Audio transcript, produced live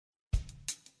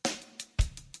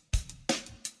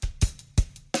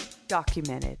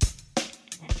documented.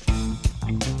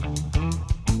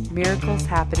 Miracles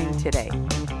happening today.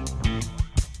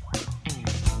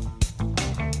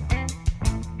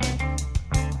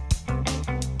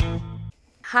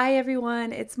 Hi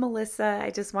everyone, it's Melissa. I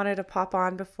just wanted to pop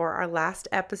on before our last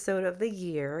episode of the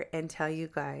year and tell you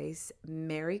guys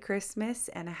Merry Christmas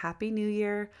and a Happy New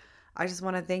Year. I just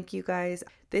want to thank you guys.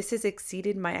 This has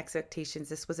exceeded my expectations.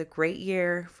 This was a great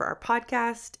year for our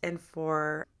podcast and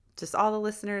for just all the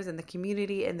listeners and the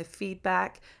community, and the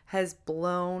feedback has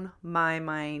blown my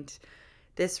mind.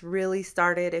 This really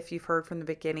started, if you've heard from the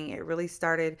beginning, it really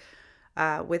started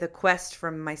with a quest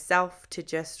from myself to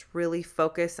just really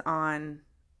focus on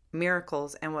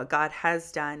miracles and what God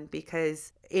has done,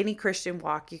 because any Christian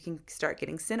walk, you can start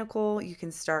getting cynical, you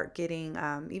can start getting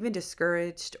even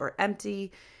discouraged or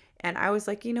empty. And I was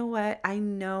like, you know what? I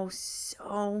know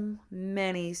so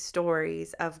many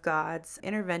stories of God's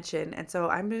intervention. And so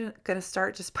I'm going to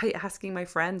start just by asking my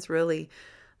friends, really,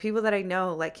 people that I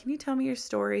know, like, can you tell me your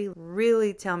story?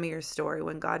 Really tell me your story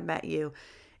when God met you.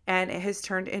 And it has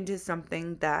turned into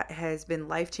something that has been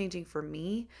life-changing for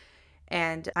me.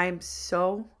 And I'm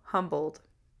so humbled.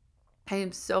 I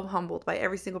am so humbled by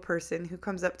every single person who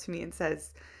comes up to me and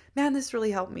says, man, this really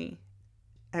helped me.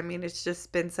 I mean, it's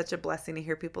just been such a blessing to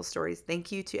hear people's stories.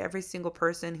 Thank you to every single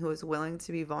person who is willing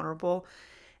to be vulnerable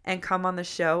and come on the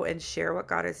show and share what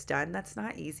God has done. That's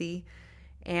not easy.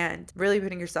 And really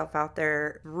putting yourself out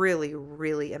there, really,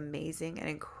 really amazing and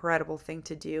incredible thing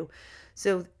to do.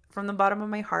 So from the bottom of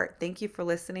my heart, thank you for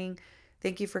listening.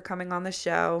 Thank you for coming on the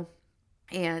show.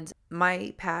 And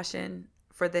my passion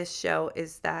for this show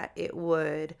is that it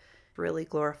would really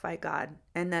glorify God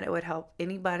and that it would help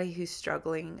anybody who's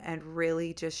struggling and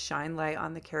really just shine light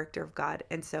on the character of God.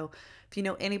 And so if you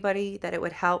know anybody that it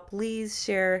would help, please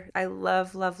share. I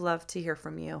love, love, love to hear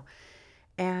from you.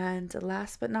 And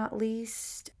last but not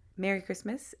least, Merry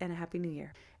Christmas and a Happy New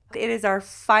Year. It is our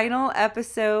final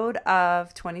episode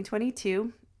of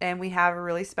 2022, and we have a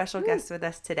really special guest with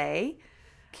us today.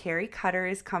 Carrie Cutter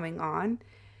is coming on.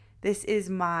 This is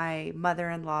my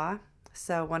mother-in-law.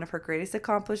 So one of her greatest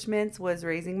accomplishments was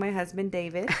raising my husband,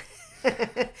 David.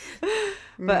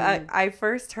 But I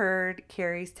first heard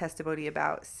Carrie's testimony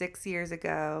about 6 years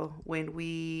ago when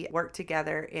we worked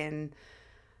together in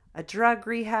a drug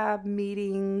rehab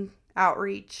meeting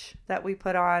outreach that we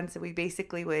put on. So we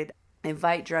basically would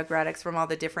invite drug addicts from all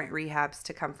the different rehabs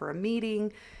to come for a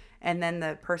meeting. And then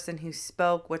the person who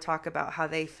spoke would talk about how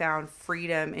they found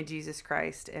freedom in Jesus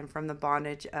Christ and from the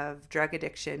bondage of drug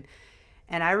addiction.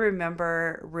 And I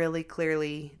remember really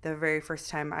clearly the very first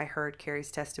time I heard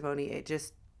Carrie's testimony. It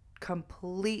just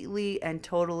completely and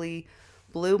totally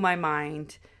blew my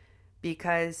mind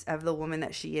because of the woman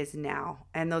that she is now.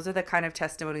 And those are the kind of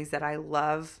testimonies that I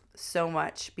love so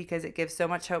much, because it gives so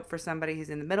much hope for somebody who's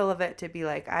in the middle of it to be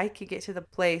like, I could get to the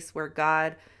place where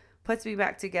God puts me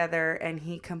back together and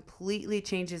he completely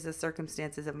changes the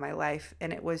circumstances of my life.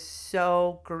 And it was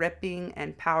so gripping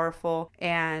and powerful.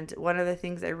 And one of the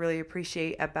things I really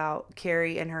appreciate about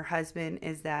Carrie and her husband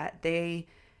is that they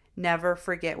never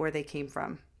forget where they came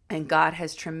from. And God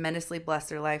has tremendously blessed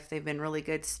their life. They've been really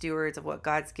good stewards of what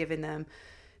God's given them.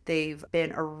 They've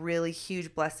been a really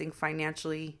huge blessing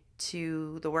financially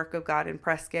to the work of God in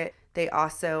Prescott. They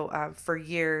also, for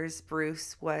years,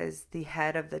 Bruce was the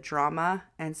head of the drama.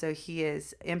 And so he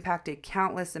has impacted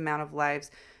countless amount of lives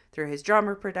through his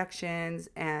drama productions.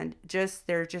 And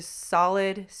they're just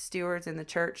solid stewards in the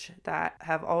church that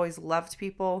have always loved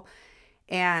people.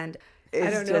 And I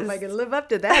don't know if I can live up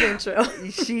to that intro.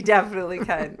 She definitely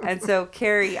can. And so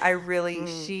Carrie,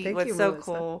 she was so Melissa.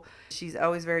 cool. She's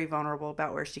always very vulnerable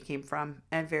about where she came from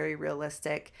and very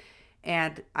realistic.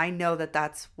 And I know that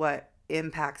that's what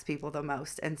impacts people the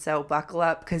most. And so buckle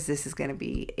up, because this is going to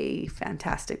be a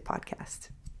fantastic podcast.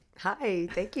 Hi,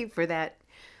 thank you for that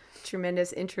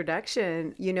tremendous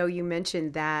introduction. You know, you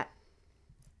mentioned that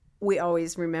we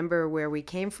always remember where we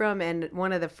came from. And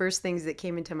one of the first things that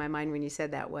came into my mind when you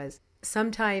said that was,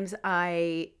 sometimes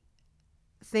I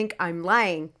think I'm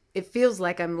lying. It feels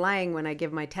like I'm lying when I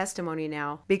give my testimony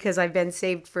now, because I've been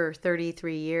saved for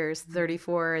 33 years,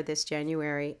 34 this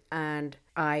January. And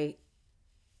I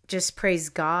just praise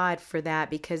God for that,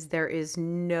 because there is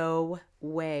no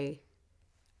way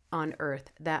on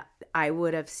earth that I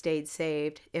would have stayed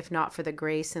saved if not for the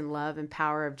grace and love and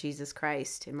power of Jesus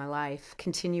Christ in my life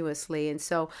continuously. And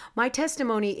so my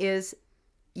testimony is,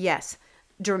 yes,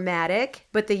 dramatic,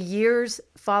 but the years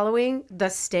following, the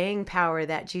staying power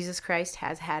that Jesus Christ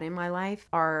has had in my life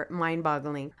are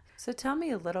mind-boggling. So tell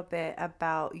me a little bit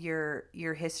about your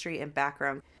history and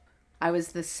background. I was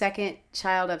the second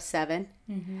child of 7.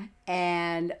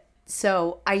 And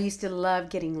So I used to love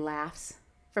getting laughs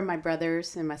from my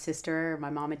brothers and my sister or my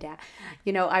mom and dad.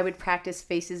 You know, I would practice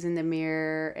faces in the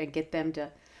mirror and get them to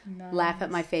laugh at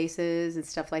my faces and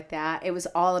stuff like that. It was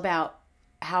all about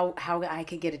how I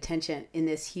could get attention in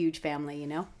this huge family, you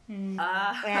know? And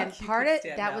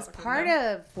that was part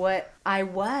of what I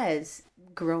was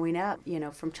growing up, you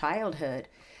know, from childhood,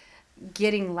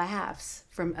 getting laughs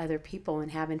from other people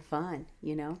and having fun,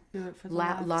 you know?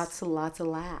 Lots of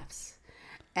laughs.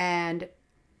 And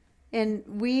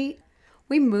we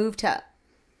moved to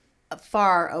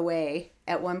far away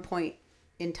at one point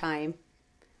in time,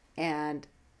 and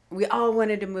we all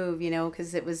wanted to move, you know,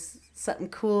 because it was something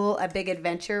cool, a big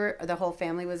adventure the whole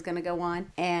family was going to go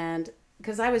on. And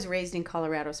because I was raised in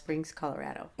Colorado Springs,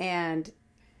 Colorado, and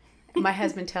my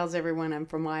husband tells everyone I'm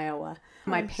from Iowa.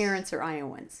 My parents are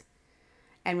Iowans,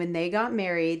 and when they got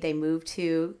married, they moved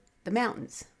to the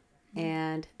mountains.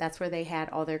 And that's where they had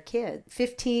all their kids,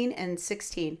 15 and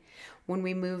 16, when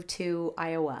we moved to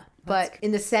Iowa. But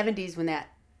in the 70s,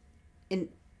 in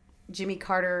Jimmy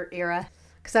Carter era,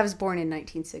 because I was born in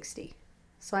 1960.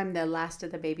 So I'm the last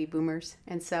of the baby boomers.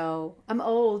 And so I'm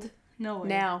old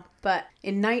now. But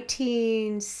in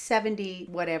 1970,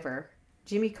 whatever,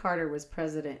 Jimmy Carter was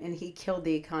president, and he killed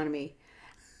the economy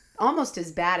almost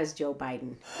as bad as Joe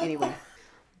Biden anyway.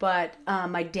 But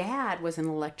my dad was an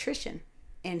electrician.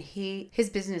 And his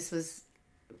business was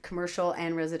commercial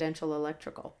and residential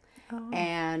electrical. Oh.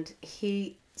 And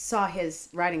he saw his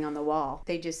writing on the wall.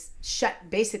 They just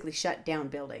basically shut down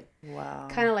building. Wow.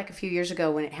 Kind of like a few years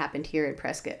ago when it happened here in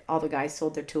Prescott. All the guys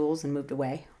sold their tools and moved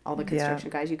away. All the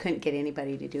construction guys. You couldn't get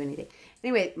anybody to do anything.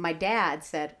 Anyway, my dad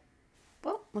said,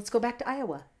 well, let's go back to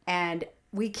Iowa. And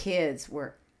we kids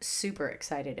were super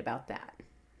excited about that.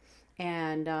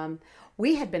 And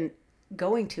we had been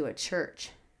going to a church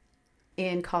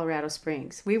in Colorado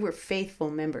Springs. We were faithful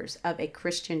members of a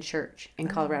Christian church in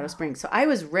Colorado Springs. So I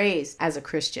was raised as a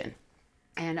Christian.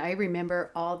 And I remember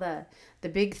all the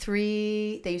big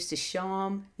three, they used to show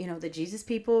them, you know, the Jesus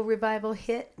People revival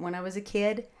hit when I was a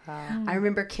kid. Wow. I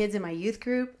remember kids in my youth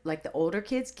group, like the older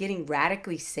kids, getting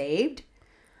radically saved.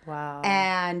 Wow.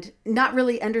 And not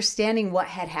really understanding what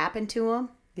had happened to them.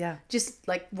 Yeah. Just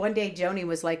like one day Joni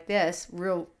was like this,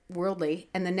 real worldly,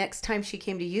 and the next time she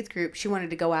came to youth group, she wanted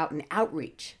to go out and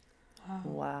outreach.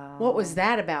 Wow. What was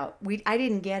that about? I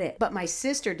didn't get it. But my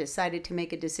sister decided to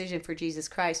make a decision for Jesus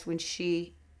Christ when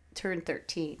she turned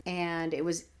 13. And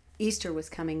Easter was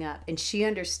coming up, and she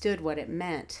understood what it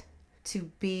meant to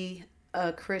be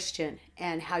a Christian,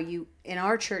 and how in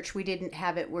our church, we didn't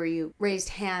have it where you raised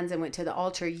hands and went to the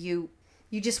altar. You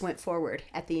just went forward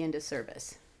at the end of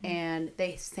service. Mm-hmm. And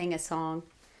they sang a song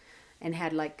and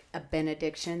had like a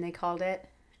benediction, they called it.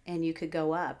 And you could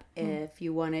go up if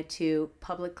you wanted to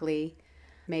publicly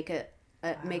make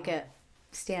a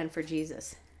stand for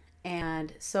Jesus.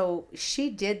 And so she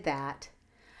did that.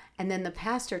 And then the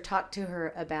pastor talked to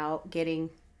her about getting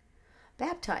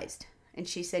baptized. And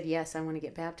she said, yes, I want to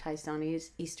get baptized on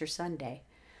Easter Sunday.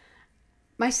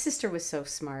 My sister was so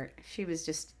smart. She was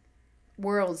just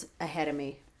worlds ahead of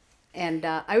me. And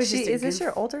I was just a Is this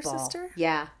your older sister?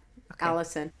 Yeah, okay.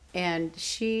 Allison. And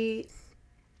she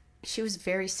was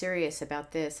very serious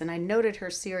about this. And I noted her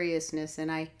seriousness,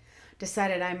 and I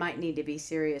decided I might need to be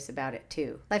serious about it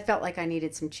too. I felt like I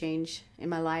needed some change in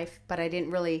my life, but I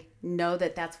didn't really know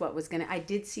that that's what was going to... I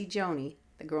did see Joni,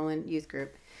 the girl in youth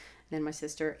group. Then my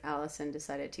sister Allison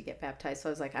decided to get baptized. So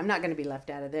I was like, I'm not going to be left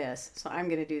out of this. So I'm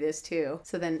going to do this too.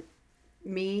 So then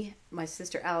me, my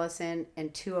sister Allison,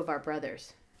 and two of our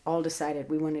brothers all decided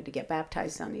we wanted to get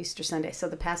baptized on Easter Sunday. So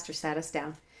the pastor sat us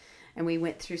down, and we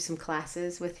went through some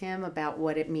classes with him about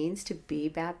what it means to be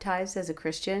baptized as a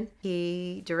Christian.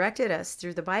 He directed us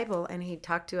through the Bible, and he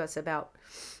talked to us about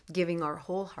giving our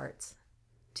whole hearts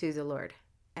to the Lord.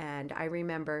 And I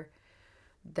remember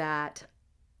that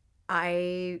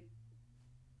I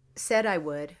said I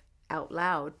would out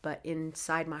loud, but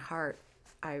inside my heart,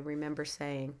 I remember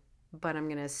saying, but I'm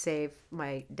going to save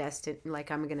my destiny,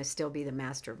 like I'm going to still be the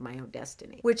master of my own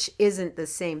destiny, which isn't the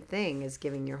same thing as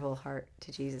giving your whole heart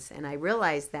to Jesus. And I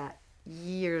realized that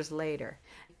years later.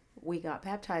 We got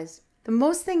baptized. The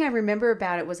most thing I remember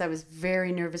about it was I was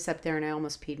very nervous up there, and I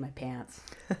almost peed my pants.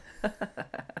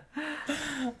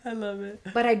 I love it.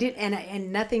 But I did,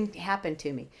 and nothing happened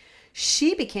to me.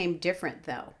 She became different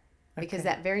though, because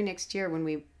that very next year when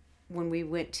we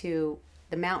went to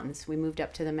the mountains, we moved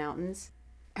up to the mountains.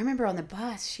 I remember on the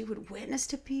bus, she would witness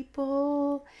to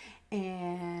people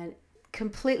and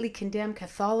completely condemn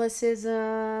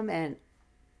Catholicism, and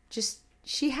just,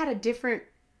 she had a different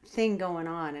thing going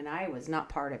on, and I was not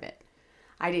part of it.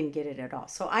 I didn't get it at all.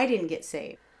 So I didn't get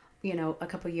saved. You know, a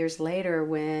couple years later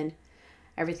when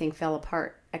everything fell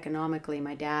apart economically,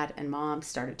 my dad and mom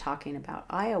started talking about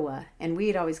Iowa. And we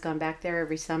had always gone back there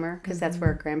every summer because that's where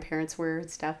our grandparents were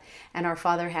and stuff. And our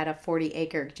father had a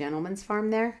 40-acre gentleman's farm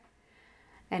there.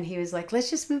 And he was like, let's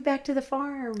just move back to the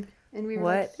farm. And we were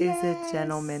like, What is a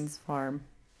gentleman's farm?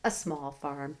 A small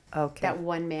farm. Okay. That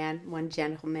one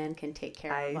gentleman can take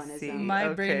care of on his own. My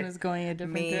brain was going a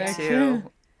different Me direction.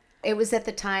 too. It was at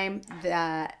the time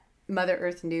that Mother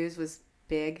Earth News was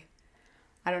big.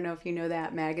 I don't know if you know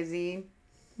that magazine.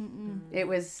 It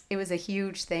was a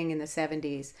huge thing in the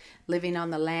 70s, living on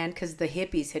the land, because the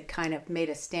hippies had kind of made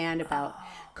a stand about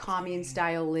commune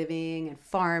style living and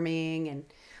farming and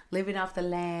living off the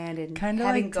land and Kind of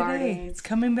having like today. gardens. It's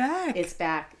coming back. It's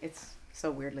back. It's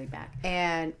so weirdly back.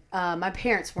 And my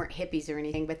parents weren't hippies or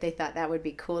anything, but they thought that would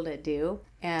be cool to do.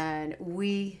 And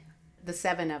we, the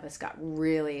 7 of us, got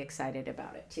really excited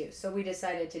about it too. So we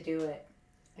decided to do it.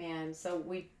 And so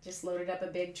we just loaded up a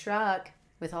big truck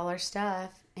with all our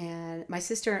stuff. And my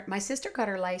sister got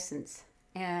her license.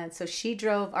 And so she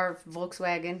drove our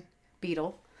Volkswagen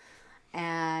Beetle.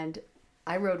 And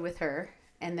I rode with her.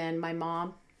 And then my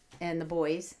mom and the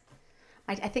boys.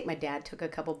 I think my dad took a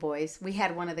couple boys. We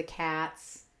had one of the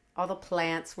cats. All the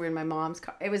plants were in my mom's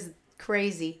car. It was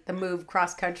crazy, the move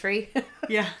cross country.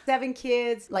 Yeah. 7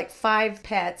 kids, like 5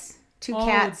 pets, 2 Oh,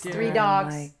 cats, dear. 3 Oh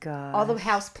dogs. my God. All the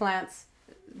house plants.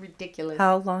 Ridiculous.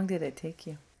 How long did it take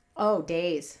you? Oh,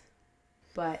 days.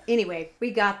 But anyway,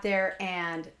 we got there,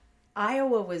 and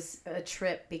Iowa was a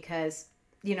trip because,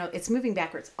 it's moving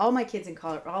backwards. All my friends in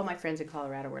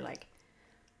Colorado were like,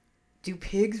 do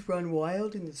pigs run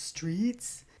wild in the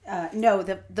streets? No,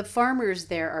 the farmers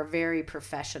there are very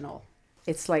professional.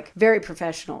 It's like very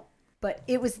professional. But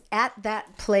it was at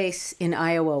that place in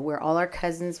Iowa where all our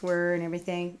cousins were and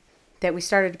everything that we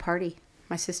started to party,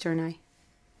 my sister and I.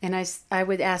 And I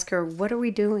would ask her, what are we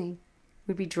doing?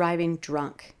 We'd be driving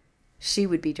drunk. She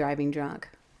would be driving drunk.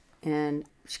 And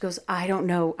she goes, I don't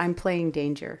know. I'm playing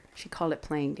danger. She called it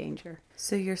playing danger.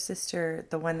 So your sister,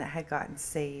 the one that had gotten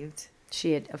saved.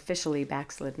 She had officially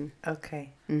backslidden.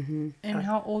 Okay. And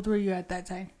how old were you at that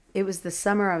time? It was the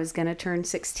summer I was going to turn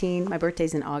 16. My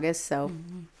birthday's in August, so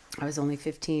I was only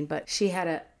 15. But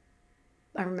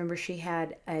I remember she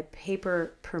had a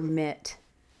paper permit,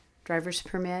 driver's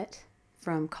permit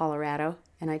from Colorado.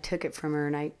 And I took it from her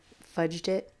and I fudged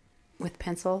it with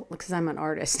pencil because I'm an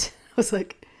artist. I was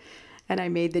like, and I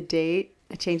made the date.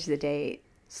 I changed the date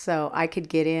so I could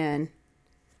get in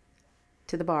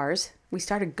to the bars. We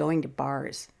started going to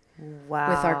bars Wow.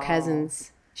 with our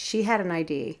cousins. She had an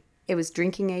ID. It was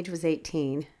drinking age was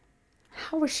 18.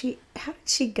 How did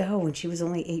she go when she was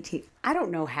only 18? I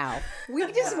don't know how. We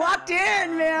just walked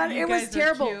in, man. You It was guys were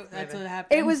terrible. cute. That's what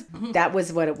happened. That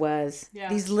was what it was. Yeah.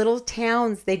 These little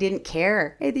towns, they didn't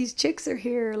care. Hey, these chicks are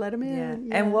here. Let them Yeah.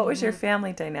 in. And what was your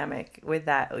family dynamic with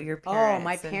that? Your parents?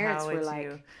 my and parents how were would like,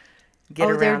 you get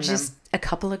around they're them? just a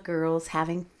couple of girls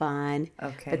having fun.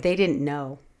 Okay. But they didn't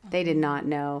know. They did not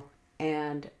know.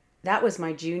 And that was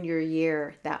my junior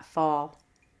year that fall.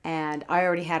 And I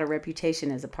already had a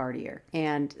reputation as a partier.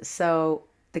 And so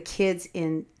the kids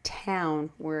in town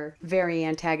were very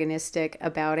antagonistic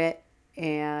about it.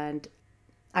 And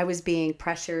I was being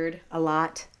pressured a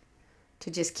lot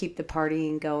to just keep the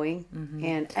partying going.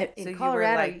 And in So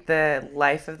Colorado, you were like the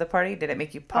life of the party? Did it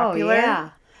make you popular? Oh, yeah.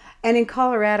 And in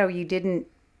Colorado, you didn't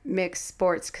mix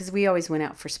sports because we always went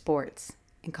out for sports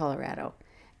in Colorado.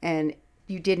 And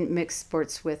you didn't mix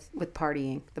sports with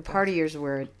partying. The partiers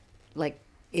were like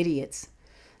idiots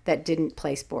that didn't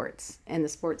play sports. And the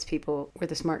sports people were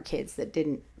the smart kids that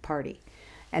didn't party.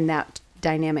 And that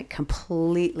dynamic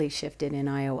completely shifted in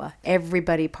Iowa.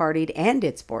 Everybody partied and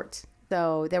did sports.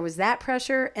 So there was that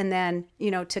pressure. And then,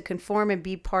 to conform and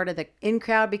be part of the in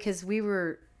crowd because we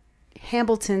were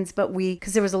Hambletons,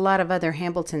 because there was a lot of other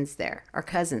Hambletons there, our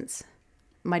cousins.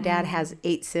 My dad has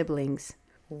 8 siblings.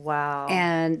 Wow.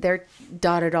 And they're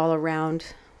dotted all around,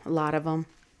 a lot of them,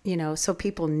 so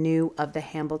people knew of the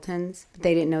Hambletons, but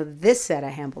they didn't know this set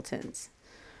of Hambletons.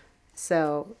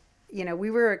 So,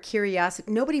 we were a curiosity.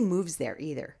 Nobody moves there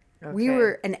either. We Okay.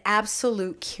 were an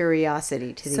absolute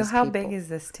curiosity to these people. So how big is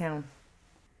this town?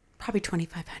 Probably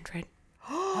 2,500.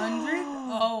 100?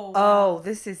 Oh. Oh,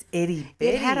 this is itty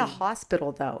bitty. It had a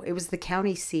hospital, though. It was the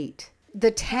county seat. The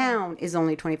town is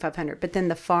only 2,500, but then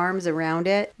the farms around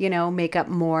it, make up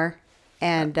more.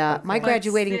 And my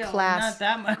graduating Still, class. Not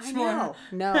that much more.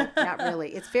 No, not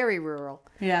really. It's very rural.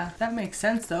 Yeah, that makes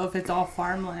sense though if it's all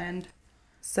farmland.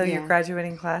 So your Yeah.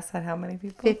 graduating class had how many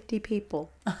people? 50 people.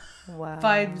 Wow.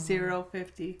 50.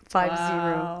 50.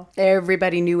 Wow.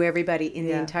 Everybody knew everybody in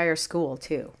the Yeah. entire school,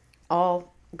 too.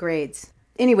 All grades.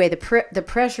 Anyway, the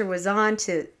pressure was on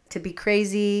to to be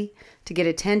crazy, to get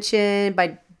attention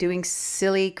by doing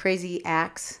silly, crazy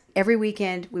acts. Every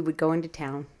weekend we would go into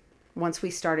town. Once we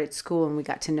started school and we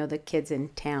got to know the kids in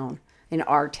town, in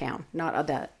our town, not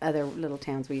the other little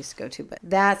towns we used to go to, but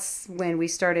that's when we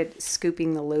started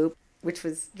scooping the loop, which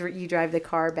was you drive the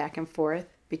car back and forth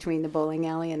between the bowling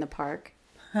alley and the park.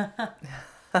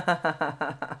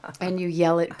 And you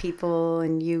yell at people,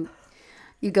 and you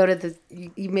go to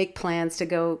you make plans to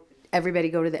go, everybody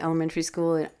go to the elementary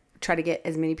school and try to get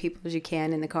as many people as you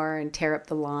can in the car and tear up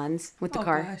the lawns with the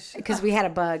car. Gosh. Because we had a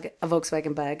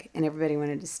Volkswagen Bug, and everybody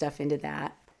wanted to stuff into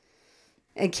that.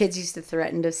 And kids used to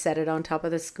threaten to set it on top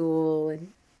of the school.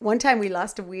 And one time we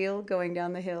lost a wheel going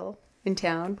down the hill in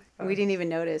town. And we didn't even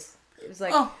notice. It was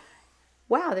like,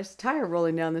 wow, there's a tire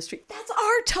rolling down the street. That's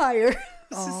our tire.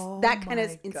 That kind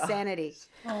of insanity.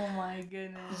 Oh my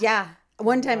goodness. Yeah.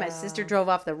 One time my sister drove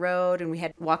off the road and we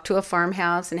had walked to a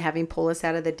farmhouse and having pull us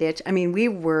out of the ditch. I mean, we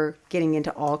were getting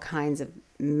into all kinds of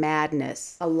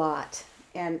madness a lot.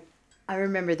 And I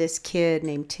remember this kid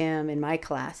named Tim in my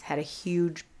class had a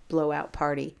huge blowout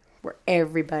party where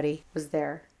everybody was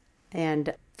there.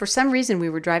 And for some reason we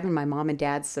were driving my mom and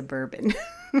dad's Suburban,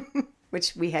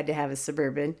 which we had to have a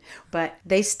Suburban, but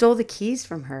they stole the keys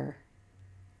from her.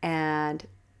 And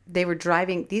they were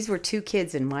driving, these were two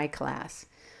kids in my class.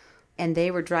 And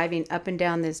they were driving up and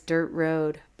down this dirt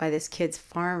road by this kid's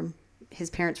farm.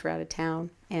 His parents were out of town,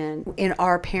 and in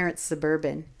our parents'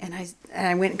 Suburban. And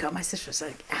I went and got my sister. Was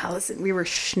like, Allison, we were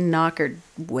schnockered,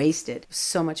 wasted.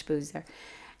 So much booze there.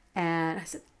 And I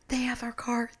said, they have our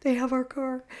car. They have our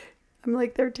car. I'm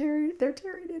like, they're tearing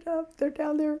it up. They're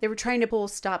down there. They were trying to pull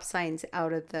stop signs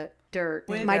out of the dirt.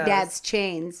 Windows. My dad's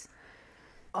chains.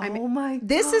 Oh my God.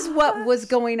 This is what was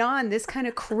going on. This kind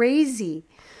of crazy,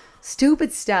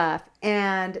 stupid stuff.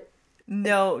 And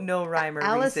No rhyme or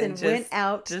Allison reason. went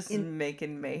out just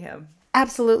making mayhem.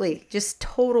 Absolutely, just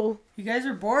total. You guys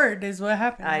are bored, is what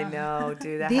happened. I know,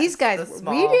 dude. These guys, the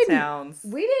small towns.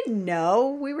 we didn't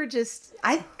know. We were just.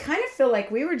 I kind of feel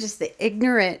like we were just the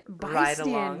ignorant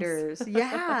bystanders.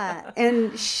 Yeah,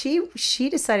 and she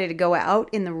decided to go out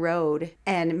in the road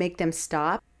and make them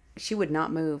stop. She would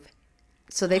not move.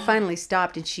 So they finally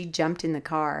stopped, and she jumped in the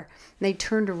car. And they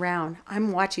turned around.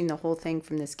 I'm watching the whole thing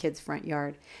from this kid's front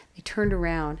yard. They turned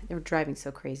around. They were driving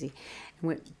so crazy. And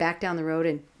went back down the road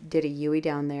and did a U-ey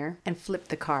down there and flipped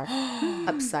the car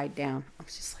upside down. I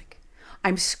was just like,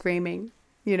 I'm screaming,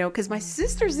 because my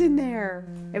sister's in there.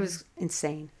 It was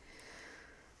insane.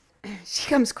 She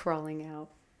comes crawling out.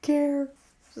 Care.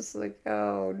 Just like,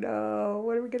 oh, no.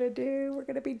 What are we going to do? We're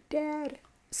going to be dead.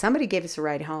 Somebody gave us a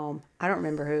ride home. I don't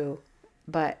remember who.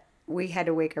 But we had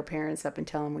to wake our parents up and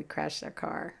tell them we crashed their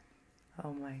car.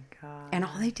 Oh my God. And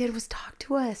all they did was talk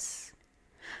to us.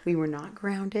 We were not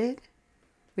grounded.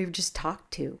 We were just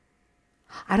talked to.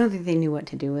 I don't think they knew what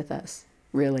to do with us,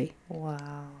 really.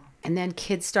 Wow. And then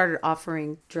kids started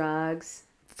offering drugs.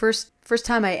 First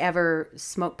time I ever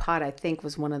smoked pot, I think,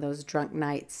 was one of those drunk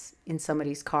nights in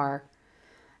somebody's car.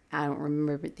 I don't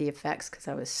remember the effects because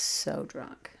I was so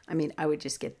drunk. I mean, I would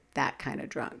just get that kind of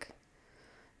drunk.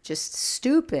 Just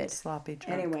stupid. Sloppy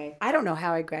drunk. Anyway, I don't know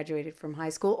how I graduated from high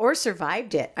school or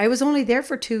survived it. I was only there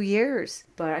for 2 years,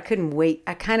 but I couldn't wait.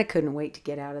 I kind of couldn't wait to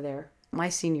get out of there. My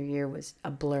senior year was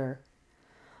a blur,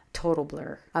 total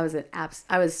blur. I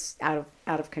was out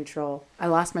of control. I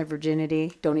lost my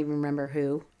virginity. Don't even remember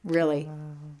who. Really.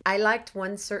 I liked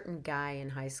one certain guy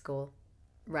in high school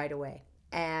right away,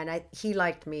 and he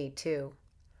liked me too,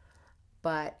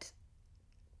 but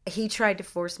he tried to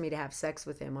force me to have sex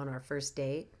with him on our first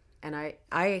date, and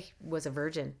I was a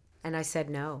virgin, and I said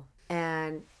no.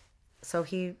 And so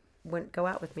he wouldn't go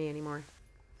out with me anymore.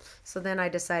 So then I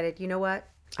decided, you know what?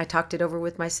 I talked it over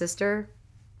with my sister.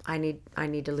 I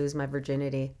need to lose my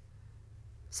virginity.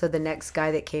 So the next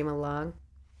guy that came along,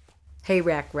 hay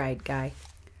rack ride guy,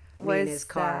 me in his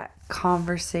car. That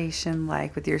conversation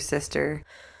like with your sister?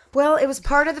 Well, it was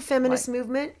part of the feminist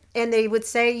movement, and they would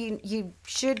say you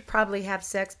should probably have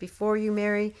sex before you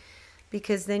marry,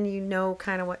 because then you know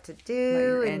kind of what to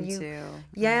do and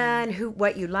and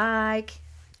what you like,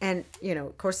 and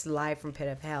of course, live from pit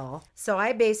of hell. So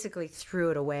I basically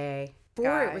threw it away.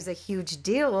 Before it was a huge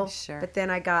deal, Sure. But then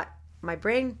I got my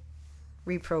brain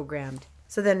reprogrammed.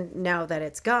 So then now that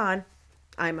it's gone,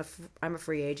 I'm a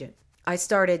free agent. I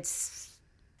started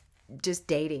just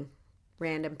dating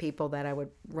random people that I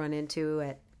would run into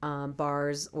at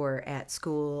bars or at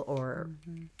school or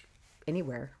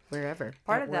anywhere, wherever.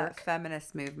 Part at of that work.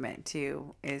 feminist movement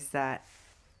too is that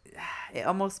it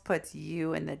almost puts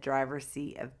you in the driver's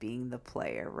seat of being the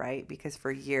player, right? Because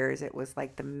for years it was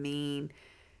like the mean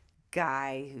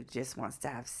guy who just wants to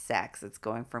have sex. It's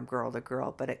going from girl to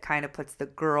girl, but it kind of puts the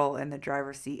girl in the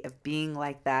driver's seat of being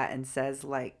like that and says,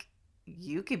 like,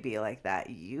 you could be like that.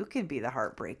 You can be the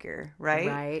heartbreaker, right?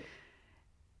 Right.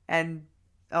 And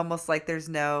almost like there's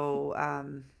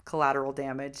no collateral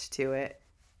damage to it.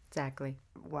 Exactly.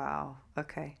 Wow.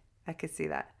 Okay. I could see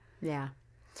that. Yeah.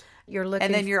 You're looking.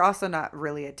 And then you're also not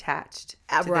really attached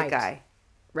to right. the guy.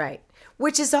 Right.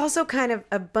 Which is also kind of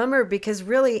a bummer because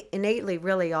really, innately,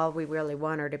 really, all we really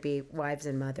want are to be wives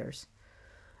and mothers.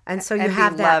 And so you and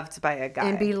have be that. loved by a guy.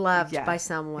 And be loved Yeah. by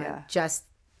someone. Yeah. Just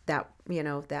that,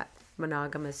 that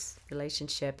monogamous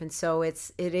relationship. And so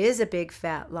it is a big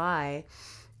fat lie.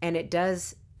 And it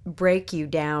does break you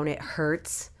down. It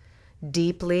hurts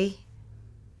deeply.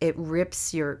 It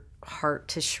rips your heart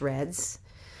to shreds.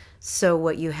 So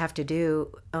what you have to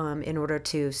do in order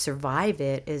to survive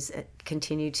it is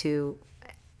continue to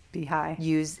Be high.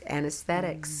 use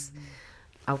anesthetics,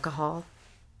 alcohol,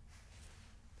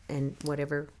 and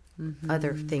whatever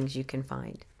other things you can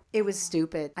find. It was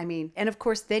stupid. I mean, and of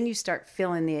course, then you start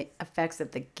feeling the effects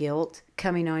of the guilt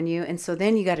coming on you. And so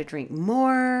then you got to drink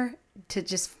more to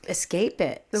just escape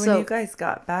it. So when you guys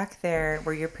got back there,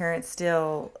 were your parents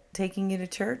still taking you to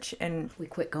church? And we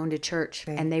quit going to church,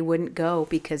 and they wouldn't go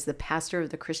because the pastor of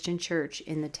the Christian church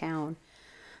in the town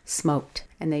smoked,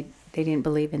 and they didn't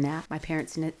believe in that. My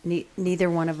parents, neither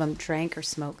one of them drank or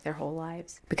smoked their whole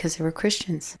lives because they were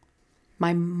Christians.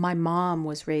 My mom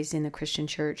was raised in the Christian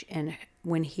church, and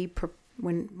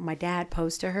when my dad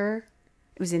proposed to her,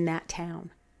 it was in that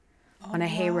town on a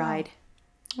hayride.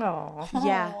 oh,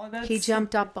 Yeah, he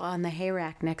jumped up on the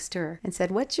hayrack next to her and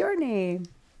said, "What's your name?"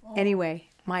 Anyway,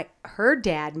 her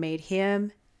dad made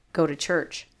him go to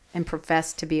church and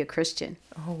profess to be a Christian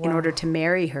in order to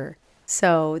marry her.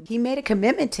 So he made a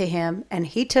commitment to him, and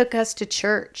he took us to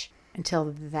church until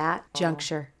that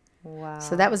juncture. wow.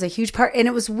 So that was a huge part. And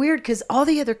it was weird because all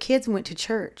the other kids went to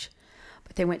church,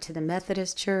 but they went to the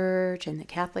Methodist church and the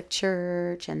Catholic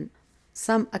church, and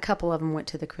a couple of them went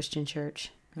to the Christian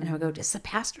church. And I would go, "Does the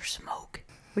pastor smoke?"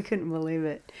 We couldn't believe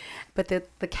it. But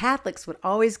the Catholics would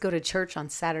always go to church on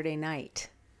Saturday night.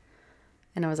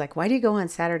 And I was like, "Why do you go on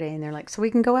Saturday?" And they're like, "So we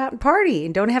can go out and party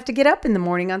and don't have to get up in the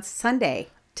morning on Sunday."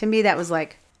 To me, that was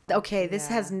like, okay, this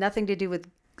has nothing to do with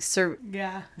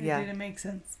Yeah, it didn't make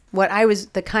sense. what I was,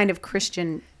 the kind of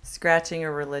Christian. Scratching a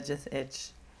religious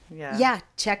itch. Yeah. Yeah,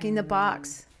 checking the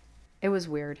box. It was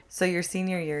weird. So your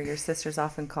senior year, your sister's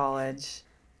off in college,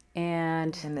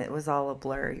 And and it was all a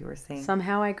blur, you were saying.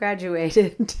 somehow I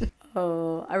graduated.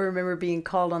 Oh, I remember being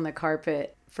called on the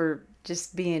carpet for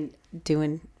just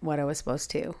doing what I was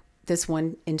supposed to. This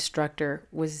one instructor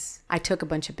I took a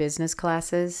bunch of business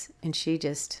classes, and she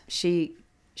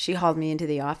hauled me into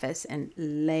the office and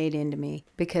laid into me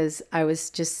because I was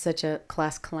just such a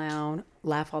class clown,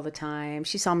 laugh all the time.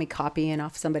 She saw me copying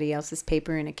off somebody else's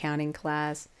paper in accounting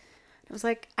class. I was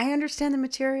like, I understand the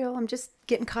material. I'm just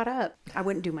getting caught up. I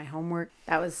wouldn't do my homework.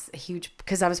 That was a huge,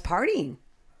 because I was partying.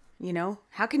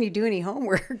 How can you do any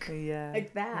homework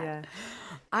like that? Yeah.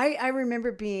 I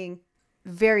remember being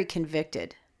very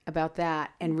convicted about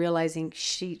that and realizing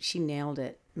she nailed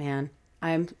it, man.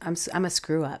 I'm a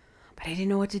screw up, but I didn't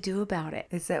know what to do about it.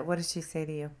 What did she say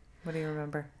to you? What do you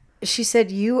remember? She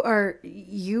said, you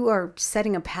are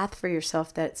setting a path for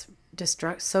yourself that's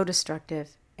so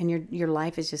destructive, and your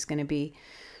life is just going to be.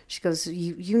 She goes,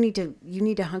 you need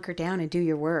to hunker down and do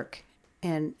your work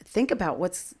and think about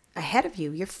what's ahead of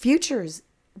you. Your future is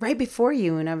right before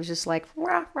you. And I was just like,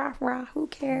 rah, rah, rah, who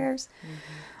cares? Mm-hmm.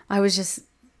 I was just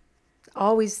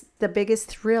always, the biggest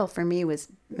thrill for me was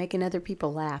making other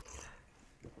people laugh.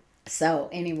 So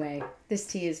anyway, this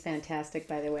tea is fantastic,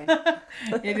 by the way.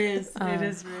 It is. It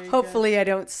is really Hopefully I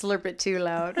don't slurp it too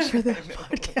loud for the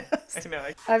podcast. I know.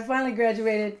 I finally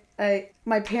graduated.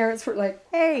 My parents were like,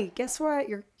 "Hey, guess what?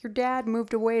 Your dad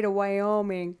moved away to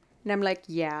Wyoming." And I'm like,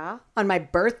 "Yeah," on my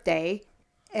birthday.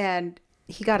 And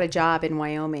he got a job in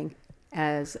Wyoming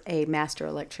as a master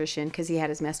electrician because he had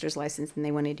his master's license and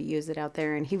they wanted to use it out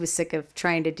there. And he was sick of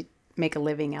trying to make a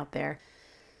living out there.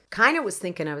 Kind of was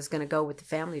thinking I was going to go with the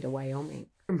family to Wyoming.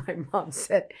 My mom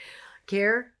said,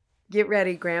 "Kier, get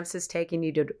ready. Gramps is taking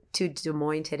you to Des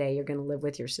Moines today. You're going to live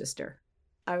with your sister."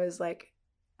 I was like,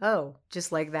 oh,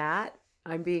 just like that?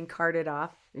 I'm being carted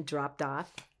off and dropped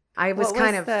off. I was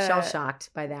kind of shell-shocked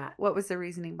by that. What was the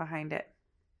reasoning behind it?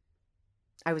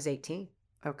 I was 18.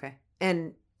 Okay.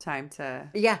 And Time to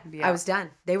yeah, be I out. was done.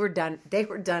 They were done. They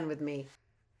were done with me.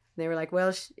 They were like,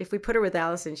 well, if we put her with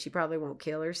Allison, she probably won't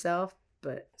kill herself.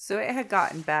 But So it had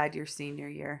gotten bad your senior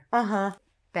year.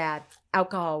 bad,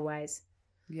 alcohol-wise.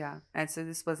 Yeah. And so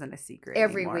this wasn't a secret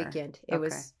Every anymore. weekend. It Okay.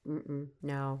 was,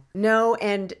 no.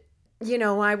 And you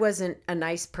know, I wasn't a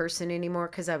nice person anymore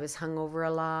because I was hungover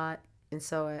a lot. And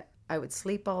so I would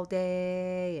sleep all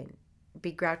day and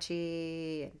be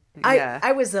grouchy.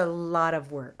 I was a lot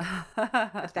of work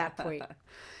at that point.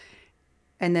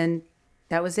 And then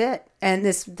that was it. And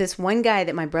this one guy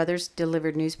that my brothers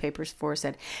delivered newspapers for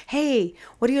said, "Hey,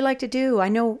 what do you like to do? I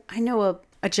know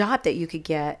a job that you could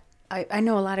get. I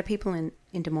know a lot of people in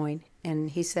Des Moines."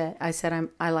 And I said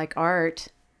I like art,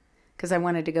 because I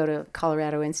wanted to go to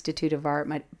Colorado Institute of Art.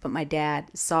 But my dad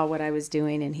saw what I was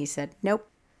doing, and he said, "Nope,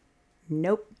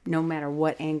 no matter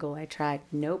what angle I tried,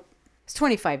 nope." It's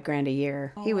 $25,000 a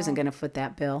year. He wasn't going to foot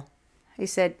that bill. He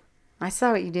said, "I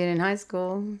saw what you did in high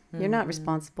school. You're not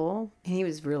responsible."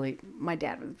 And my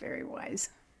dad was very wise.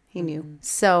 He knew.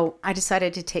 So I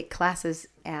decided to take classes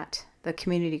at the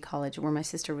community college where my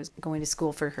sister was going to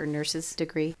school for her nurse's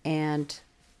degree, and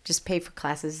just pay for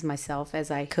classes myself as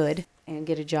I could and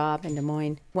get a job in Des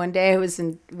Moines. One day I was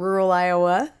in rural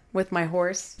Iowa with my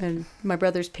horse and my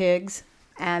brother's pigs,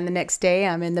 and the next day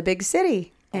I'm in the big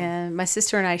city. And my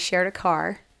sister and I shared a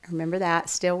car. I remember that.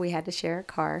 Still, we had to share a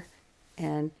car.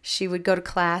 And she would go to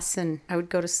class and I would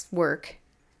go to work.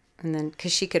 And then,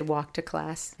 because she could walk to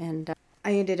class. And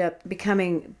I ended up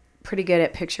becoming pretty good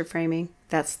at picture framing.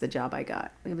 That's the job I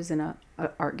got. It was in a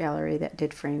art gallery that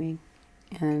did framing.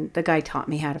 And the guy taught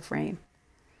me how to frame.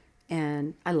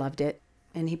 And I loved it.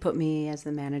 And he put me as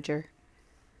the manager.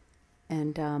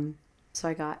 And so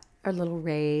I got a little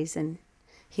raise, and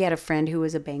he had a friend who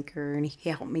was a banker, and he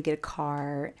helped me get a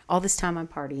car. All this time I'm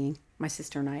partying, my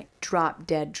sister and I, drop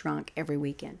dead drunk every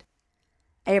weekend.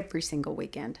 Every single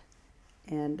weekend.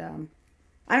 And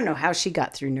I don't know how she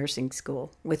got through nursing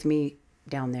school with me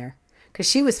down there, because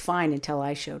she was fine until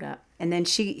I showed up. And then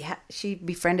she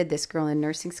befriended this girl in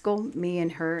nursing school. Me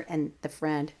and her and the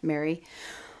friend, Mary,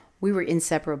 we were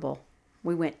inseparable.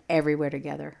 We went everywhere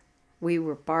together. We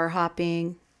were bar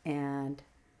hopping, and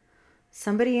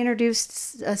somebody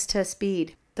introduced us to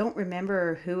speed. Don't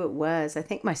remember who it was. I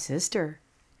think my sister.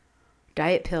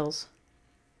 Diet pills.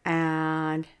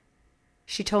 And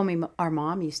she told me our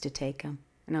mom used to take them.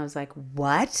 And I was like,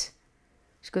 "What?"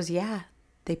 She goes, "Yeah,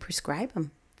 they prescribe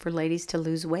them for ladies to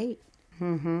lose weight."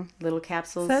 Little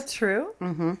capsules. Is that true?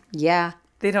 Yeah.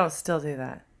 They don't still do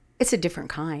that. It's a different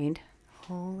kind.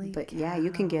 Holy But cow. yeah,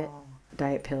 you can get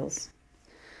diet pills.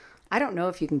 I don't know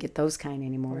if you can get those kind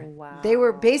anymore. Oh, wow. They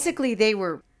were,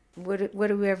 what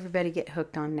do everybody get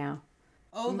hooked on now?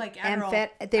 Oh, like Adderall.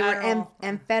 They were Adderall.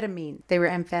 amphetamine. They were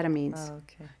amphetamines. Oh,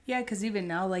 okay. Yeah, because even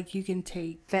now, like, you can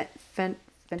take The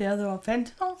the other one,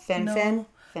 fentanyl? Fen-phen?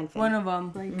 One of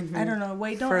them. Like, I don't know.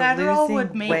 Wait, don't For Adderall losing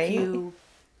would make weight? you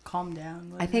calm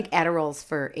down. I think Adderall's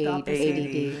for opposite.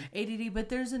 ADD. ADD, but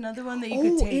there's another one that you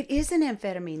could take. It is an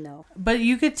amphetamine though. But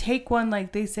you could take one,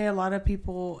 like they say a lot of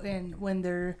people, when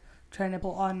they're trying to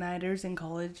pull all-nighters in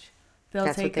college, they'll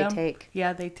That's take what them. they take.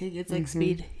 Yeah, they take, it's like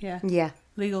speed. Yeah. Yeah.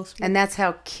 Legal speed. And that's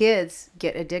how kids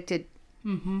get addicted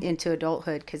into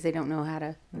adulthood, because they don't know how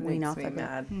to wean off of it.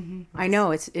 Mad. I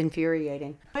know, it's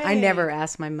infuriating. I Hey. never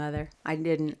asked my mother. I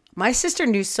didn't. My sister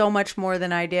knew so much more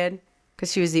than I did,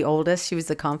 because she was the oldest. She was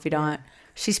the confidant.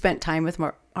 She spent time with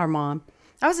our mom.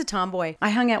 I was a tomboy.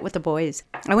 I hung out with the boys.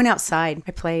 I went outside.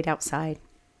 I played outside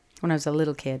when I was a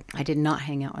little kid. I did not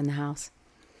hang out in the house.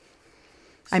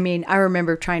 I mean, I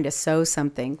remember trying to sew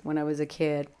something when I was a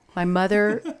kid. My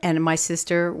mother and my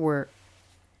sister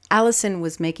Allison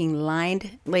was making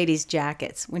lined ladies'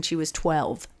 jackets when she was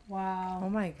 12. wow. Oh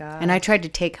my God. And I tried to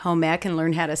take home ec and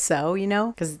learn how to sew,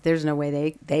 because there's no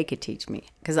way they could teach me,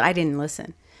 because I didn't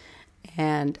listen.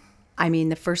 And I mean,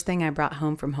 the first thing I brought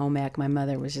home from home ec, my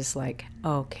mother was just like,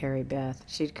 "Oh, Carrie Beth."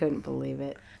 She couldn't believe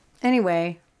it.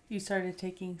 Anyway, You started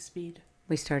taking speed.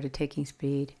 we started taking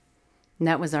speed. And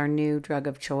that was our new drug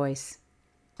of choice.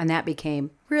 And that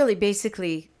became really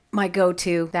basically my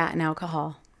go-to, that and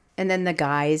alcohol. And then the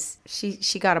guys,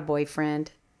 she got a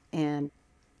boyfriend, and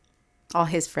all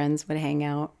his friends would hang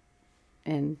out.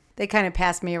 And they kind of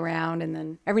passed me around. And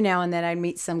then every now and then I'd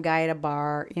meet some guy at a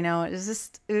bar. It was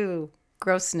just,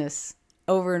 grossness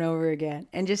over and over again.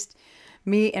 And just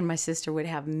me and my sister would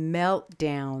have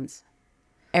meltdowns.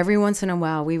 Every once in a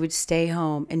while, we would stay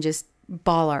home and just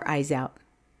bawl our eyes out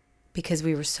because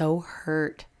we were so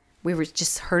hurt. We were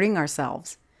just hurting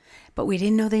ourselves, but we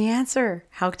didn't know the answer,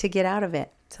 how to get out of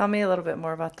it. Tell me a little bit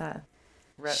more about that.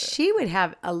 She would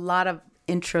have a lot of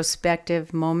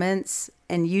introspective moments,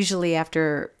 and usually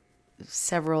after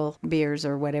several beers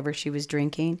or whatever she was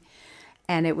drinking,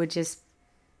 and it would just,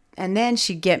 and then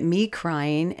she'd get me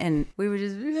crying, and we would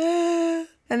just,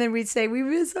 and then we'd say, we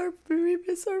miss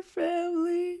our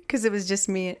family, because it was just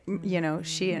me,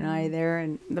 she and I there,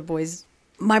 and the boys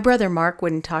My brother Mark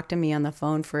wouldn't talk to me on the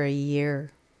phone for a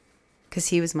year because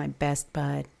he was my best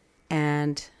bud.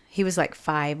 And he was like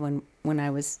 5 when I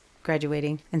was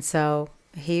graduating. And so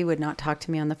he would not talk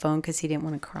to me on the phone because he didn't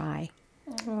want to cry.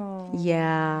 Oh.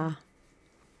 Yeah.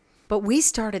 But we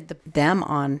started them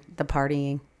on the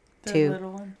partying The too.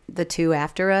 little one. The 2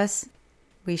 after us,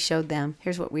 we showed them,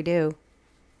 here's what we do.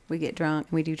 We get drunk,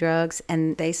 we do drugs.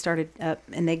 And they started up,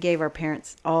 and they gave our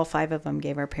parents, all 5 of them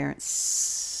gave our parents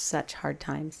such hard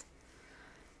times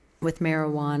with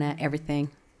marijuana, everything.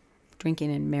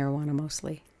 Drinking and marijuana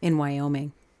mostly in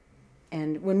Wyoming.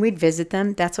 And when we'd visit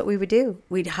them, that's what we would do.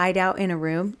 We'd hide out in a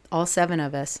room, all 7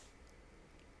 of us,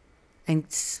 and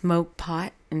smoke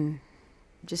pot and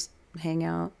just hang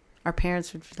out. Our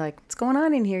parents would be like, what's going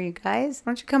on in here, you guys?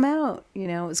 Why don't you come out? You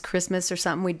know, it was Christmas or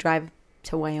something. We'd drive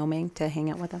to Wyoming to hang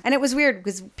out with them. And it was weird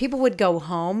because people would go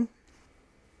home,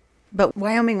 but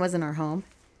Wyoming wasn't our home.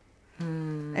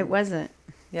 It wasn't.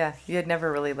 Yeah, you had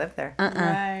never really lived there.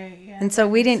 Right. Yeah. And so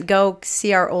we didn't go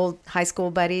see our old high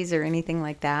school buddies or anything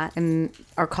like that. And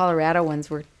our Colorado ones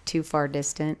were too far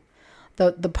distant.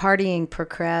 The partying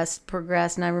progressed.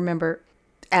 And I remember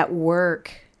at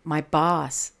work, my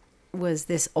boss was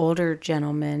this older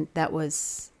gentleman that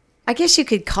was, I guess you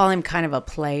could call him kind of a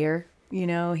player. You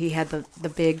know, he had the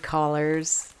big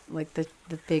collars, like the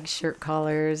big shirt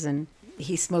collars, and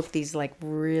he smoked these like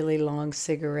really long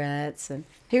cigarettes, and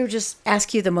he would just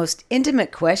ask you the most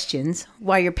intimate questions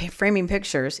while you're framing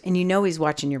pictures, and you know he's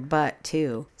watching your butt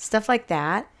too. Stuff like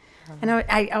that. And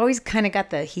I always kind of got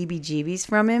the heebie-jeebies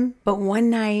from him. But one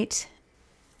night,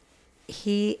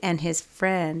 he and his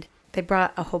friend, they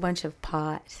brought a whole bunch of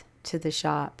pot to the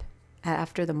shop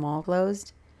after the mall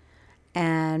closed.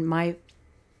 And my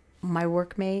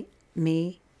workmate,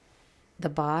 me, the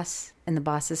boss, and the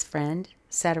boss's friend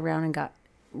sat around and got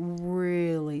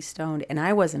really stoned. And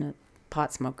I wasn't a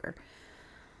pot smoker.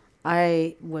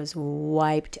 I was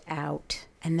wiped out.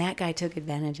 And that guy took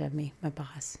advantage of me, my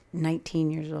boss, 19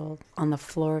 years old, on the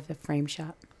floor of the frame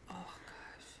shop. Oh,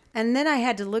 gosh. And then I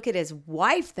had to look at his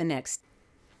wife the next.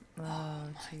 Oh,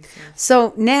 Jesus.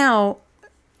 So now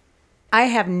I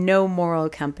have no moral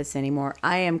compass anymore.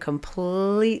 I am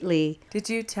completely Did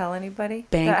you tell anybody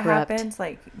bankrupt. that happened?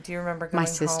 Like, do you remember going My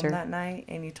sister. home that night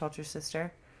and you told your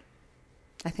sister?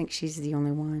 I think she's the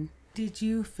only one. Did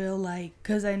you feel like,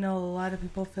 because I know a lot of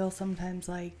people feel sometimes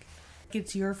like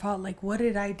it's your fault, like what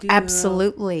did I do?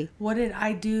 Absolutely. What did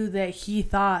I do that he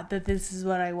thought that this is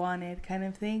what I wanted, kind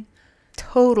of thing?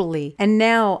 Totally. And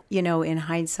now, you know, in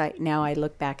hindsight, now I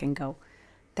look back and go,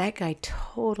 that guy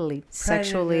totally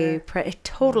sexually,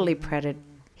 totally predated.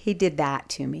 He did that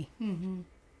to me. Mm-hmm.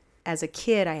 As a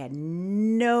kid, I had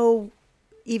no,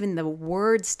 even the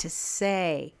words to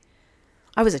say.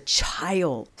 I was a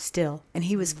child still, and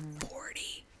he was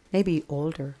 40, maybe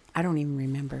older. I don't even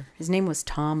remember. His name was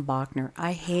Tom Bachner.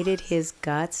 I hated his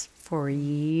guts for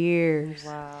years.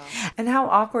 Wow. And how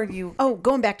awkward you... Oh,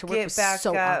 going back to work Get was back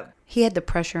so up. awkward. He had the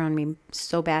pressure on me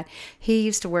so bad. He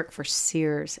used to work for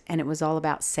Sears, and it was all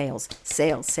about sales.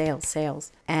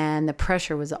 And the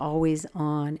pressure was always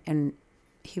on, and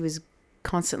he was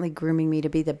constantly grooming me to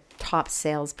be the top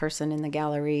salesperson in the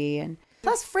gallery, and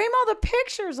plus frame all the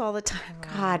pictures all the time.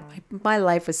 God, my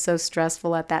life was so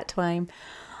stressful at that time.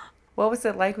 What was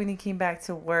it like when you came back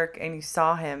to work and you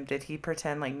saw him? Did he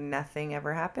pretend like nothing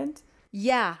ever happened?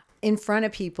 Yeah, in front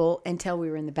of people until we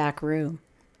were in the back room.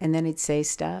 And then he'd say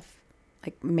stuff,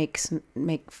 like make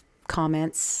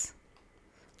comments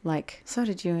like, so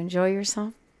did you enjoy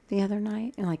yourself the other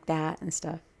night? And like that and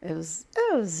stuff. It was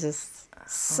just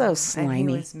so slimy. And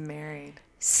he was married.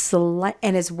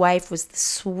 And his wife was the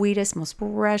sweetest, most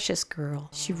precious girl.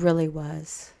 She really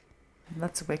was.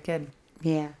 That's wicked.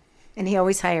 Yeah. And he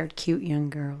always hired cute young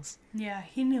girls. Yeah,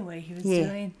 he knew what he was Yeah,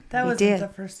 doing. That he wasn't did. the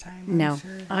first time. No, I'm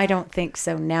sure. I don't think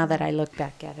so. Now that I look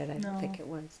back at it, I don't No. think it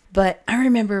was. But I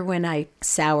remember when I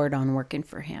soured on working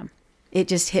for him. It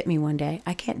just hit me one day.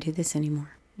 I can't do this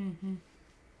anymore. Mm-hmm.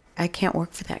 I can't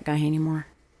work for that guy anymore.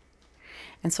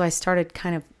 And so I started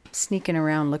kind of sneaking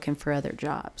around looking for other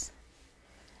jobs.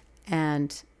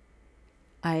 And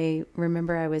I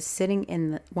remember I was sitting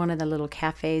in one of the little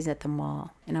cafes at the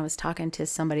mall, and I was talking to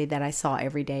somebody that I saw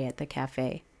every day at the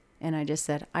cafe. And I just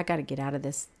said, I got to get out of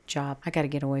this job. I got to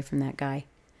get away from that guy.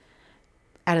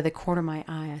 Out of the corner of my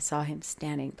eye, I saw him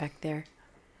standing back there.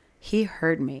 He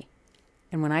heard me.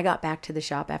 And when I got back to the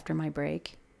shop after my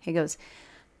break, he goes,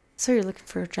 so you're looking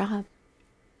for a job?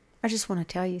 I just want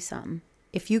to tell you something.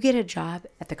 If you get a job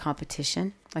at the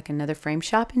competition, like another frame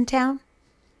shop in town,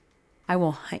 I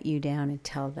will hunt you down and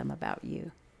tell them about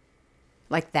you.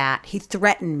 Like that. He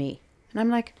threatened me. And I'm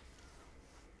like,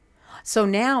 so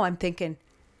now I'm thinking,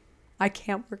 I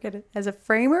can't work as a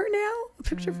framer now, a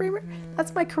picture framer.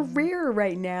 That's my career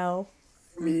right now.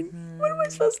 I mean, what am I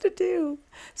supposed to do?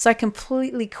 So I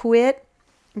completely quit.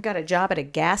 I got a job at a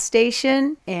gas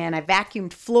station and I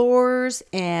vacuumed floors.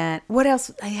 And what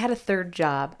else? I had a third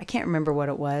job. I can't remember what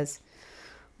it was.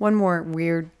 One more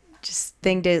weird just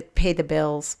thing to pay the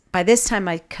bills. By this time,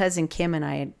 my cousin Kim and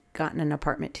I had gotten an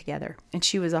apartment together, and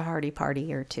she was a hardy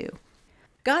partier too.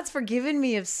 God's forgiven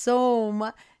me of so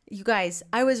much. You guys,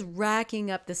 I was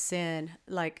racking up the sin.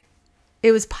 Like,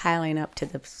 it was piling up to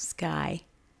the sky,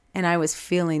 and I was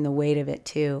feeling the weight of it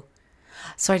too.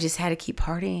 So I just had to keep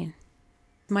partying.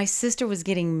 My sister was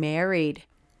getting married,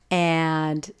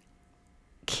 and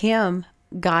Kim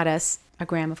got us a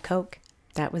gram of Coke.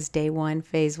 That was day one,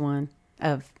 phase one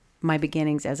of my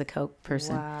beginnings as a Coke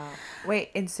person. Wow. Wait,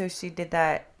 and so she did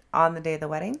that on the day of the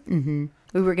wedding? Mm-hmm.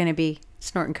 We were going to be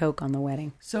snorting Coke on the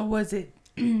wedding. So was it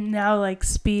now like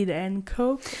speed and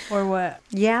Coke or what?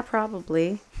 Yeah,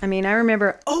 probably. I mean, I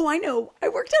remember, I know. I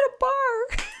worked at a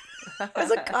bar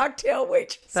as a cocktail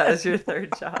waitress. That was your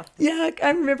third job. Yeah, I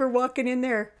remember walking in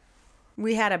there.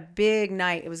 We had a big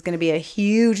night. It was going to be a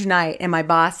huge night. And my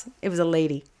boss, it was a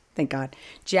lady, thank God,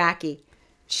 Jackie.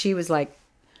 She was like,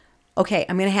 okay,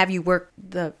 I'm going to have you work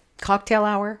the cocktail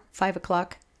hour, 5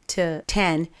 o'clock to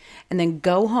 10, and then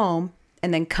go home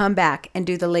and then come back and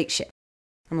do the late shift.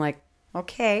 I'm like,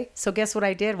 okay. So guess what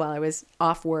I did while I was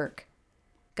off work?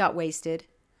 Got wasted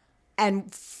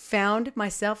and found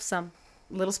myself some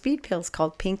little speed pills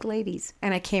called Pink Ladies.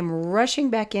 And I came rushing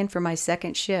back in for my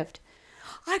second shift.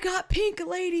 I got Pink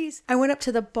Ladies. I went up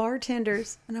to the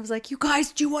bartenders and I was like, you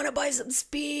guys, do you want to buy some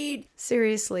speed?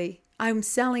 Seriously, I'm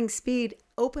selling speed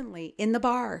openly in the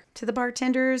bar to the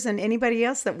bartenders and anybody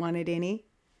else that wanted any.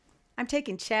 I'm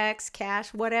taking checks,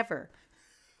 cash, whatever.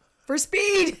 For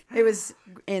speed. It was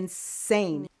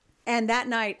insane. And that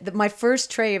night, my first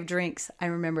tray of drinks, I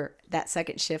remember that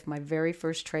second shift, my very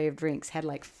first tray of drinks had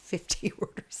like 50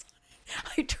 orders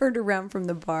on it. I turned around from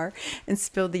the bar and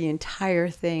spilled the entire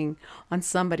thing on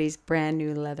somebody's brand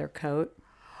new leather coat.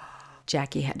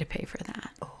 Jackie had to pay for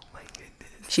that. Oh my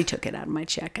goodness. She took it out of my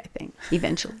check, I think,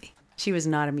 eventually. She was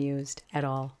not amused at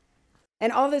all.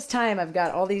 And all this time, I've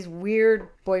got all these weird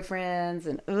boyfriends.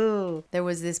 And, there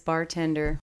was this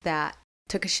bartender that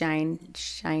took a shine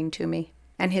to me.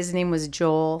 And his name was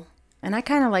Joel. And I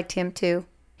kind of liked him, too.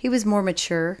 He was more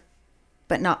mature,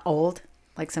 but not old,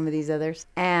 like some of these others.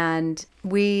 And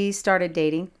we started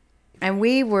dating. And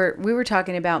we were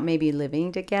talking about maybe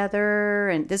living together.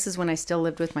 And this is when I still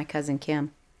lived with my cousin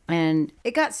Kim. And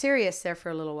it got serious there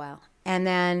for a little while. And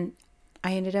then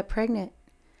I ended up pregnant.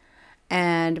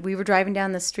 And we were driving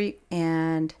down the street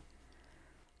and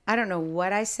I don't know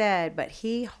what I said, but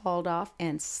he hauled off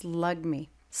and slugged me,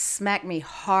 smacked me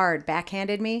hard,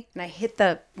 backhanded me. And I hit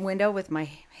the window with my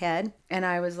head and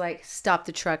I was like, stop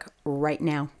the truck right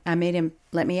now. I made him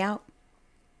let me out.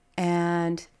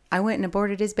 And I went and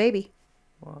aborted his baby.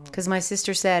 Because my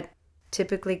sister said,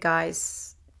 Typically,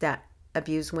 guys that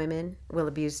abuse women will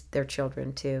abuse their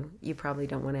children too. You probably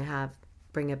don't want to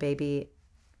bring a baby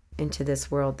into this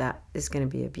world that is going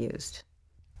to be abused.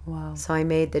 Wow. So I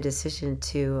made the decision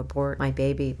to abort my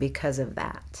baby because of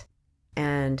that.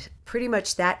 And pretty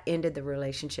much that ended the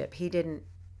relationship. He didn't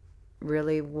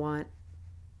really want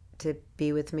to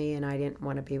be with me and I didn't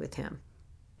want to be with him.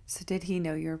 So did he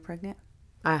know you were pregnant?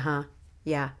 Uh-huh.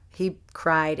 Yeah. He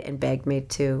cried and begged me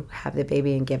to have the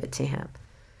baby and give it to him.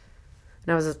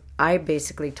 And I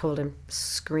basically told him,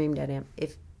 screamed at him,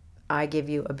 if I give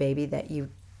you a baby that you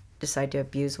decide to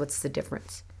abuse, what's the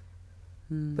difference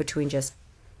between just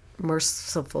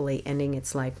mercifully ending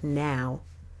its life now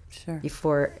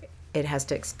before it has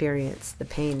to experience the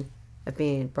pain of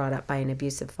being brought up by an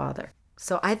abusive father?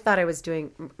 So I thought I was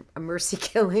doing a mercy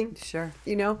killing. Sure.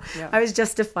 You know, Yeah. I was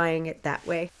justifying it that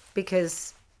way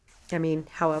because, I mean,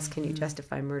 how else can you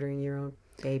justify murdering your own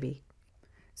baby?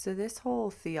 So this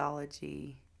whole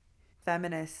theology,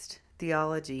 feminist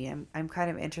theology, I'm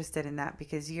kind of interested in that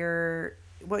because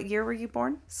what year were you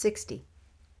born? 60.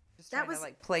 Just trying to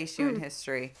like place you in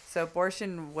history. So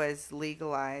abortion was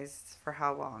legalized for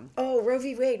how long? Oh, Roe v.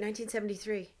 Wade,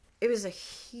 1973. It was a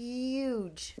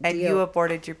huge And deal. you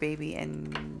aborted your baby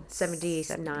in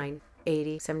 79,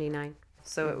 80, 79.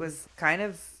 So it was kind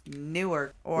of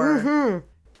newer, or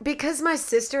Because my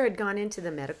sister had gone into the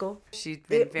medical, she'd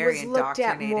been it very was looked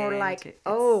at indoctrinated. more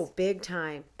like, big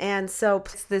time. And so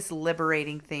It's this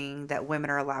liberating thing that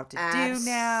women are allowed to do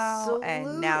now,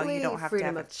 and now you don't have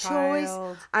freedom to have of a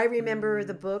child. choice. I remember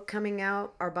the book coming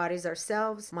out, Our Bodies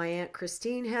Ourselves. My Aunt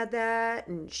Christine had that,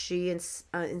 and she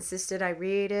insisted I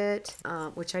read it,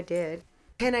 which I did.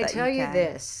 Can I that tell you can?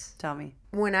 this? Tell me.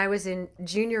 When I was in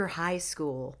junior high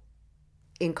school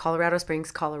in Colorado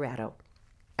Springs, Colorado,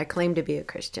 I claimed to be a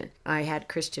Christian. I had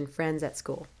Christian friends at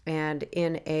school. And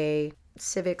in a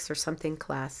civics or something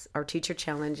class, our teacher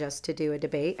challenged us to do a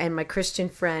debate. And my Christian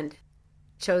friend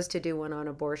chose to do one on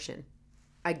abortion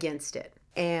against it.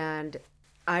 And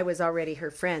I was already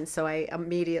her friend, so I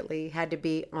immediately had to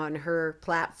be on her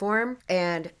platform.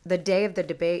 And the day of the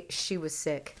debate, she was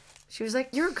sick. She was like,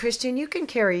 "You're a Christian. You can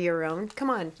carry your own. Come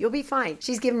on, you'll be fine."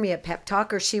 She's giving me a pep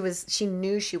talk, or she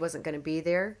knew she wasn't going to be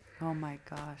there. Oh my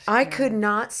gosh. I could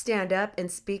not stand up and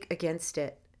speak against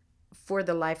it for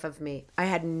the life of me. I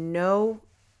had no,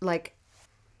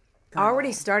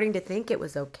 already starting to think it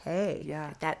was okay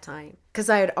at that time. Because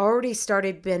I had already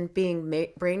started being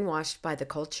brainwashed by the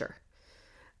culture.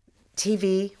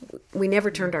 TV, we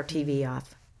never turned our TV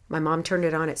off. My mom turned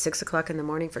it on at 6 o'clock in the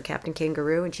morning for Captain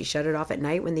Kangaroo, and she shut it off at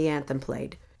night when the anthem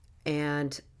played.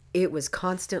 And it was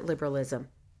constant liberalism.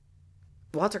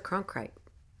 Walter Cronkite,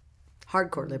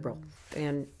 hardcore liberal.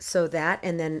 And so that,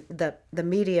 and then the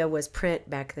media was print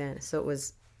back then. So it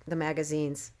was the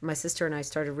magazines. My sister and I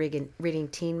started reading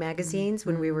teen magazines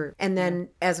when we were, and then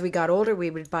as we got older, we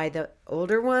would buy the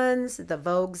older ones, the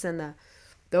Vogues, and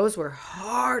those were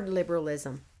hard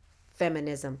liberalism,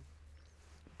 feminism.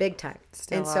 Big time.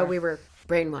 So we were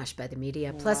brainwashed by the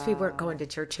media. Plus, we weren't going to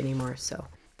church anymore. So,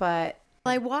 but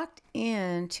I walked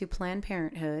into Planned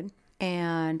Parenthood,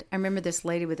 and I remember this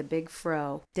lady with a big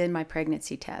fro did my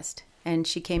pregnancy test. And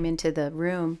she came into the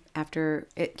room after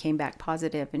it came back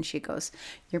positive, and she goes,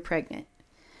 "You're pregnant,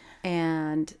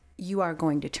 and you are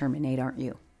going to terminate, aren't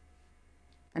you?"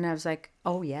 And I was like,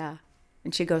 "Oh, yeah."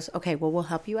 And she goes, "Okay, well, we'll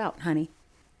help you out, honey.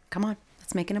 Come on,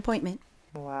 let's make an appointment."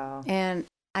 Wow. And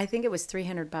I think it was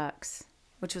 $300,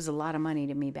 which was a lot of money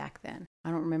to me back then.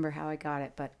 I don't remember how I got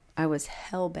it, but I was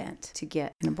hell-bent to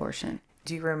get an abortion.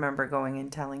 Do you remember going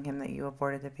and telling him that you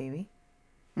aborted the baby?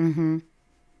 Mm-hmm.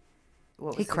 What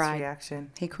was He his cried.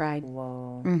 reaction? He cried.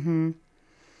 Whoa. Mm-hmm.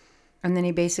 And then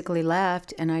he basically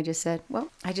left, and I just said, well,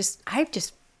 I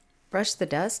just brushed the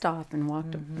dust off and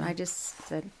walked. I just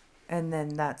said. And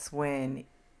then that's when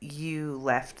you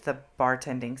left the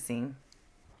bartending scene.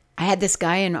 I had this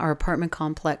guy in our apartment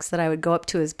complex that I would go up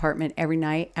to his apartment every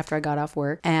night after I got off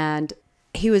work. And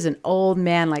he was an old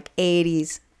man, like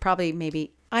 80s, probably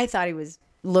maybe, I thought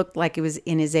looked like he was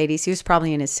in his 80s. He was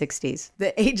probably in his 60s,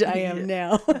 the age I am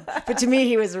now. But to me,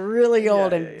 he was really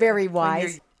old and very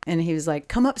wise. And he was like,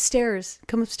 come upstairs.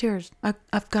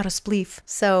 I've got a spleef.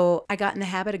 So I got in the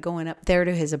habit of going up there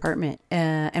to his apartment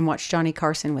and watch Johnny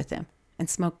Carson with him and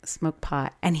smoke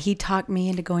pot. And he talked me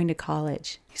into going to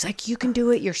college. He's like, you can do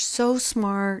it. You're so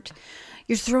smart.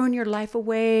 You're throwing your life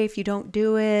away if you don't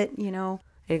do it, you know.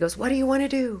 And he goes, what do you want to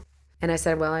do? And I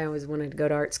said, well, I always wanted to go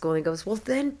to art school. And he goes, well,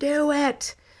 then do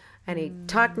it. And he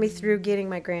talked me through getting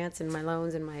my grants and my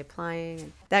loans and my applying.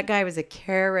 And that guy was a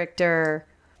character.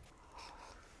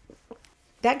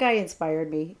 That guy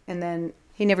inspired me. And then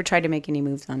he never tried to make any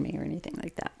moves on me or anything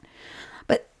like that.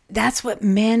 But that's what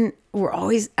men were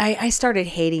always... I started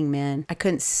hating men. I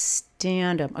couldn't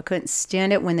stand them. I couldn't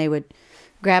stand it when they would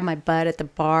grab my butt at the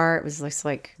bar. It was just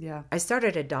like... Yeah. I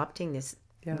started adopting this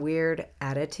weird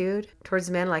attitude towards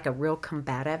men, like a real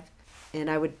combative. And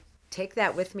I would take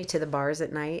that with me to the bars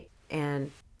at night.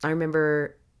 And I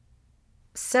remember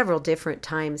several different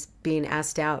times being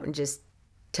asked out and just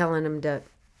telling them to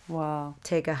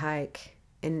take a hike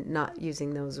and not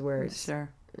using those words. Sure.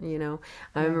 You know,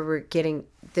 I remember getting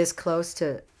this close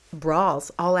to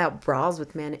brawls, all out brawls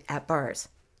with men at bars.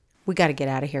 We got to get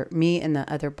out of here. Me and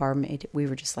the other barmaid, we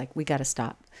were just like, we got to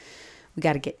stop. We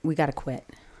got to quit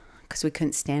because we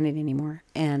couldn't stand it anymore.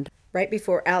 And right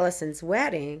before Allison's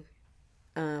wedding,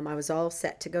 I was all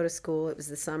set to go to school. It was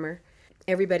the summer.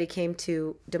 Everybody came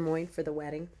to Des Moines for the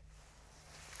wedding.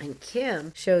 And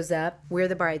Kim shows up. We're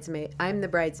the bridesmaid. I'm the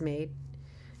bridesmaid.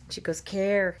 She goes,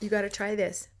 Care, you got to try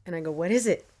this. And I go, what is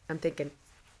it? I'm thinking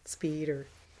speed or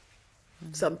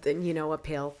something, you know, a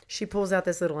pill. She pulls out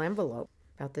this little envelope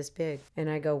about this big. And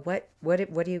I go, what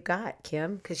do you got,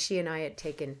 Kim? Because she and I had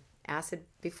taken acid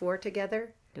before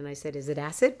together. And I said, is it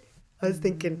acid? I was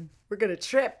thinking, we're going to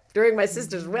trip during my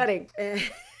sister's wedding.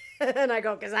 And I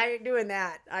go, because I ain't doing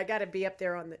that. I got to be up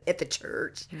there at the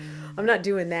church. I'm not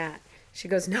doing that. She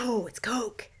goes, no, it's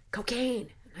cocaine.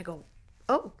 And I go,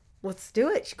 oh, let's do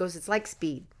it. She goes, it's like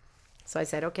speed. So I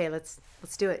said, okay, let's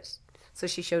do it. So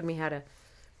she showed me how to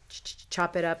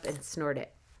chop it up and snort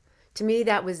it. To me,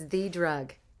 that was the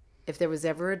drug. If there was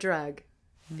ever a drug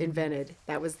invented,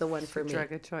 that was the one for me.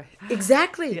 Drug of choice.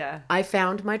 Exactly. Yeah. I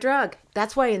found my drug.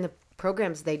 That's why in the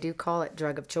programs, they do call it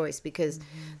drug of choice because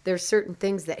there's certain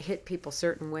things that hit people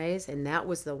certain ways, and that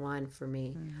was the one for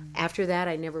me. After that,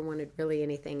 I never wanted really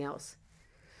anything else.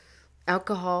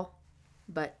 Alcohol,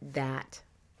 but that.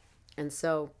 And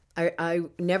so I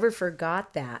never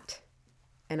forgot that.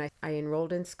 And I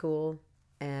enrolled in school,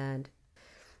 and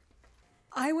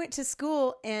I went to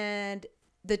school, and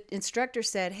the instructor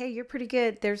said, "Hey, you're pretty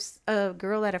good. There's a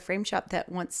girl at a frame shop that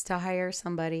wants to hire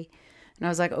somebody." And I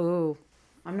was like, "Oh,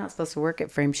 I'm not supposed to work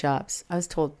at frame shops." I was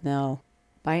told no,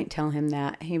 but I didn't tell him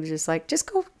that. He was just like,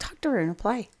 "Just go talk to her and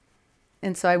apply."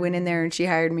 And so I went in there, and she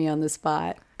hired me on the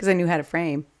spot because I knew how to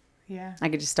frame. Yeah. I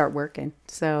could just start working.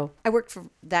 So I worked for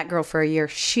that girl for a year.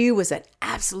 She was an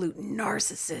absolute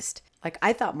narcissist. Like,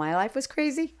 I thought my life was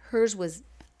crazy. Hers was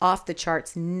off the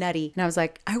charts, nutty. And I was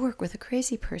like, I work with a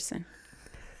crazy person.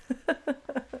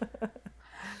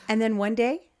 And then one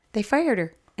day they fired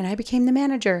her and I became the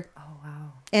manager. Oh,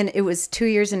 wow. And it was 2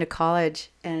 years into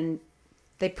college, and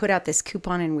they put out this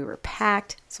coupon and we were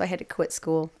packed. So I had to quit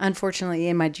school, unfortunately,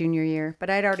 in my junior year. But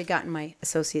I'd already gotten my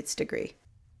associate's degree.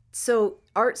 So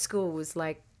art school was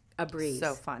like a breeze.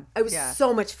 So fun. It was Yeah.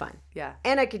 so much fun. Yeah.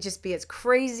 And I could just be as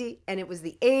crazy. And it was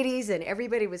the 80s, and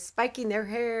everybody was spiking their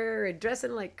hair and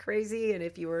dressing like crazy. And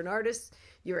if you were an artist,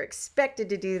 you were expected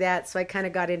to do that. So I kind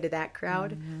of got into that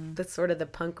crowd. That's sort of the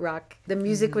punk rock. The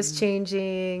music was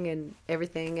changing and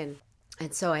everything.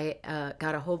 And so I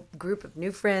got a whole group of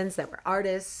new friends that were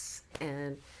artists.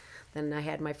 And then I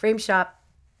had my frame shop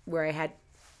where I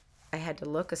had to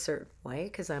look a certain way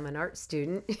because I'm an art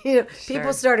student.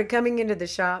 People started coming into the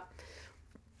shop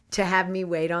to have me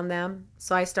wait on them.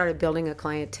 So I started building a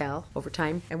clientele over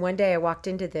time. And one day I walked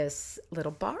into this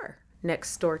little bar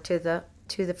next door to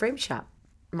the frame shop.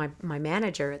 My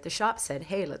manager at the shop said,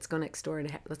 "Hey, let's go next door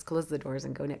and let's close the doors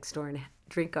and go next door and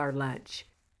drink our lunch."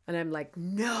 And I'm like,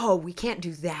 "No, we can't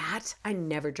do that." I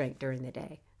never drank during the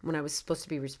day when I was supposed to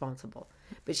be responsible.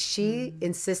 But she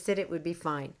insisted it would be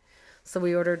fine. So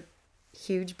we ordered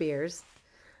huge beers,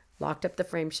 locked up the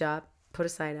frame shop, put a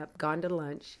sign up, gone to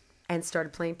lunch, and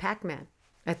started playing Pac-Man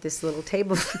at this little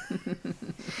table.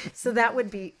 So that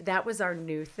was our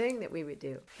new thing that we would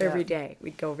do every day.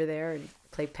 We'd go over there and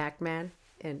play Pac-Man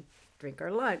and drink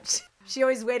our lunch. She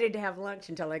always waited to have lunch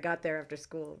until I got there after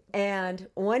school. And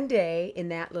one day in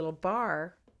that little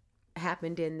bar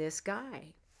happened in this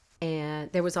guy.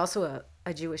 And there was also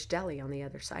a Jewish deli on the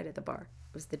other side of the bar.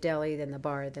 It was the deli, then the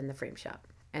bar, then the frame shop.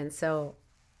 And so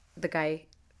the guy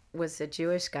was a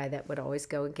Jewish guy that would always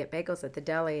go and get bagels at the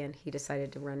deli, and he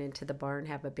decided to run into the bar and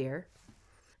have a beer.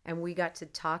 And we got to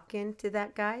talking to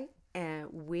that guy,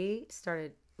 and we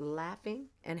started laughing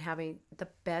and having the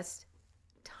best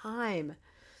time.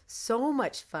 So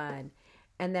much fun.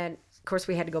 And then, of course,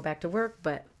 we had to go back to work,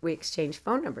 but we exchanged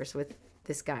phone numbers with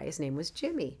this guy. His name was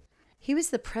Jimmy. He was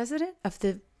the president of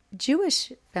the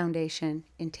Jewish Foundation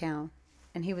in town,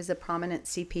 and he was a prominent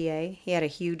CPA. He had a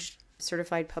huge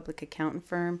certified public accountant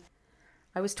firm.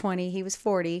 I was 20, he was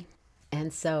 40.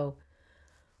 And so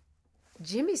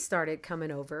Jimmy started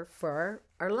coming over for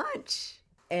our lunch,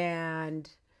 and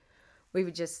we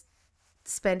would just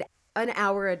spend an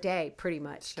hour a day pretty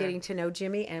much getting to know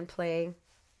Jimmy and playing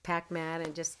Pac-Man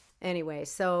and just anyway.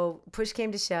 So push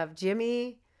came to shove.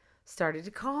 Jimmy started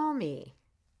to call me,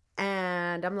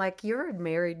 and I'm like, "You're a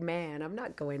married man. I'm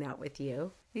not going out with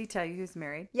you." Did he tell you who's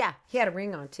married? Yeah, he had a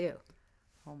ring on too.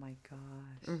 Oh my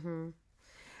gosh.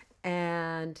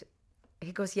 And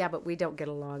he goes, "Yeah, but we don't get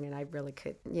along, and I really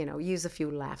could, use a few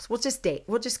laughs. We'll just date.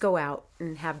 We'll just go out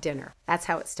and have dinner." That's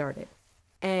how it started.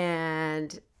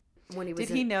 And when he was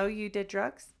Did he know you did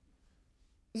drugs?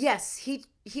 Yes,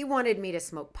 he wanted me to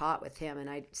smoke pot with him, and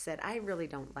I said I really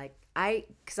don't like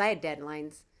because I had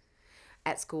deadlines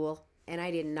at school, and I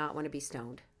did not want to be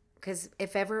stoned. Because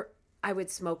if ever I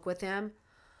would smoke with him,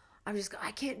 I would just go,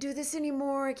 "I can't do this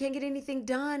anymore. I can't get anything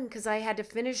done," because I had to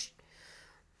finish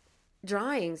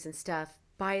drawings and stuff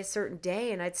by a certain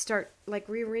day, and I'd start like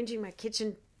rearranging my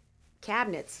kitchen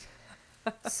cabinets.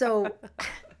 So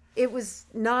it was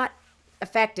not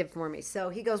effective for me. So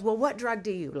he goes, "Well, what drug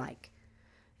do you like?"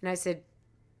 And I said,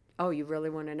 "Oh, you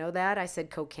really want to know that?" I said,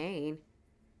 "Cocaine.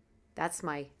 That's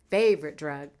my favorite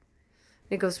drug." And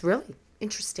he goes, "Really?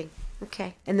 Interesting.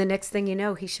 Okay." And the next thing you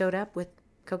know, he showed up with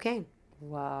cocaine.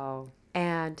 Wow.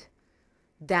 And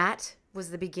that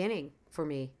was the beginning for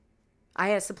me. I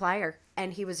had a supplier,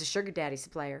 and he was a sugar daddy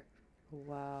supplier.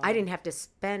 Wow. I didn't have to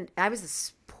spend, I was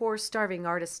a poor, starving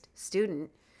artist student,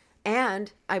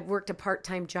 and I worked a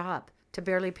part-time job to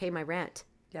barely pay my rent.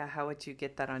 Yeah, how would you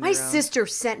get that on My your own? sister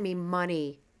sent me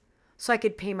money so I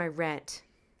could pay my rent.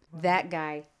 That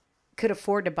guy could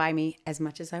afford to buy me as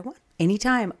much as I want.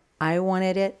 Anytime I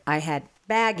wanted it, I had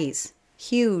baggies,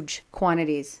 huge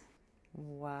quantities.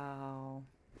 Wow.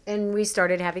 And we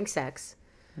started having sex.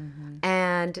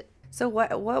 And So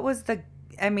what was the,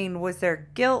 I mean, was there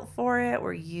guilt for it?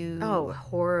 Were you? oh,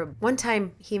 horrible. One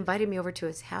time he invited me over to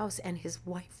his house and his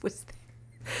wife was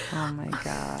there. Oh my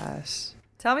gosh.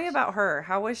 Tell me about her.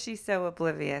 How was she so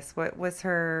oblivious? What was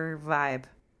her vibe?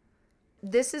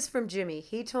 This is from Jimmy.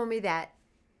 He told me that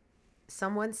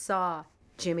someone saw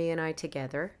Jimmy and I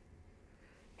together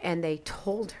and they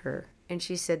told her, and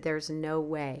she said there's no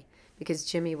way, because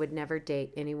Jimmy would never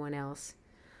date anyone else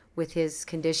with his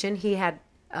condition. He had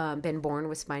been born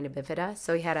with spina bifida,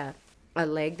 so he had a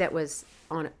leg that was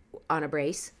on a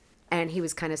brace, and he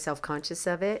was kind of self-conscious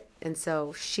of it, and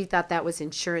so she thought that was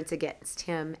insurance against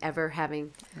him ever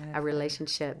having a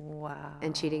relationship Wow.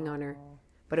 and cheating on her,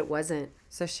 but it wasn't.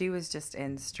 So she was just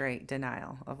in straight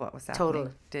denial of what was happening.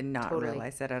 Totally. Did not Totally.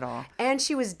 realize it at all. And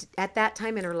she was, at that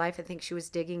time in her life, I think she was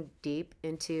digging deep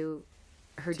into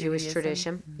her Jewish Judaism?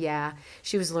 tradition. Yeah.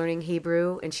 She was learning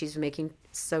Hebrew, and she's making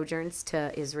sojourns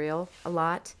to Israel a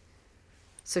lot.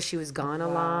 So she was gone a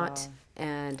lot.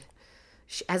 And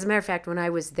she, as a matter of fact, when I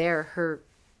was there, her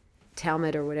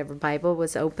Talmud or whatever Bible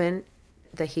was open,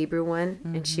 the Hebrew one,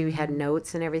 and she had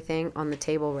notes and everything on the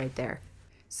table right there.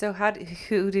 So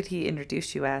who did he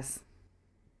introduce you as?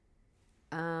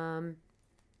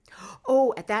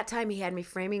 Oh, at that time he had me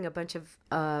framing a bunch of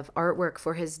artwork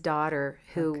for his daughter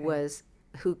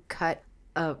who cut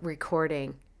a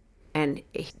recording, and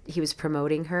he was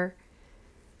promoting her.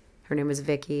 Her name was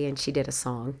Vicky, and she did a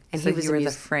song. And So he was you were a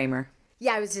the framer.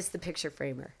 Yeah, I was just the picture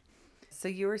framer. So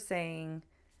you were saying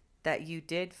that you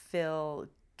did feel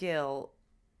guilt.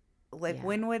 Like, Yeah.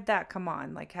 when would that come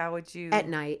on? Like, how would you? At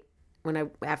night,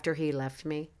 after he left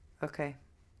me, Okay.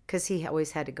 because he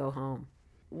always had to go home.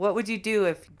 What would you do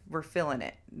if you were feeling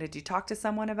it? Did you talk to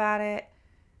someone about it?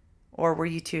 Or were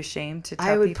you too ashamed to tell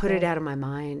I would people? put it out of my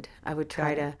mind. I would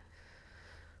try Got it. to.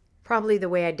 Probably the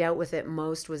way I dealt with it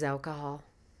most was alcohol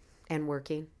and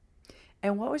working.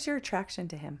 And what was your attraction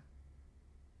to him?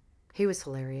 He was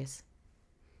hilarious.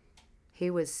 He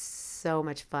was so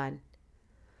much fun.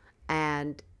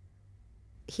 And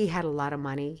he had a lot of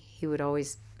money. He would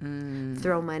always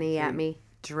throw money at me.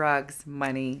 Drugs,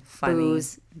 money, funny.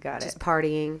 Booze. Got Just it.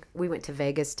 partying. We went to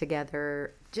Vegas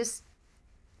together.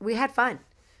 We had fun.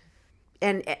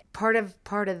 And part of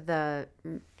the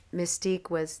mystique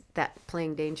was that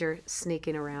playing danger,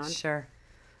 sneaking around, Sure.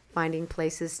 finding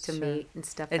places to meet and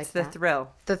stuff like It's that. the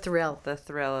thrill. The thrill. The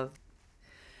thrill of.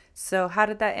 So how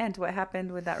did that end? What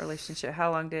happened with that relationship?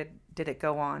 How long did it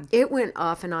go on? It went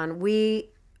off and on. We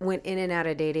went in and out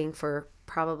of dating for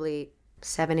probably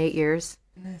 7-8 years.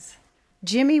 Goodness.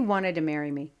 Jimmy wanted to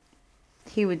marry me.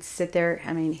 He would sit there.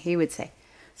 I mean, he would say,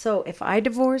 "So if I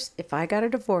got a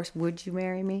divorce, would you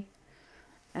marry me?"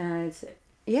 And I'd say,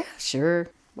 "Yeah, sure,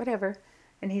 whatever."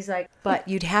 And he's like, "But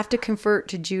you'd have to convert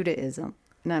to Judaism."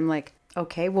 And I'm like,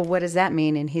 "Okay, well, what does that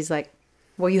mean?" And he's like,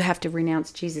 "Well, you have to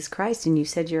renounce Jesus Christ, and you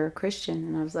said you're a Christian."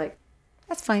 And I was like,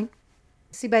 "That's fine."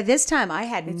 See, by this time, I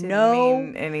had It didn't no,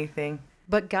 mean anything.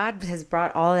 but God has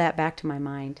brought all that back to my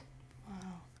mind.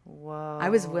 Whoa. I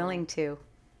was willing to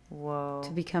Whoa.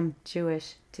 become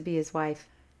Jewish, to be his wife.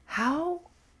 How?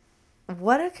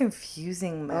 What a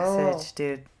confusing message,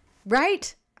 dude.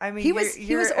 Right? I mean, He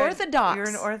was Orthodox. You're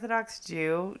an Orthodox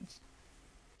Jew.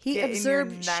 He Getting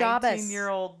observed your Shabbos.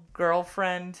 19-year-old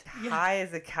girlfriend high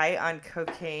as a kite on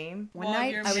cocaine. One While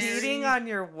night you're I was Cheating on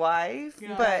your wife,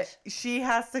 Gosh. but she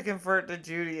has to convert to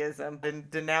Judaism and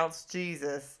denounce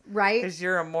Jesus right. because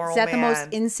you're a moral Is that man. the most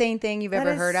insane thing you've That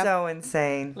ever is heard of? so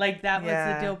insane. Like that was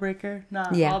Yeah. the deal breaker,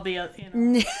 not Yeah. all the other. You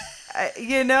know.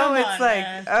 You know, Come it's on, like,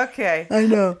 man. okay. I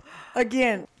know.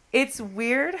 Again. It's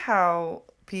weird how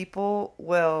people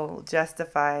will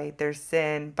justify their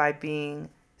sin by being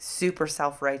super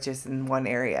self-righteous in one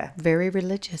area. Very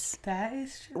religious. That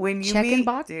is true. When you Check and meet,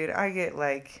 box. dude, I get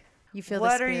like, You feel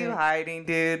what the are you spirit. hiding,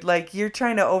 dude? Like, you're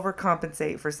trying to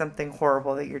overcompensate for something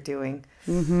horrible that you're doing.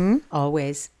 Mm-hmm.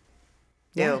 Always.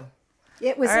 Ew.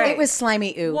 It was All right. it was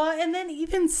slimy ooh. Well, and then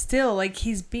even still, like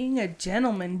he's being a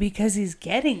gentleman because he's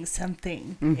getting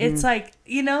something. It's like,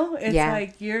 you know, it's Yeah.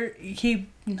 like he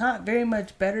not very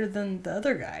much better than the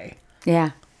other guy.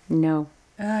 Yeah. No.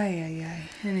 Ay, ay,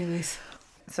 ay. Anyways.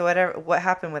 So what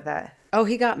happened with that? Oh,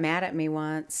 he got mad at me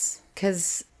once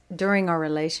because during our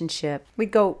relationship,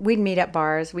 we'd meet at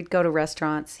bars, we'd go to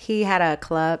restaurants. He had a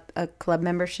club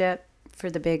membership for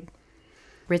the big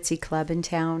ritzy club in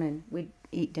town, and we'd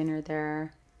eat dinner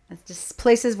there. It's just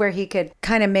places where he could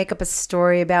kind of make up a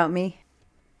story about me.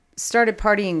 Started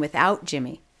partying without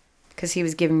Jimmy because he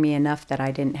was giving me enough that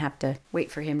I didn't have to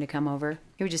wait for him to come over.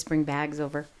 He would just bring bags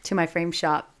over to my frame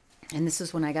shop. And this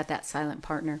is when I got that silent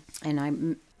partner.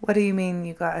 And What do you mean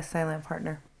you got a silent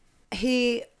partner?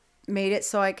 he made it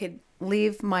so I could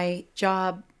leave my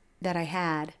job that I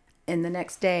had and the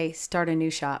next day start a new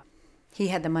shop. He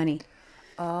had the money.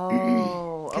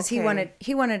 Oh, Because okay.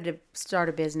 he wanted to start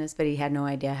a business, but he had no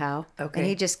idea how. Okay. And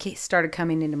he just started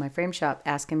coming into my frame shop,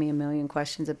 asking me a million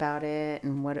questions about it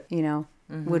and what,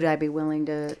 would I be willing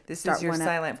to This start is your one up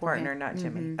silent for him? partner, not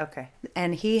Jimmy. Okay.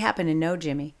 And he happened to know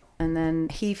Jimmy. And then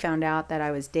he found out that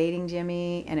I was dating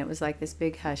Jimmy, and it was like this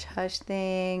big hush-hush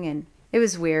thing, and it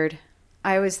was weird.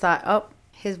 I always thought, oh,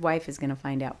 his wife is going to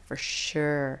find out for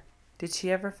sure. Did she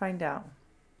ever find out?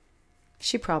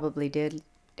 She probably did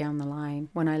down the line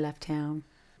when I left town.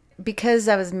 Because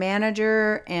I was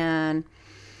manager and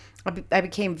I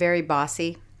became very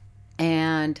bossy,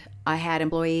 and I had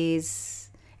employees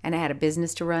and I had a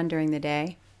business to run during the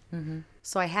day. Mm-hmm.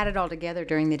 So I had it all together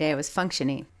during the day. I was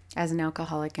functioning as an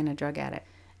alcoholic and a drug addict.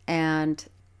 And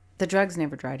the drugs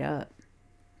never dried up.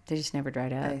 They just never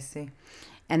dried up. I see.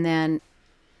 And then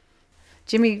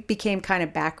Jimmy became kind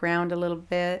of background a little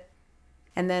bit.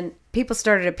 And then people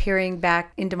started appearing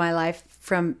back into my life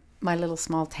from my little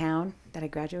small town that I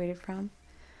graduated from.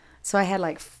 So I had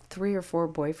like 3 or 4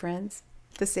 boyfriends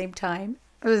at the same time.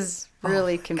 It was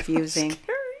really confusing.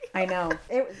 I know.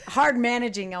 It was hard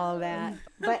managing all of that.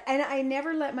 And I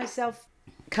never let myself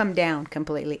come down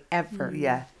completely, ever.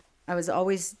 Yeah. I was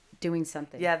always doing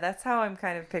something. Yeah, that's how I'm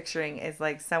kind of picturing is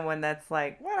like someone that's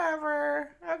like, whatever,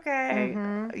 okay.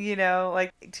 You know,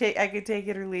 like I could take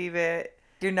it or leave it.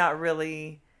 You're not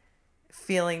really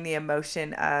feeling the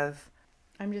emotion of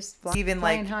I'm just even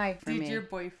flying like high for Did me. your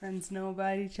boyfriends know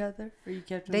about each other, or you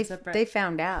kept them separate? They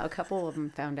found out. A couple of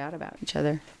them found out about each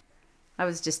other. I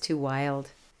was just too wild.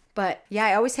 But yeah,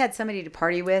 I always had somebody to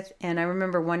party with. And I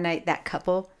remember one night that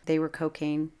couple, they were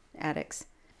cocaine addicts.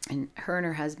 And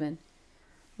her husband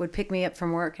would pick me up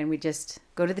from work and we'd just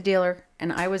go to the dealer.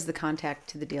 And I was the contact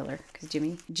to the dealer because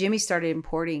Jimmy started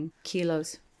importing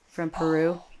kilos from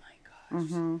Peru. Oh my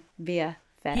gosh. Via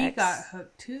FedEx. He got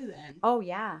hooked too then. Oh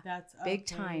yeah. That's big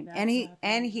okay, time. that's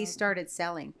And he not started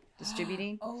selling,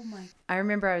 distributing. Oh my. I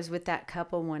remember I was with that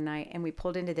couple one night and we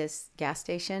pulled into this gas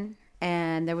station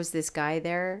and there was this guy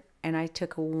there and I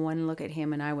took one look at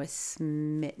him and I was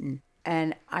smitten.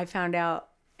 And I found out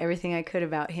everything I could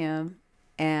about him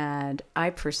and I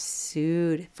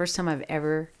pursued. First time I've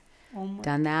ever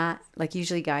done that. Like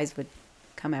usually guys would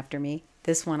come after me.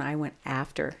 This one I went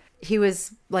after. He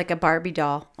was like a Barbie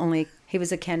doll, only he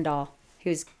was a Ken doll. He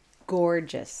was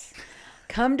gorgeous.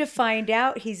 Come to find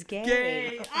out he's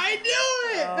gay. I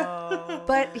knew it.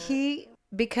 But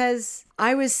because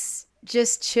I was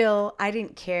just chill, I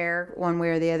didn't care one way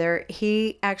or the other.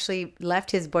 He actually left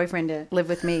his boyfriend to live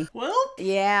with me. Well,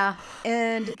 Yeah.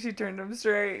 And, she turned him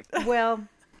straight. well,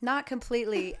 not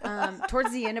completely.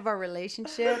 Towards the end of our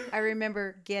relationship, I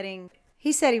remember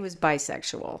he said he was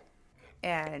bisexual.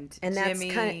 And that's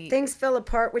Jimmy, kind of things fell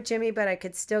apart with Jimmy, but I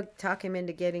could still talk him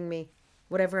into getting me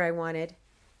whatever I wanted,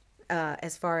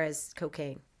 as far as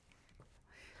cocaine.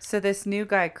 so this new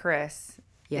guy, Chris,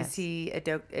 Yes. is he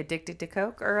addicted to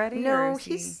coke already? No, or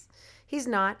is he's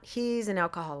not. He's an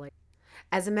alcoholic.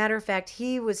 As a matter of fact,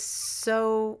 he was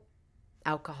so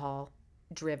alcohol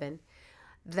driven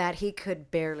that he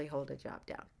could barely hold a job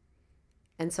down.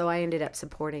 And so I ended up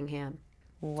supporting him.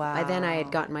 Wow. Then I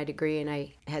had gotten my degree and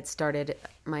I had started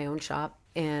my own shop,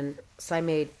 and so I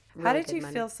made really How did good you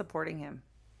money. feel supporting him?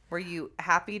 Were you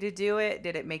happy to do it?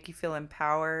 Did it make you feel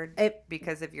empowered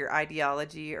because of your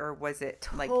ideology, or was it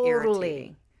like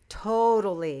irritating?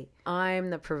 Totally.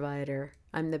 I'm the provider.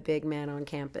 I'm the big man on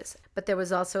campus. But there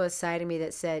was also a side of me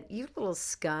that said, "You little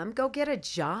scum, go get a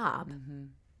job."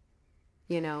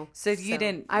 You know. So you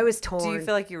didn't. I was torn. Do you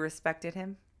feel like you respected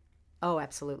him? Oh,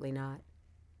 absolutely not.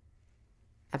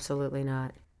 Absolutely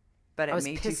not. But it I was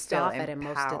made you pissed feel off at him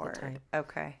most of the empowered. time.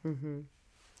 Okay.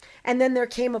 And then there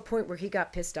came a point where he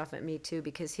got pissed off at me too,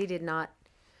 because he did not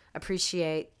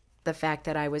appreciate the fact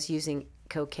that I was using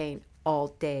cocaine all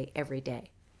day, every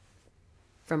day,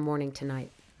 from morning to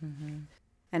night.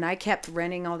 And I kept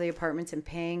renting all the apartments and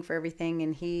paying for everything.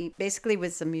 And he basically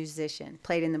was a musician,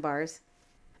 played in the bars.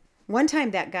 One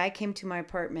time that guy came to my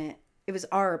apartment. It was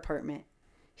our apartment.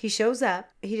 He shows up.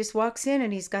 He just walks in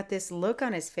and he's got this look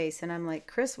on his face. And I'm like,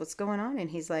 Chris, what's going on? And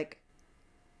he's like,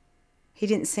 he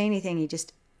didn't say anything. He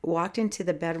just walked into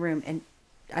the bedroom. And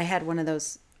I had one of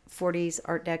those 40s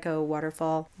Art Deco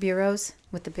waterfall bureaus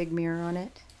with the big mirror on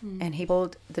it. And he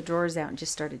pulled the drawers out and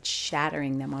just started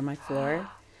shattering them on my floor.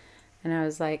 And I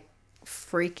was like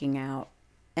freaking out.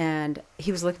 and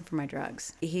he was looking for my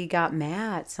drugs. He got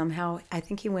mad somehow. I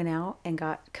think he went out and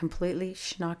got completely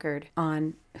schnockered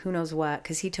on who knows what,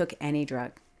 because he took any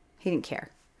drug. He didn't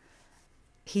care.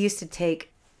 He used to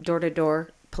take door-to-door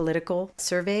political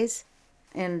surveys,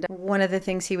 and one of the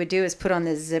things he would do is put on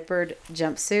this zippered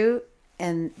jumpsuit,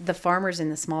 and the farmers in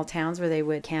the small towns where they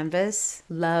would canvass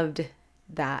loved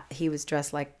that he was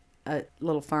dressed like a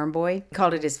little farm boy. He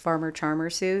called it his farmer charmer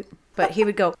suit. But he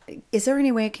would go, is there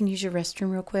any way I can use your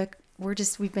restroom real quick?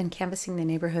 We've been canvassing the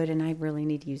neighborhood and I really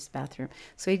need to use the bathroom.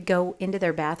 So he'd go into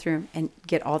their bathroom and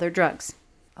get all their drugs.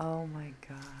 Oh my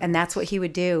God. And that's what he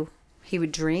would do. He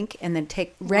would drink and then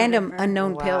take random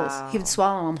unknown pills. He would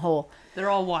swallow them whole. They're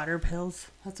all water pills.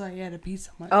 That's why he had to pee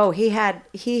so much. Oh, he had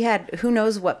who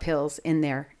knows what pills in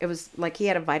there. It was like he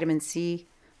had a vitamin C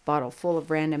bottle full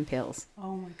of random pills.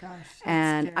 Oh my gosh.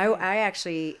 And I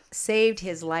actually saved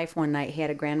his life one night. He had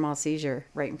a grand mal seizure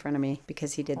right in front of me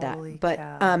because he did that. Holy But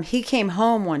cow. he came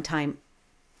home one time.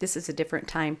 This is a different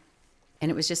time.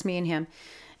 And it was just me and him.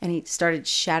 And he started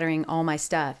shattering all my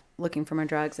stuff, looking for my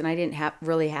drugs. And I didn't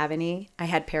really have any. I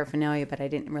had paraphernalia, but I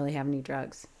didn't really have any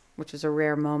drugs, which was a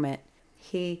rare moment.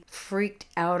 He freaked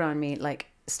out on me, like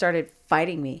started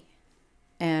fighting me.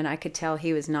 And I could tell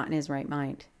he was not in his right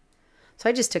mind. So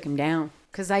I just took him down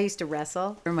because I used to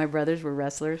wrestle. My brothers were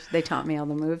wrestlers. They taught me all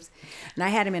the moves. And I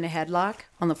had him in a headlock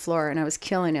on the floor and I was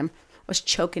killing him. I was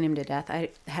choking him to death. I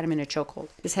had him in a chokehold.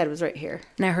 His head was right here.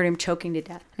 And I heard him choking to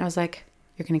death. And I was like,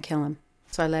 you're going to kill him.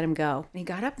 So I let him go. And he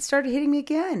got up and started hitting me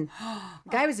again.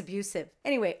 The guy was abusive.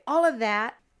 Anyway, all of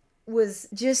that was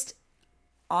just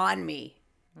on me.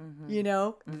 Mm-hmm. You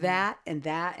know, that and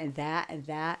that and that and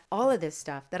that. All of this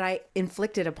stuff that I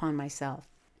inflicted upon myself.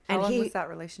 How long was that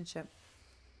relationship?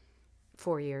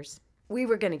 4 years. We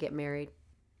were going to get married.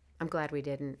 I'm glad we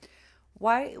didn't.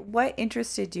 What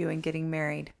interested you in getting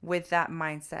married with that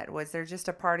mindset? Was there just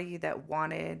a part of you that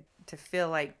wanted to feel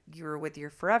like you were with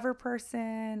your forever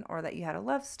person or that you had a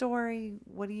love story?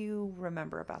 What do you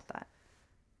remember about that?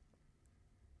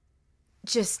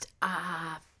 Just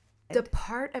the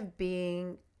part of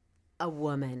being a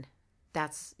woman,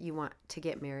 that's you want to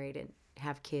get married and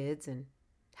have kids and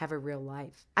have a real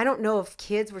life. I don't know if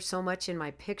kids were so much in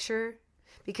my picture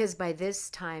because by this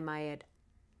time I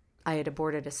had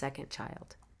aborted a second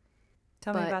child.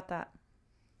 Tell me about that.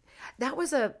 That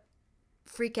was a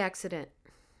freak accident.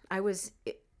 I was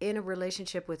in a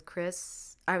relationship with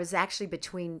Chris. I was actually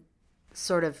between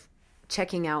sort of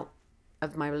checking out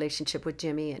of my relationship with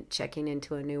Jimmy and checking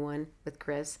into a new one with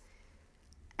Chris.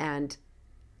 And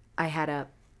I had a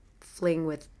fling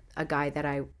with a guy that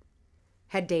I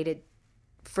had dated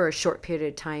for a short period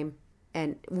of time.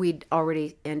 And we'd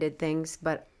already ended things,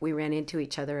 but we ran into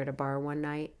each other at a bar one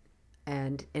night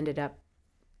and ended up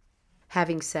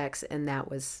having sex. And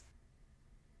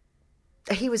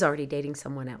he was already dating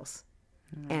someone else.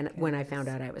 And when I found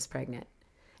out I was pregnant,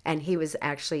 and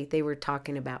they were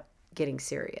talking about getting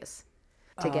serious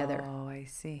together. Oh, I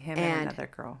see. Him and another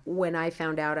girl. When I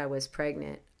found out I was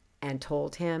pregnant and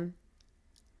told him,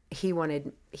 he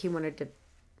wanted to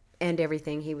end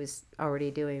everything he was already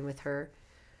doing with her.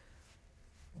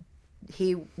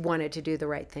 He wanted to do the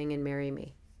right thing and marry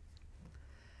me.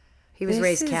 He was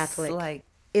raised Catholic.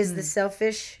 The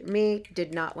selfish me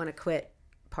did not want to quit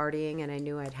partying, and I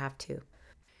knew I'd have to.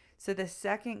 So the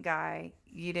second guy,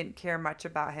 you didn't care much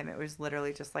about him. It was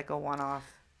literally just like a one-off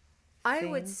thing?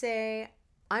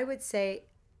 I would say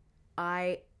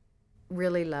I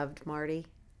really loved Marty,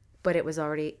 but it was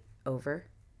already over,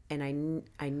 and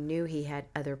I knew he had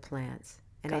other plans,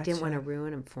 and I didn't want to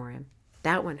ruin them for him.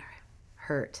 That one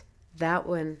hurt. That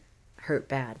one hurt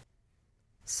bad.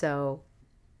 So,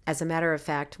 as a matter of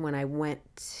fact, when I went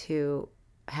to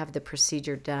have the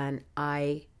procedure done,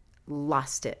 I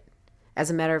lost it. As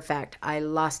a matter of fact, I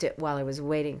lost it while I was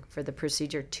waiting for the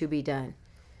procedure to be done.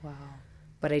 Wow.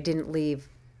 But I didn't leave.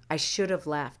 I should have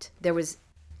left. There was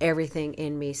everything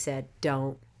in me said,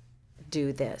 don't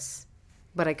do this.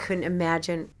 But I couldn't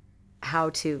imagine how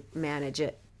to manage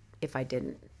it if I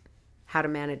didn't. How to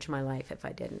manage my life if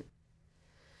I didn't.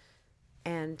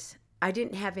 And I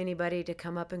didn't have anybody to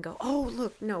come up and go, oh,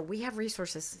 look, no, we have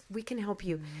resources. We can help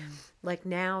you. Mm-hmm. Like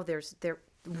now there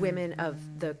women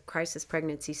of the crisis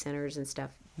pregnancy centers and stuff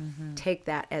take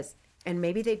that as, and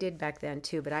maybe they did back then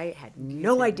too, but I had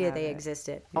no idea they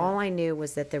existed. Yeah. All I knew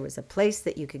was that there was a place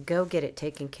that you could go get it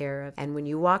taken care of. And when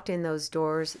you walked in those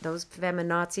doors, those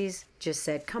feminazis just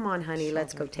said, come on, honey,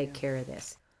 let's go take care of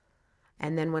this.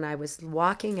 And then when I was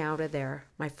walking out of there,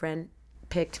 my friend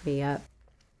picked me up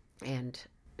and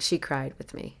she cried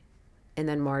with me. And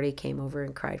then Marty came over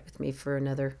and cried with me for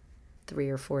another 3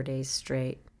 or 4 days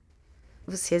straight. It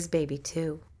was his baby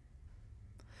too.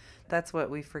 That's what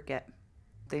we forget.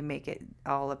 They make it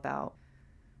all about.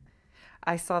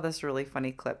 I saw this really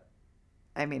funny clip.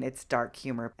 I mean, it's dark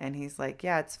humor. And he's like,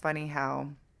 yeah, it's funny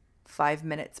how 5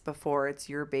 minutes before it's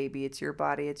your baby, it's your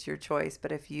body, it's your choice.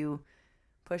 But if you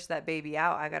push that baby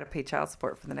out, I got to pay child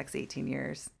support for the next 18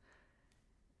 years.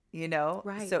 You know?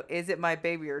 Right. So is it my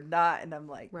baby or not? And I'm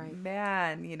like, Right.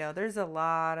 man, you know, there's a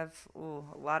lot of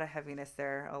heaviness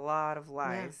there, a lot of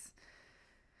lies.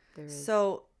 There is.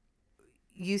 So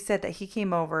you said that he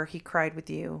came over, he cried with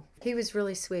you. He was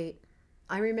really sweet.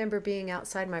 I remember being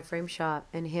outside my frame shop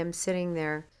and him sitting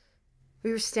there.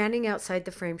 We were standing outside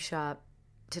the frame shop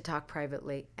to talk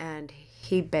privately, and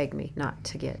he begged me not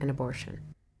to get an abortion.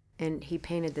 And he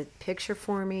painted the picture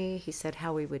for me. He said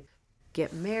how we would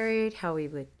get married, how we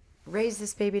would raise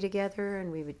this baby together, and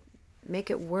we would make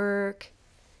it work.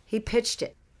 He pitched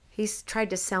it. He's tried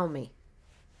to sell me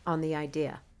on the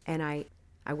idea, and I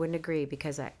wouldn't agree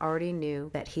because I already knew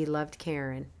that he loved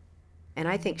Karen. And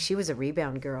I think she was a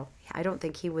rebound girl. I don't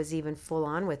think he was even full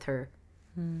on with her.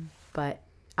 But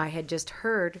I had just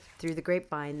heard through the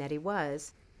grapevine that he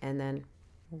was. And then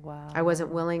I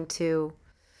wasn't willing to.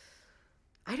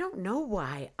 I don't know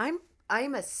why.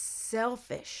 I'm a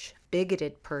selfish,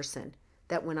 bigoted person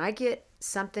that when I get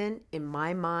something in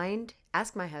my mind,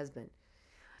 ask my husband,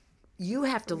 you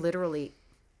have to literally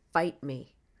fight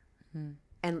me.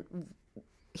 And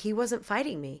he wasn't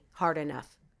fighting me hard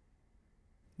enough.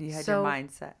 You had So, your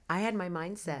mindset I had my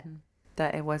mindset.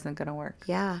 that it wasn't going to work.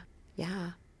 Yeah.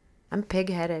 I'm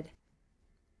pig-headed.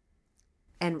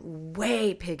 And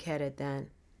way pig-headed then.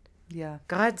 Yeah.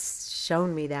 God's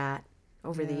shown me that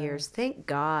over the Yeah. years. Thank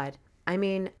God. I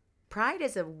mean, pride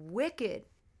is a wicked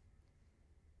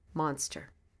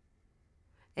monster.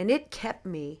 And it kept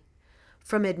me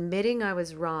from admitting I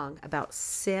was wrong about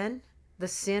sin, the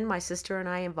sin my sister and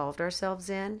I involved ourselves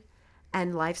in,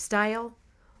 and lifestyle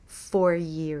for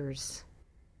years.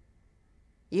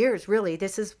 Years, really.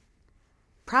 This is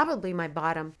probably my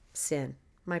bottom sin.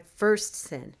 My first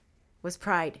sin was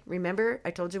pride. Remember,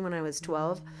 I told you when I was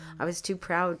 12, I was too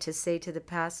proud to say to the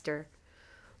pastor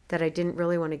that I didn't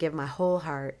really want to give my whole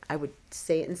heart. I would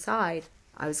say it inside.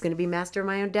 I was going to be master of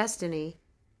my own destiny.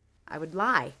 I would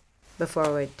lie before I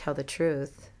would tell the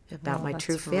truth about my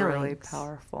true feelings. Really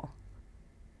powerful.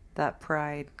 That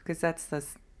pride, because that's the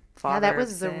Yeah, that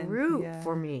was the sin. root Yeah.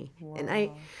 for me. And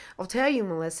Wow. I'll tell you,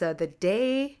 Melissa,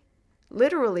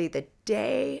 literally the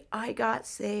day I got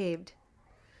saved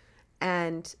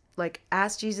and like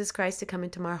asked Jesus Christ to come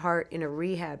into my heart in a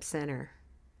rehab center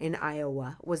in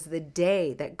Iowa was the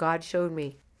day that God showed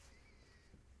me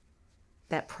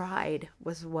that pride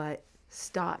was what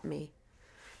stopped me.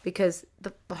 Because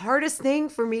the hardest thing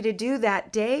for me to do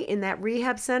that day in that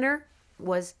rehab center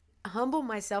was humble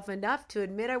myself enough to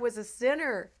admit I was a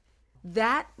sinner.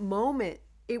 That moment,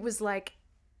 it was like,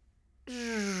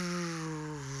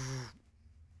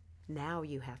 now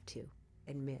you have to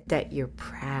admit that you're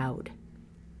proud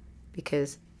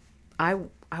because I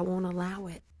won't allow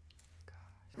it.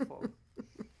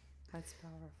 That's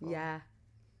powerful. Yeah.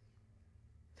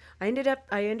 I ended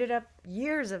up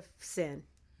years of sin,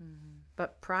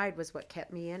 but pride was what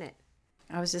kept me in it.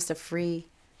 I was just a free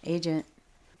agent.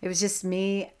 It was just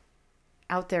me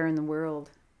out there in the world,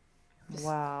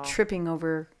 Wow. tripping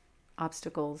over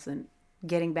obstacles and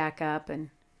getting back up and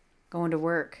going to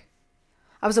work.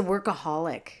 I was a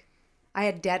workaholic. I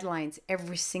had deadlines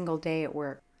every single day at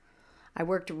work. I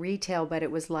worked retail, but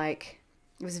it was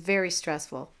very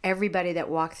stressful. Everybody that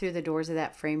walked through the doors of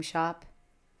that frame shop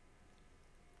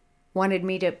wanted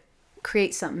me to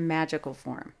create something magical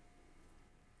for them.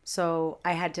 So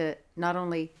I had to not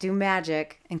only do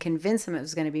magic and convince them it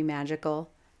was going to be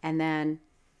magical and then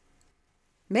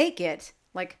make it,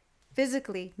 like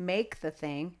physically make the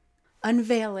thing,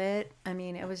 unveil it. I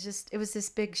mean, it was this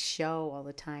big show all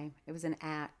the time. It was an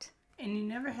act. And you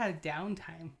never had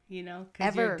downtime, you know? Because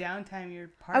Ever. your downtime, you're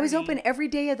partying. I was open every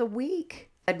day of the week.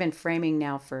 I'd been framing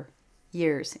now for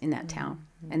years in that town,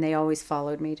 and they always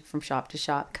followed me from shop to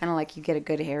shop, kind of like you get a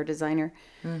good hair designer.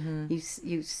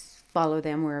 You follow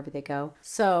them wherever they go.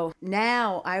 So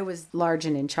now I was large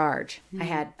and in charge. I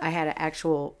had an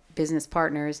actual business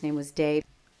partner. His name was Dave.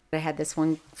 I had this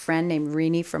one friend named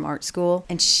Rini from art school,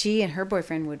 and she and her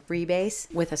boyfriend would rebase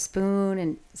with a spoon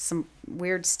and some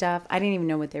weird stuff. I didn't even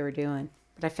know what they were doing,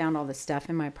 but I found all this stuff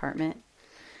in my apartment.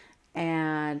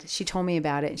 And she told me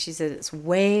about it, and she said, it's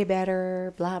way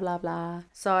better, blah, blah, blah.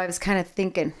 So I was kind of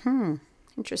thinking,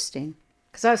 interesting.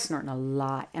 Because I was snorting a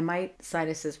lot, and my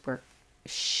sinuses were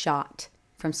shot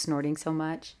from snorting so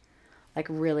much. Like,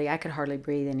 really, I could hardly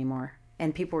breathe anymore.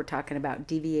 And people were talking about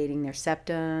deviating their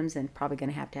septums and probably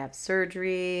going to have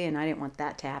surgery. And I didn't want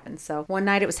that to happen. So one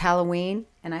night it was Halloween,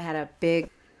 and I had the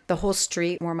whole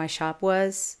street where my shop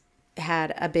was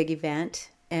had a big event,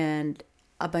 and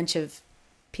a bunch of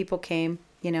people came,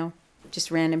 just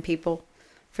random people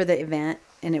for the event.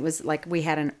 And it was like we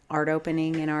had an art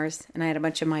opening in ours, and I had a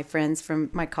bunch of my friends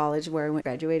from my college where I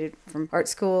graduated from art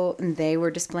school, and they were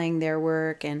displaying their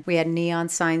work, and we had neon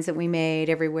signs that we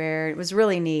made everywhere. It was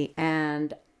really neat.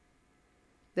 And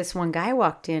this one guy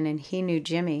walked in, and he knew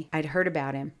Jimmy. I'd heard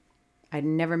about him. I'd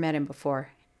never met him before.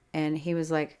 And he was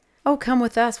like, "Oh, come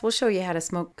with us. We'll show you how to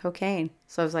smoke cocaine."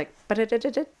 So I was like,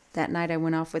 "Ba-da-da-da-da." That night I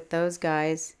went off with those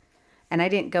guys, and I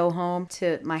didn't go home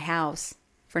to my house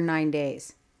for 9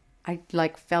 days. I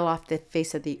fell off the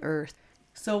face of the earth.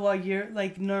 So while you're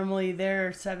normally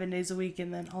there 7 days a week,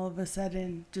 and then all of a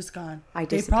sudden just gone. I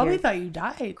They disappeared. probably thought you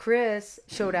died. Chris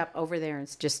showed up over there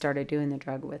and just started doing the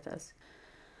drug with us.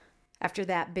 After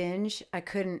that binge, I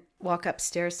couldn't walk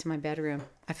upstairs to my bedroom.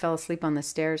 I fell asleep on the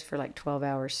stairs for 12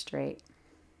 hours straight.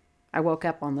 I woke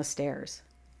up on the stairs.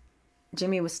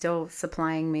 Jimmy was still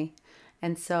supplying me.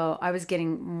 And so I was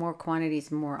getting more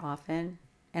quantities more often.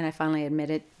 And I finally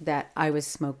admitted that I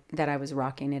was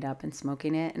rocking it up and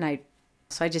smoking it. And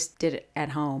so I just did it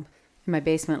at home in my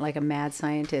basement like a mad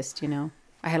scientist,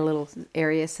 I had a little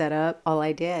area set up. All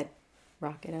I did,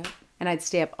 rock it up. And I'd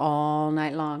stay up all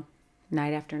night long,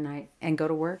 night after night, and go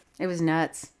to work. It was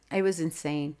nuts. It was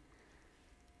insane.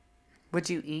 Would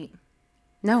you eat?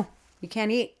 No, you can't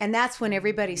eat. And that's when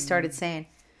everybody started saying,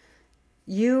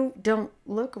 "You don't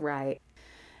look right."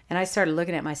 And I started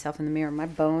looking at myself in the mirror. My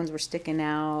bones were sticking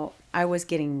out. I was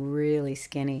getting really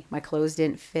skinny. My clothes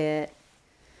didn't fit.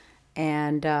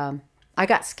 And I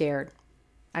got scared.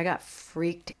 I got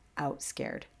freaked out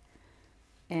scared.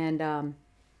 And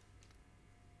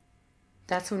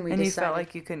that's when we decided. And you felt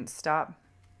like you couldn't stop?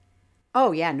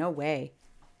 Oh, yeah, no way.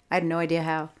 I had no idea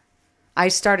how. I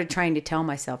started trying to tell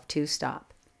myself to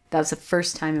stop. That was the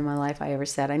first time in my life I ever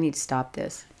said, "I need to stop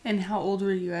this." And how old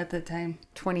were you at that time?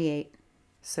 28.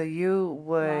 So you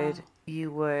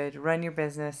would run your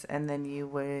business, and then you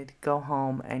would go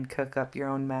home and cook up your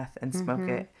own meth and smoke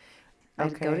it.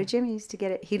 I'd go to Jimmy's to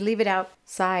get it. He'd leave it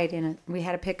outside we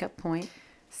had a pickup point.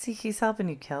 See, he's helping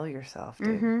you kill yourself,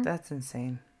 dude. That's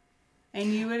insane.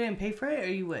 And you wouldn't pay for it,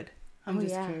 or you would? I'm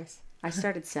just curious. I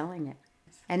started selling it.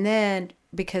 And then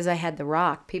because I had the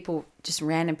rock,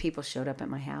 random people showed up at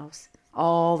my house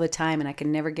all the time, and I could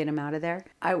never get them out of there.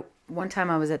 One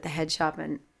time I was at the head shop,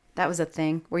 and that was a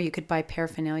thing where you could buy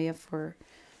paraphernalia for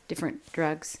different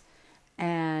drugs.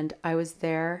 And I was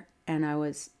there, and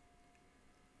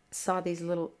saw these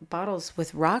little bottles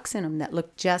with rocks in them that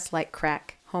looked just like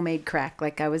crack, homemade crack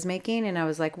like I was making. And I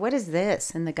was like, "What is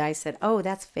this?" And the guy said, "Oh,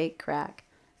 that's fake crack.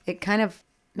 It kind of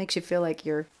makes you feel like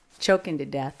you're choking to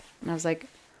death." And I was like,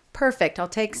 "Perfect, I'll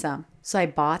take some." So I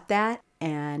bought that,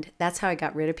 and that's how I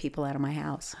got rid of people out of my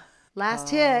house.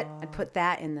 Last hit, I'd put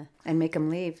that and make them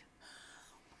leave.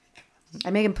 I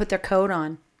make them put their coat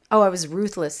on. Oh, I was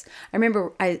ruthless. I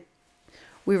remember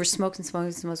we were smoking.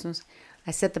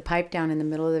 I set the pipe down in the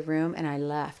middle of the room, and I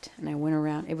left, and I went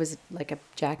around. It was like a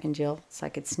Jack and Jill, so I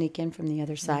could sneak in from the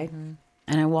other side. And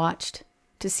I watched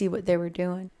to see what they were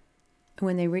doing. And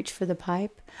when they reached for the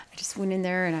pipe, I just went in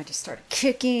there, and I just started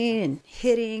kicking and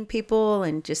hitting people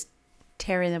and just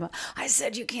tearing them up. I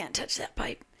said, "You can't touch that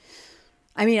pipe."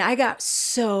 I mean, I got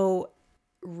so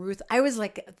I was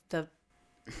like the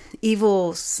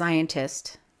evil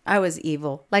scientist. I was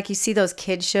evil. Like you see those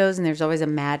kid shows and there's always a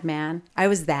madman. I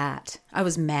was that. I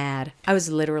was mad. I was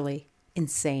literally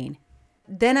insane.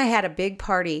 Then I had a big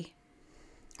party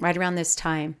right around this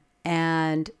time.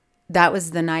 And that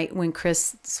was the night when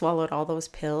Chris swallowed all those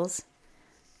pills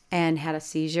and had a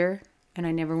seizure. And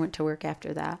I never went to work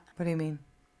after that. What do you mean?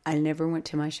 I never went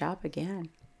to my shop again.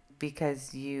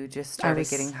 Because you just started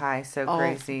getting high so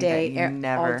crazy day, that you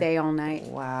never... all day, all night.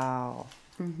 Wow.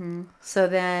 So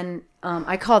then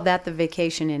I called that the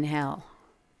vacation in hell.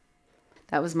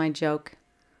 That was my joke.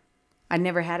 I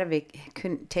never had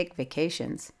couldn't take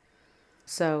vacations.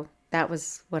 So that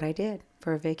was what I did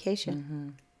for a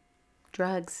vacation.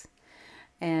 Drugs.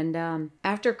 And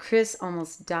after Chris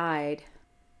almost died,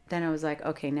 then I was like,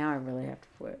 okay, now I really have to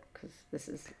quit because this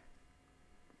is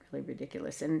really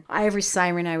ridiculous. And every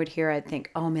siren I would hear, I'd think,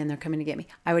 oh man, they're coming to get me.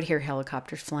 I would hear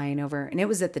helicopters flying over. And it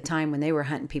was at the time when they were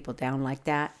hunting people down like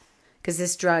that. Because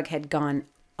this drug had gone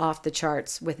off the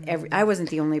charts with I wasn't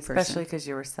the only person. Especially because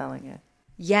you were selling it.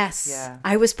 Yes. Yeah.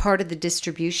 I was part of the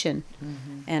distribution.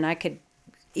 And I could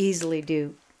easily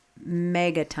do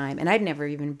mega time. And I'd never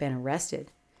even been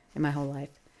arrested in my whole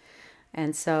life.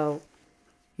 And so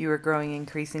you were growing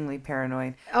increasingly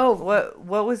paranoid. Oh,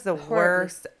 What was the Horribly.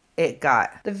 worst it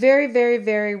got? the very, very,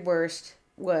 very worst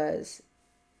was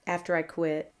after I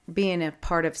quit being a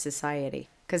part of society.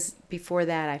 Because before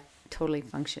that, I totally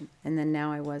functioned. And then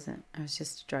now I wasn't. I was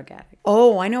just a drug addict.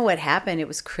 Oh, I know what happened. It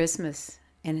was Christmas.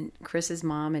 And Chris's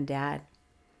mom and dad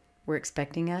were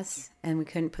expecting us. And we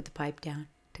couldn't put the pipe down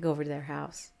to go over to their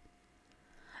house.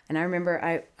 And I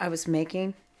remember I was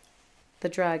making the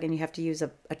drug. And you have to use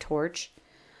a torch.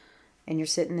 And you're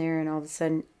sitting there. And all of a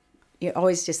sudden, you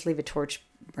always just leave a torch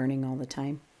burning all the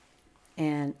time.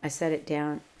 And I set it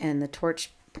down. And the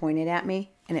torch pointed at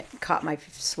me. And it caught my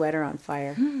sweater on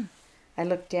fire. I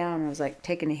looked down and I was like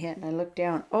taking a hit. And I looked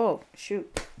down. Oh,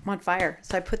 shoot. I'm on fire.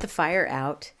 So I put the fire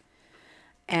out.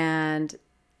 And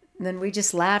then we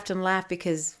just laughed and laughed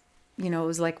because, you know, it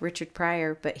was like Richard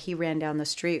Pryor. But he ran down the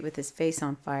street with his face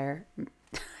on fire.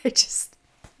 I just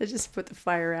put the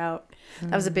fire out.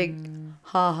 That was a big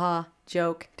ha-ha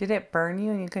joke. Did it burn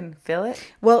you and you couldn't feel it?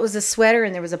 Well, it was a sweater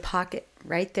and there was a pocket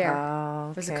right there. Oh,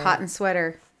 okay. It was a cotton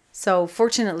sweater. So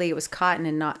fortunately, it was cotton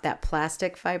and not that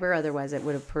plastic fiber. Otherwise, it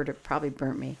would have probably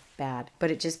burnt me bad.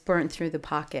 But it just burnt through the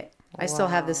pocket. I still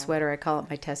have the sweater. I call it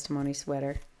my testimony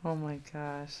sweater. Oh my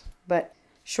gosh. But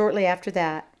shortly after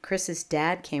that, Chris's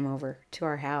dad came over to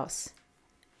our house.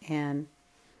 And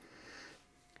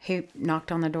he knocked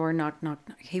on the door, knock.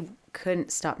 He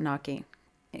couldn't stop knocking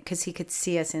because he could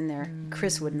see us in there.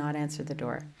 Chris would not answer the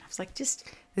door. I was like, just...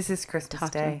 This is Christmas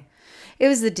Talk to him. Day. It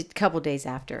was the couple days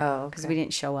after. Oh, because okay. we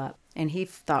didn't show up. And he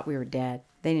thought we were dead.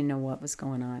 They didn't know what was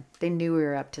going on. They knew we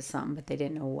were up to something, but they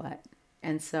didn't know what.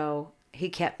 And so he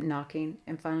kept knocking.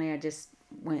 And finally, I just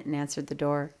went and answered the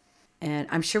door. And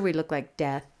I'm sure we looked like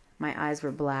death. My eyes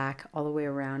were black all the way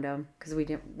around him because we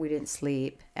didn't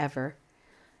sleep ever.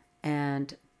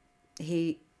 And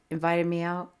he invited me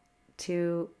out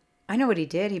to... I know what he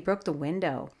did. He broke the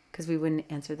window because we wouldn't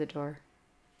answer the door.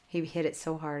 He hit it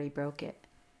so hard he broke it.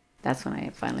 That's when I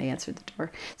finally answered the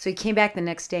door. So he came back the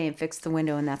next day and fixed the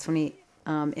window, and that's when he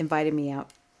invited me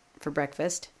out for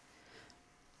breakfast.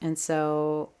 And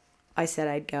so I said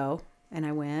I'd go, and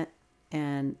I went,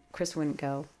 and Chris wouldn't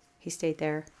go. He stayed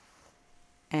there.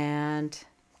 And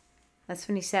that's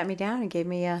when he sat me down and gave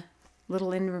me a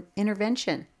little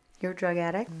intervention. You're a drug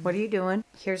addict. What are you doing?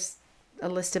 Here's a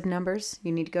list of numbers.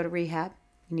 You need to go to rehab.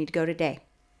 You need to go today.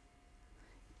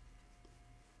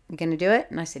 You going to do it?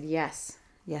 And I said, yes.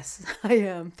 Yes, I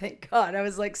am. Thank God. I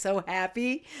was like so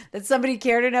happy that somebody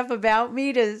cared enough about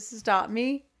me to stop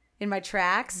me in my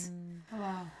tracks.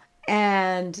 Wow.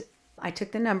 And I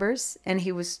took the numbers and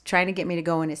he was trying to get me to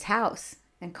go in his house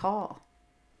and call.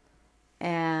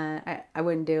 And I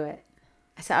wouldn't do it.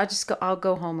 I said, I'll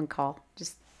go home and call.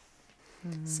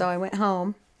 So I went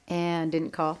home and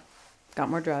didn't call. Got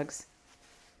more drugs.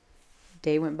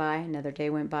 Day went by, another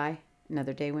day went by,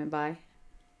 another day went by.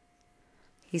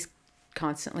 He's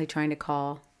constantly trying to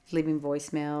call, leaving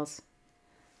voicemails,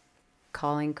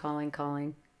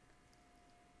 calling.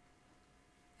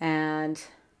 And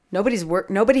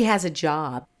nobody has a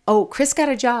job. Oh, Chris got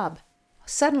a job.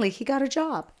 Suddenly he got a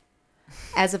job.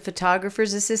 As a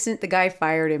photographer's assistant, the guy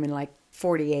fired him in like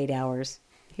 48 hours.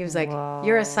 He was like, Whoa.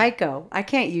 You're a psycho. I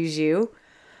can't use you.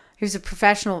 He was a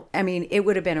professional. I mean, it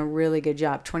would have been a really good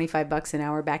job. $25 an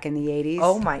hour back in the 80s.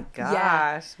 Oh my gosh.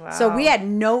 Yeah. Wow. So we had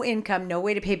no income, no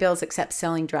way to pay bills except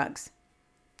selling drugs.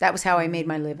 That was how I made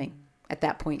my living at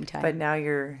that point in time. But now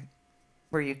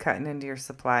were you cutting into your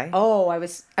supply? Oh, I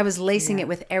was lacing it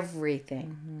with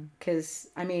everything. Because,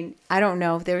 I mean, I don't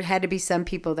know. There had to be some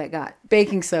people that got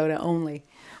baking soda only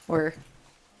or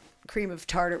cream of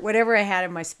tartar, whatever I had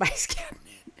in my spice cabinet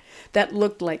that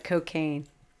looked like cocaine.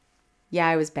 Yeah,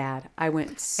 I was bad. I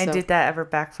went so... And did that ever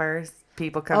backfire?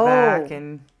 People come back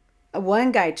and...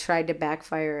 One guy tried to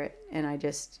backfire it, and I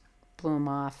just blew him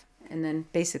off. And then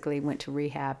basically went to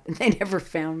rehab, and they never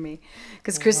found me.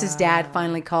 Because Chris's dad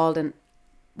finally called, and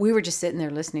we were just sitting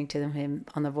there listening to him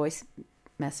on the voice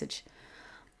message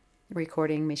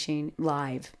recording machine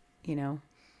live, you know.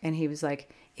 And he was like,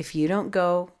 if you don't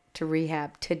go to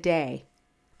rehab today,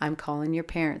 I'm calling your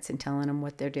parents and telling them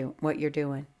what you're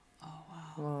doing.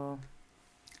 Whoa.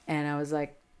 And I was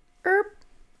like,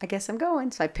 I guess I'm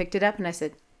going. So I picked it up and I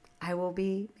said, I will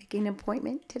be making an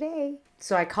appointment today.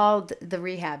 So I called the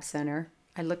rehab center.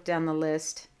 I looked down the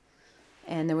list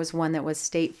and there was one that was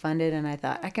state funded. And I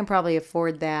thought, I can probably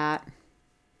afford that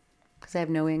because I have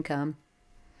no income.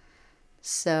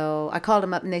 So I called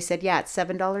them up and they said, yeah, it's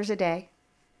 $7 a day.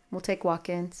 We'll take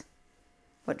walk-ins.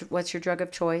 What's your drug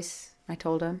of choice? I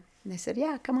told them. And they said,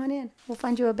 yeah, come on in. We'll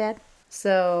find you a bed.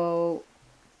 So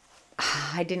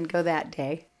I didn't go that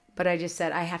day, but I just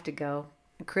said, I have to go.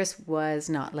 Chris was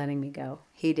not letting me go.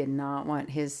 He did not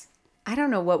want his, I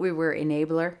don't know what we were,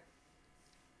 enabler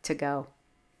to go.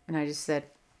 And I just said,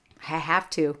 I have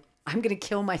to. I'm going to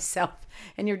kill myself.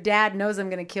 And your dad knows I'm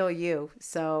going to kill you.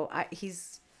 So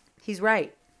he's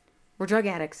right. We're drug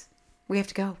addicts. We have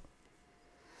to go.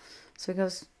 So he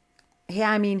goes,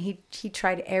 yeah, I mean, he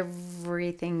tried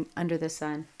everything under the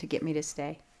sun to get me to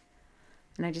stay.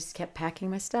 And I just kept packing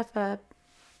my stuff up,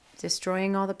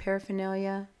 destroying all the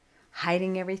paraphernalia,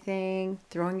 hiding everything,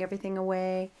 throwing everything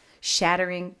away,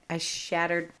 shattering. I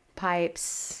shattered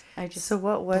pipes. I just So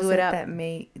what was blew it up.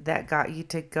 that got you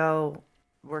to go?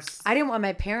 I didn't want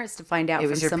my parents to find out It from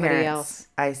was your somebody parents. else.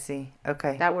 I see.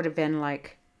 Okay. That would have been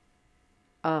like,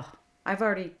 oh, I've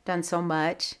already done so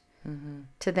much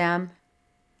to them.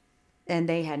 And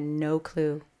they had no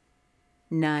clue.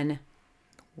 None.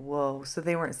 Whoa. So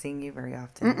they weren't seeing you very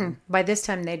often. By this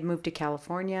time, they'd moved to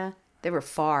California. They were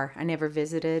far. I never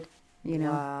visited, you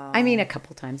know. Wow. I mean, a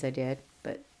couple times I did,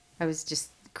 but I was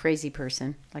just a crazy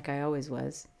person, like I always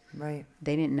was. Right.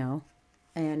 They didn't know.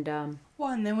 And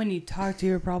Well, and then when you talk to,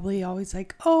 you're probably always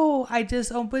like, "Oh, I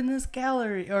just opened this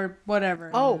gallery or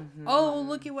whatever." oh,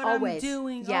 look at what Always. I'm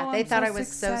doing. Yeah, oh, they I'm thought so I was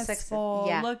so successful.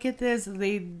 Yeah. Look at this.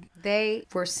 they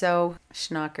were so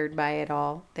schnockered by it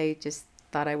all. They just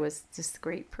thought I was just a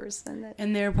great person.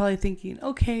 And they're probably thinking,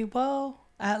 "Okay, well,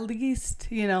 at least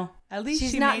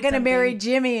She's she not made going to marry something."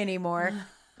 Jimmy anymore.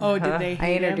 Oh, did they? I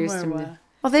Hate introduced him. him Or to. what?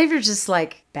 Well, they were just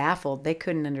like baffled. They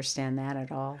couldn't understand that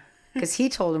at all because he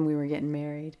told them we were getting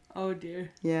married. Oh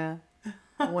dear. Yeah.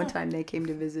 One time they came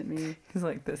to visit me. He's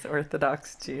like this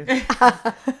Orthodox Jew.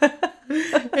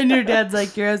 And your dad's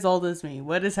like, "You're as old as me.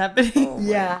 What is happening?"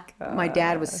 Yeah. My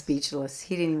dad was speechless.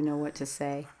 He didn't even know what to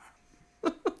say.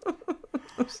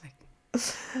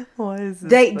 Why is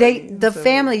this The funny? So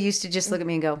family used to just look at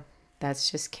me and go, "That's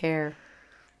just care."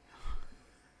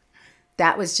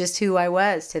 That was just who I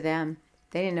was to them.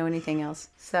 They didn't know anything else.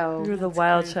 So You're the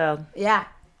wild child. yeah.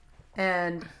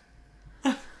 And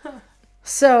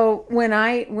so when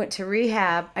I went to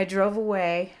rehab, I drove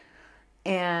away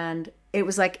and it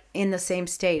was like in the same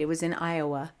state. It was in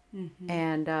Iowa.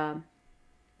 And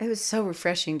it was so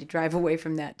refreshing to drive away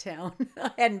from that town.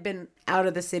 I hadn't been out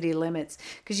of the city limits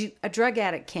because a drug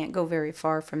addict can't go very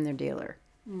far from their dealer.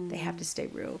 They have to stay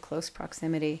real close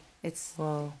proximity. It's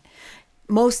Whoa.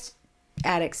 most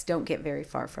addicts don't get very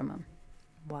far from them.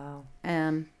 Wow.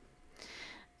 And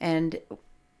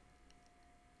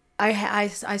I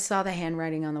saw the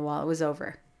handwriting on the wall. It was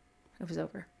over. It was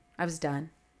over. I was done.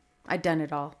 I'd done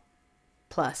it all.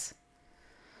 Plus.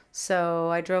 So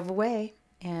I drove away,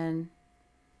 and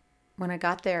when I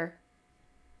got there,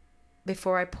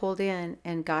 before I pulled in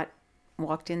and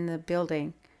walked in the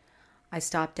building, I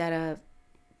stopped at a,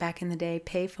 back in the day,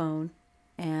 payphone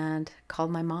and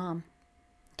called my mom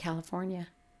in California.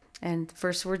 And the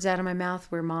first words out of my mouth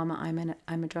were, "Mama,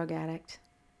 I'm a drug addict."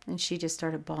 And she just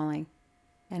started bawling.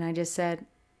 And I just said,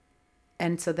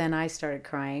 and so then I started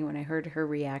crying when I heard her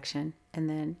reaction. And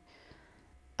then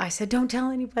I said, "Don't tell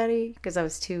anybody," because I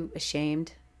was too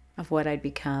ashamed of what I'd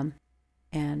become.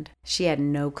 And she had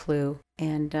no clue.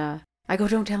 And I go,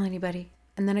 "Don't tell anybody."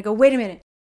 And then I go, wait a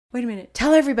minute,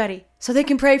 tell everybody so they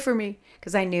can pray for me.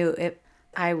 Because I knew it.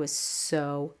 I was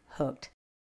so hooked.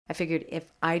 I figured if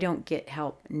I don't get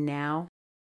help now,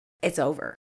 it's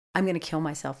over. I'm going to kill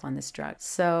myself on this drug.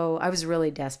 So I was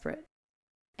really desperate.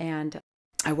 And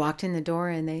I walked in the door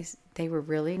and they were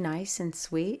really nice and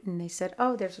sweet. And they said,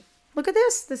 "Oh, look at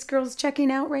this. This girl's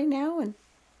checking out right now. And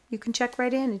you can check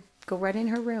right in and go right in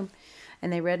her room."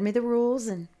 And they read me the rules.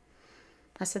 And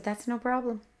I said, "That's no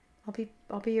problem.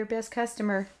 I'll be your best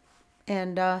customer."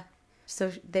 And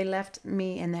so they left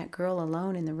me and that girl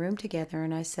alone in the room together.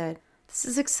 And I said, "This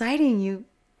is exciting.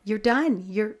 You're done.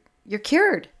 You're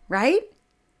cured, right?"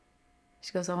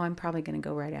 She goes, "Oh, I'm probably going to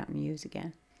go right out and use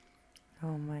again."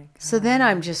 Oh my God. So then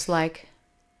I'm just like,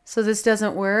 so this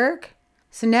doesn't work?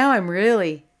 So now I'm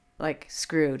really like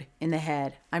screwed in the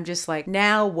head. I'm just like,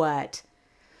 now what?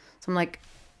 So I'm like,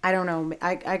 I don't know.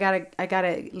 I gotta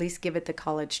at least give it the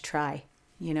college try,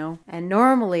 you know? And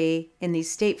normally in these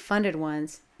state funded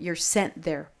ones, you're sent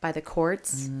there by the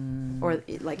courts or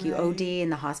like you OD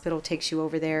and the hospital takes you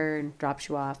over there and drops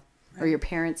you off or your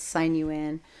parents sign you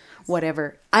in.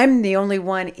 Whatever. I'm the only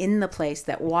one in the place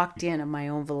that walked in of my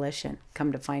own volition,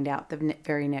 come to find out the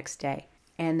very next day.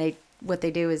 And what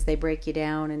they do is they break you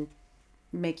down and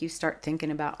make you start thinking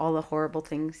about all the horrible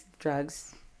things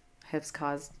drugs have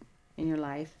caused in your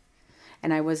life.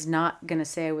 And I was not going to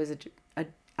say I was a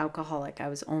alcoholic. I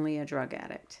was only a drug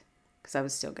addict because I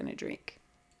was still going to drink.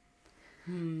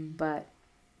 But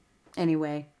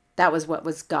anyway, that was what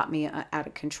got me out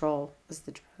of control was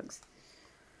the drugs.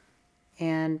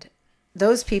 And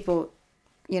those people,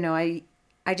 I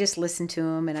just listened to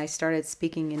them and I started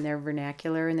speaking in their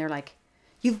vernacular, and they're like,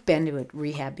 "You've been to a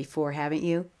rehab before, haven't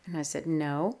you?" And I said,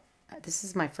 "No, this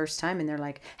is my first time." And they're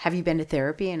like, "Have you been to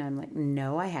therapy?" And I'm like,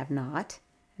 "No, I have not."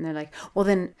 And they're like, "Well,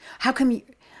 then how come you?"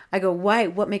 I go, "Why?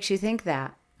 What makes you think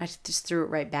that?" I just threw it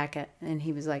right back at, and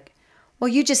he was like, "Well,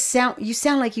 you sound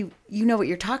like you know what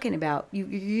you're talking about. You're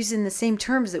using the same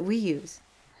terms that we use."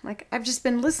 I'm like, "I've just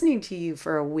been listening to you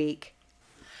for a week."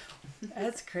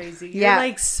 That's crazy. Yeah. You're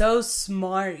like so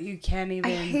smart. You can't even.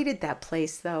 I hated that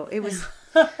place though. It was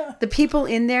the people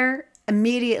in there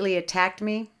immediately attacked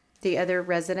me, the other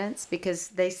residents, because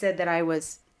they said that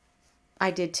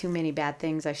I did too many bad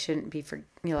things. I shouldn't be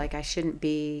I shouldn't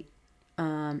be.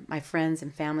 My friends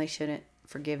and family shouldn't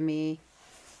forgive me,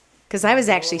 because I was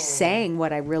actually saying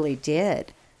what I really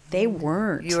did. They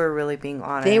weren't. You were really being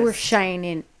honest. They were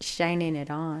shining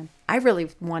it on. I really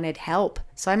wanted help.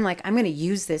 So I'm like, I'm going to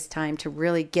use this time to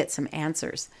really get some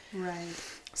answers. Right.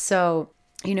 So,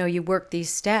 you work these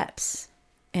steps,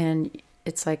 and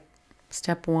it's like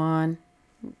step 1,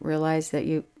 realize that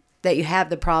you have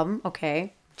the problem.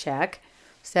 Okay, check.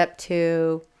 Step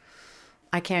 2,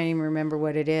 I can't even remember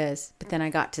what it is. But then I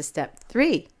got to step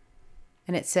 3,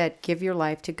 and it said, give your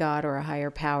life to God or a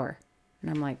higher power. And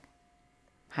I'm like,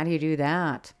 how do you do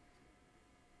that?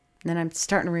 And then I'm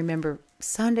starting to remember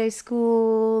Sunday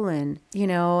school and,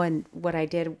 and what I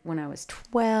did when I was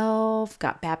 12,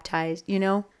 got baptized,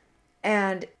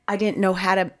 and I didn't know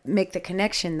how to make the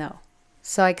connection though.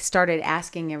 So I started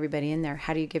asking everybody in there,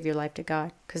 how do you give your life to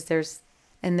God?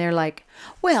 And they're like,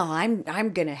 well, I'm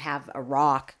going to have a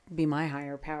rock be my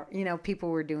higher power. People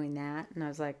were doing that. And I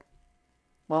was like,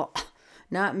 well,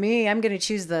 not me. I'm going to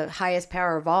choose the highest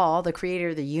power of all, the creator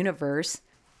of the universe.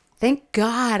 Thank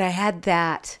God I had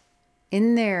that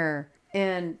in there.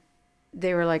 And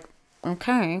they were like,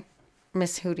 okay,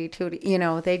 Miss Hootie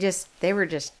Tootie. They were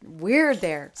just weird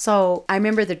there. So I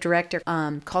remember the director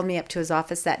called me up to his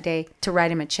office that day to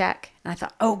write him a check. And I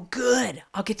thought, oh, good.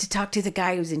 I'll get to talk to the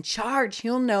guy who's in charge.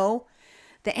 He'll know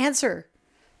the answer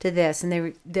to this.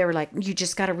 And they were like, you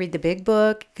just got to read the big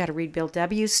book. Got to read Bill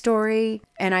W.'s story.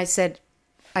 And I said,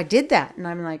 I did that. And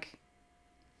I'm like,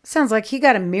 sounds like he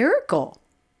got a miracle.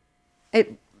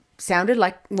 It sounded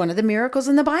like one of the miracles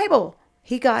in the Bible.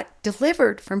 He got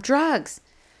delivered from drugs.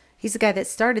 He's the guy that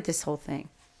started this whole thing.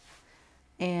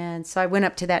 And so I went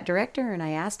up to that director and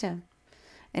I asked him.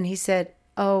 And he said,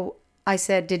 I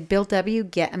said, did Bill W.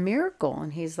 get a miracle?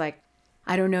 And he's like,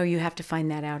 I don't know. You have to find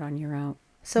that out on your own.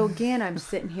 So again, I'm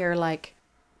sitting here like,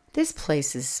 this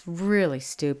place is really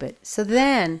stupid. So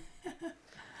then,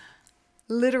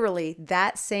 literally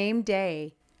that same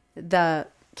day, the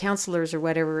counselors or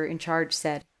whatever in charge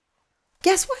said,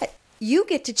 guess what? You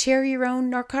get to chair your own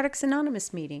Narcotics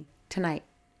Anonymous meeting tonight.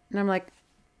 And I'm like,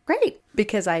 great,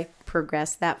 because I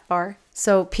progressed that far.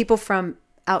 So people from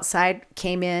outside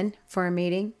came in for a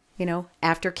meeting,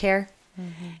 aftercare,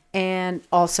 and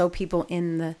also people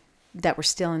that were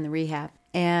still in the rehab.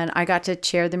 And I got to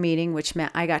chair the meeting, which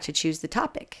meant I got to choose the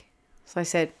topic. So I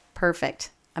said, perfect.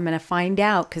 I'm going to find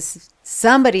out, because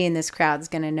somebody in this crowd is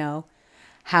going to know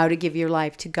how to give your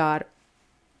life to God,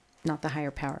 not the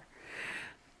higher power,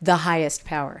 the highest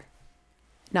power.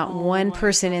 Not one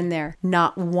person in there,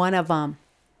 not one of them.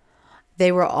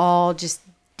 They were all just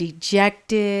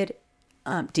dejected,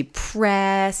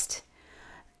 depressed,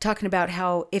 talking about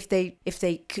how if they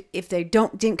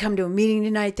didn't come to a meeting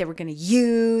tonight, they were going to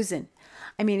use. And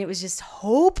I mean, it was just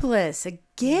hopeless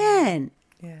again.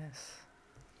 Yes.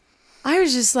 I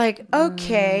was just like,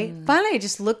 okay. Finally, I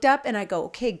just looked up and I go,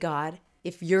 okay, God,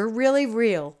 if you're really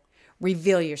real,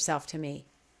 reveal yourself to me.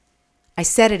 I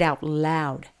said it out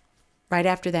loud. Right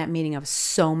after that meeting, I was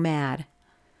so mad.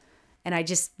 And I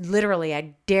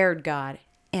dared God.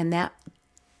 And that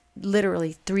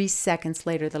literally 3 seconds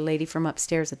later, the lady from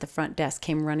upstairs at the front desk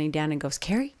came running down and goes,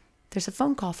 Carrie, there's a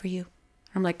phone call for you.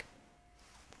 I'm like,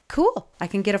 cool. I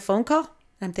can get a phone call?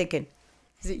 And I'm thinking,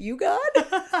 is it you, God?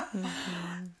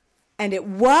 And it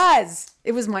was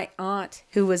my aunt,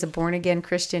 who was a born-again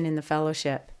Christian in the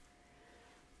fellowship,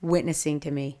 witnessing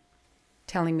to me,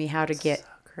 telling me how to get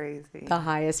crazy. The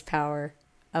highest power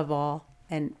of all.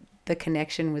 And the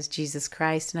connection was Jesus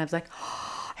Christ. And I was like,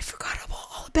 I forgot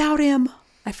all about him.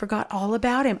 I forgot all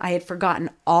about him. I had forgotten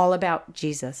all about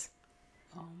Jesus.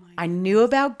 I knew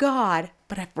about God,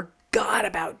 but I forgot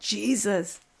about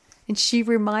Jesus. And she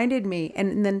reminded me.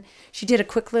 And then she did a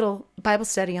quick little Bible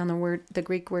study on the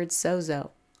Greek word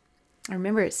sozo. I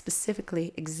remember it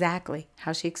specifically, exactly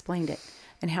how she explained it.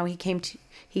 And how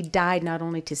he died not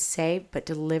only to save, but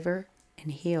deliver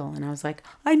and heal. And I was like,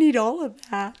 I need all of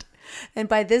that. And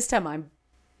by this time, I'm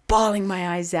bawling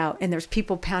my eyes out. And there's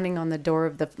people pounding on the door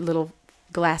of the little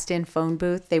glassed-in phone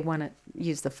booth. They want to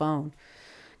use the phone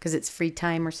because it's free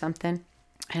time or something.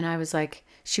 And I was like,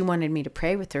 she wanted me to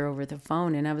pray with her over the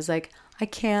phone. And I was like, I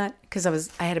can't, because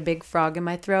I had a big frog in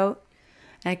my throat.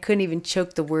 And I couldn't even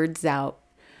choke the words out.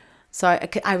 So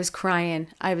I was crying.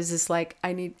 I was just like,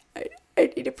 I need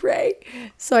to pray.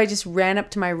 So I just ran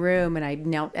up to my room and I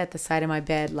knelt at the side of my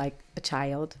bed like a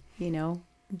child,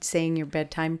 saying your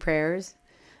bedtime prayers.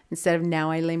 Instead of now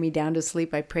I lay me down to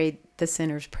sleep, I prayed the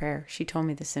sinner's prayer. She told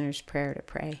me the sinner's prayer to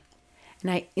pray.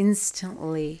 And I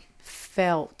instantly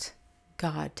felt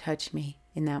God touch me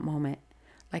in that moment.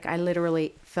 Like I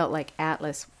literally felt like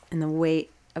Atlas, and the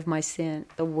weight of my sin,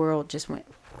 the world just went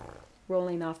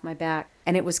rolling off my back.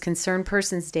 And it was Concerned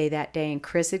Persons Day that day, and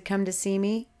Chris had come to see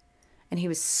me, and he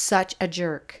was such a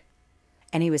jerk.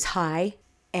 And he was high,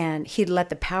 and he'd let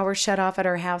the power shut off at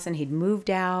our house, and he'd moved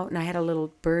out, and I had a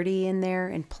little birdie in there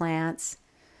and plants.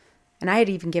 And I had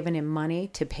even given him money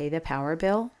to pay the power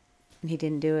bill, and he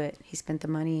didn't do it. He spent the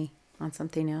money on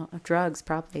something else, drugs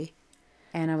probably.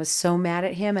 And I was so mad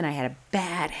at him, and I had a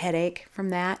bad headache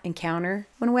from that encounter.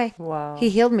 Went away. Wow. He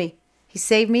healed me. He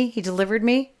saved me. He delivered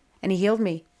me, and he healed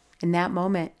me in that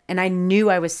moment. And I knew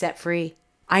I was set free.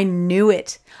 I knew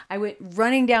it. I went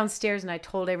running downstairs, and I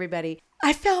told everybody,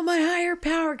 I felt my higher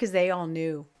power, because they all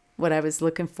knew what I was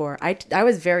looking for. I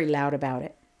was very loud about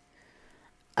it,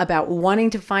 about wanting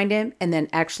to find him and then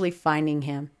actually finding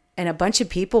him. And a bunch of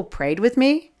people prayed with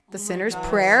me, the sinner's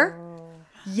prayer.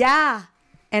 Yeah.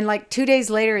 And like 2 days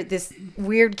later, this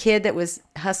weird kid that was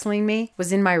hustling me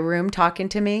was in my room talking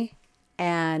to me.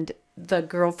 And the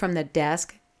girl from the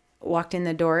desk walked in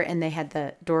the door, and they had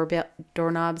the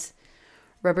doorknobs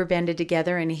rubber banded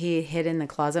together, and he hid in the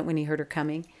closet when he heard her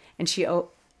coming. And she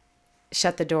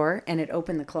shut the door, and it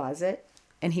opened the closet,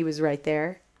 and he was right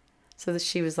there. So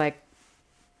she was like,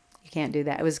 you can't do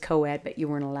that. It was co-ed, but you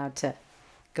weren't allowed to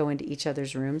go into each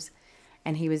other's rooms.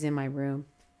 And he was in my room.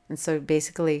 And so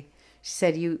basically she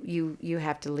said, you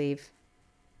have to leave.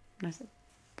 And I said,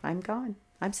 I'm gone.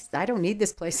 I don't need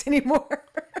this place anymore.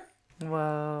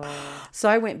 Whoa. So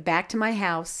I went back to my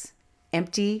house,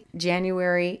 empty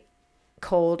January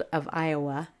cold of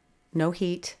Iowa, no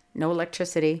heat, no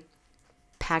electricity,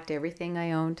 packed everything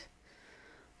I owned,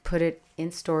 put it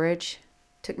in storage.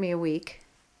 Took me a week.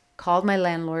 Called my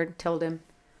landlord, told him,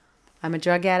 I'm a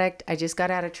drug addict. I just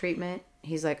got out of treatment.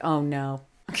 He's like, oh no.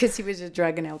 Because he was a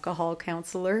drug and alcohol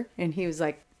counselor. And he's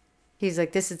like,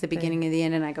 this is the beginning of the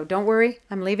end. And I go, don't worry,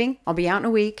 I'm leaving. I'll be out in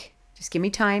a week. Just give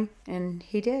me time. And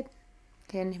he did.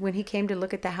 And when he came to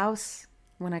look at the house,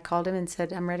 when I called him and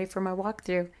said, I'm ready for my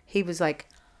walkthrough, he was like,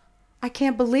 I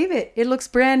can't believe it. It looks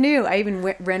brand new. I even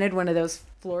rented one of those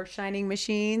floor shining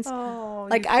machines. Oh,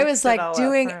 like I was like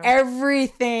doing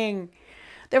everything.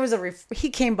 There was he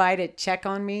came by to check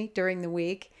on me during the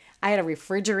week. I had a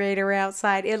refrigerator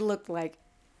outside. It looked like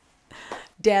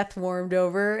death warmed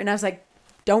over. And I was like,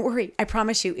 don't worry. I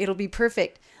promise you, it'll be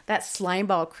perfect. That slime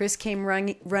ball, Chris came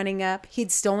running up.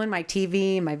 He'd stolen my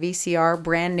TV and my VCR,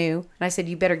 brand new. And I said,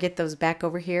 you better get those back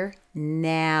over here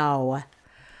now.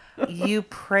 You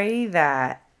pray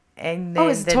that, and then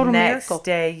it's a the total next miracle.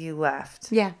 day you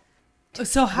left. Yeah.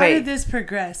 So how did this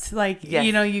progress? Like, Yes.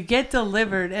 you get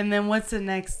delivered, and then what's the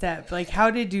next step? Like, how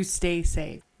did you stay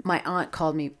safe? My aunt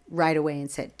called me right away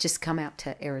and said, just come out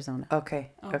to Arizona.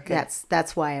 Okay. Okay.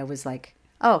 That's why I was like,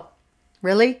 oh,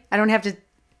 really? I don't have to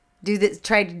do this,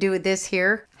 try to do this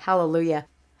here? Hallelujah.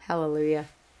 Hallelujah.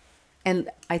 And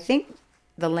I think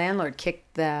the landlord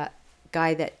kicked the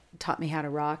guy that taught me how to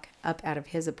rock up out of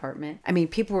his apartment. I mean,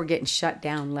 people were getting shut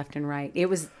down left and right. It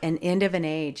was an end of an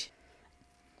age.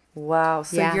 Wow.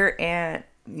 So Yeah. your aunt,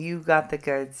 you got the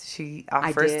goods. She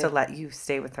offers did. to let you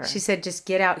stay with her. She said, just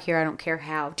get out here. I don't care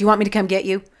how. Do you want me to come get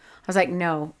you? I was like,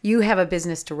 no, you have a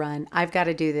business to run. I've got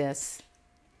to do this.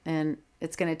 And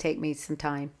it's going to take me some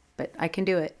time, but I can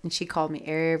do it. And she called me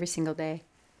every single day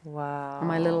Wow. on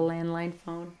my little landline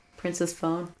phone, Princess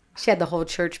phone. She had the whole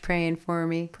church praying for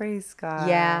me. Praise God.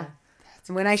 Yeah.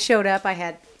 And when I showed up, I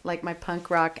had like my punk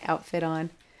rock outfit on.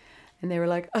 And they were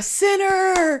like, a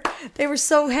sinner! They were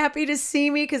so happy to see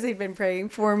me because they'd been praying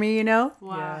for me, you know?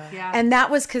 Wow. Yeah. And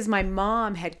that was because my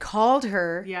mom had called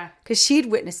her. Yeah. Because she'd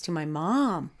witnessed to my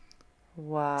mom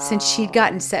Wow. since she'd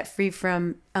gotten set free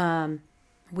from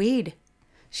weed.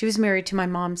 She was married to my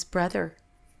mom's brother.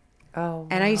 Oh.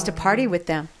 And I used to party with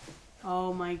them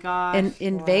Oh my gosh.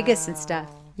 in Vegas and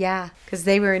stuff. Yeah. Because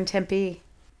they were in Tempe.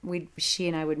 She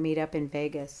and I would meet up in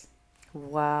Vegas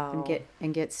Wow.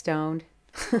 and get stoned.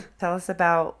 Tell us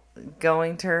about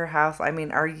going to her house, I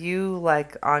mean, are you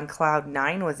like on cloud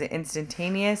nine? Was it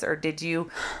instantaneous, or did you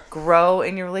grow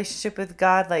in your relationship with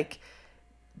God? Like,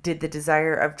 did the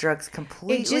desire of drugs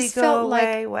completely go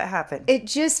away? What happened? It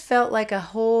just felt like a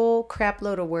whole crap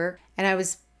load of work, and I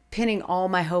was pinning all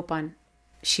my hope on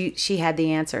she had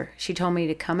the answer. She told me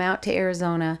to come out to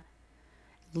Arizona,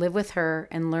 live with her,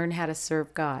 and learn how to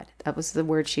serve God. That was the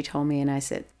word she told me, and I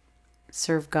said,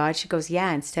 serve God? She goes,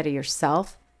 yeah, instead of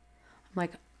yourself. I'm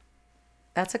like,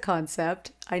 that's a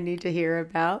concept I need to hear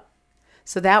about.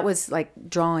 So that was like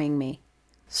drawing me.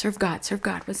 Serve God, serve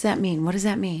God. What's that mean? What does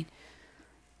that mean?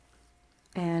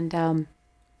 And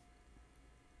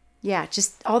yeah,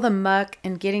 just all the muck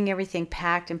and getting everything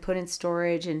packed and put in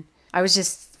storage. And I was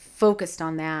just focused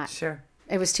on that. Sure.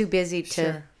 I was too busy to.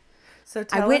 Sure. So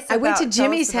I went to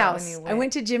Jimmy's house. I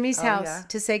went to Jimmy's house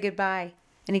to say goodbye.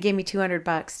 And he gave me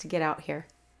 $200 to get out here.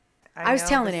 I was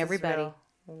telling everybody.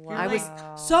 Wow. I was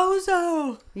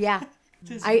Sozo. Yeah.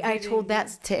 I told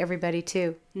that to everybody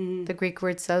too. Mm-hmm. The Greek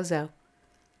word sozo.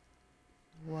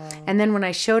 Wow. And then when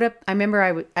I showed up, I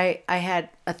remember I had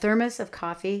a thermos of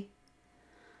coffee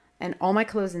and all my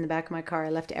clothes in the back of my car. I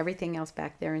left everything else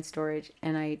back there in storage,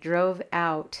 and I drove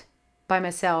out by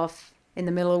myself in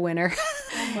the middle of winter.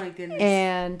 Oh my goodness.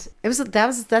 And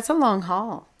that's a long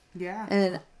haul. Yeah.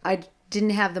 And I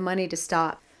didn't have the money to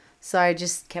stop. So I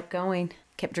just kept going,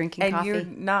 kept drinking coffee. And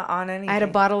you're not on anything. I had a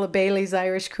bottle of Bailey's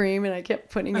Irish Cream, and I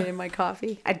kept putting it in my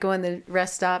coffee. I'd go in the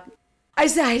rest stop. I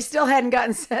still hadn't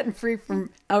gotten set free from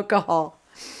alcohol.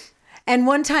 And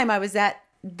one time I was at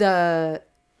the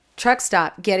truck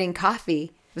stop getting coffee.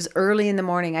 It was early in the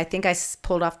morning. I think I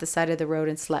pulled off the side of the road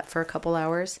and slept for a couple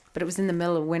hours. But it was in the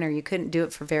middle of winter. You couldn't do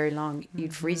it for very long.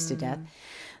 You'd freeze to death.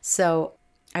 So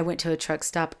I went to a truck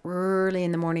stop early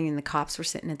in the morning, and the cops were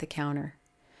sitting at the counter.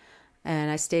 And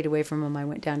I stayed away from them. I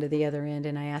went down to the other end,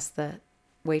 and I asked the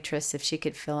waitress if she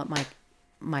could fill up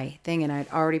my thing. And I'd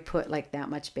already put like that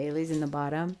much Bailey's in the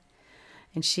bottom.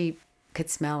 And she could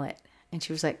smell it. And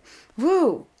she was like,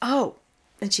 woo, oh.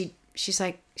 And she's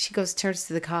like, turns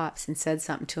to the cops and said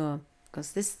something to him.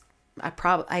 Goes,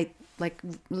 I like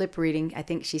lip reading. I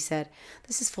think she said,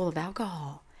 this is full of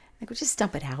alcohol. I go, just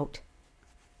dump it out.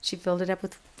 She filled it up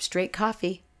with straight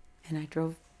coffee, and I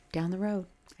drove down the road.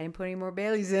 I didn't put any more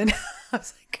Baileys in. I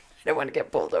was like, I don't want to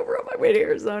get pulled over on my way to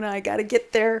Arizona. I got to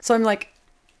get there. So I'm like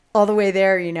all the way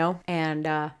there, and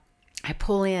I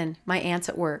pull in. My aunt's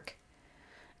at work,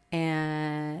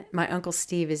 and my Uncle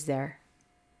Steve is there.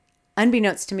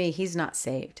 Unbeknownst to me, he's not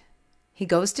saved. He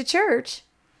goes to church,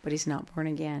 but he's not born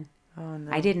again. Oh,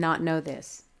 no. I did not know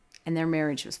this. And their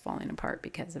marriage was falling apart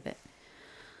because of it.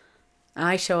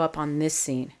 I show up on this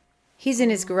scene. He's in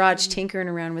his garage tinkering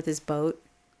around with his boat.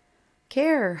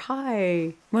 Care,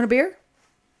 hi. Want a beer?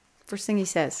 First thing he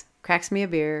says, cracks me a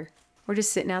beer. We're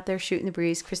just sitting out there shooting the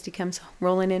breeze. Christy comes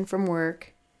rolling in from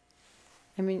work.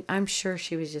 I mean, I'm sure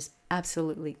she was just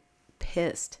absolutely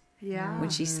pissed when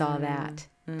she saw that.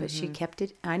 But she kept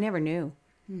it. I never knew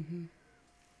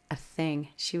a thing.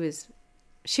 She was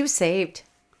saved.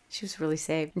 She was really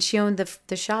saved. And she owned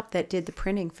the shop that did the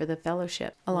printing for the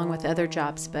fellowship, along with other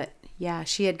jobs. But yeah,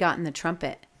 she had gotten the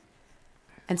trumpet.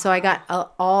 And so I got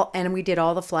and we did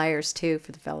all the flyers too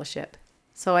for the fellowship.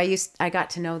 So I got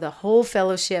to know the whole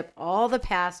fellowship, all the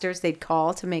pastors. They'd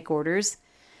call to make orders.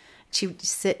 She would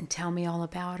just sit and tell me all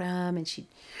about them. And she'd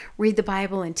read the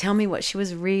Bible and tell me what she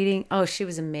was reading. Oh, she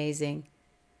was amazing.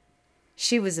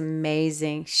 She was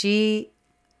amazing. She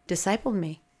discipled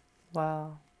me.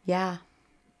 Wow. Yeah.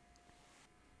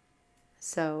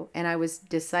 So, and I was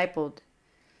discipled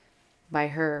by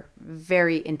her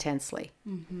very intensely.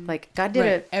 Mm-hmm. Like God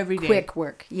did every day. Quick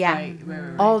work. Yeah.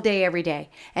 Right. All day, every day.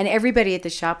 And everybody at the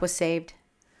shop was saved.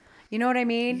 You know what I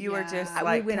mean? You were just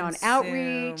we went on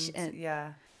outreach. And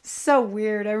yeah. So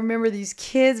weird. I remember these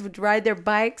kids would ride their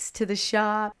bikes to the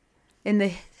shop in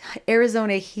the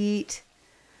Arizona heat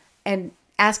and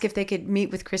ask if they could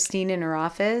meet with Christine in her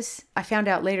office. I found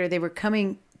out later they were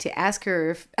coming to ask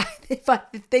her if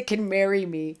they can marry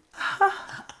me.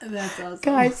 That's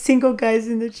awesome. Single guys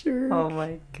in the church. Oh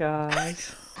my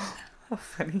gosh. How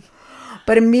funny.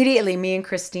 But immediately me and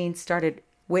Christine started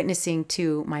witnessing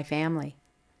to my family.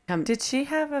 Did she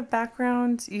have a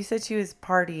background? You said she was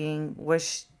partying.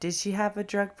 Did she have a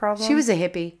drug problem? She was a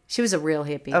hippie. She was a real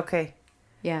hippie. Okay.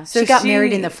 Yeah. So she got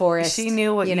married in the forest. She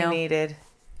knew what you needed.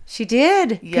 She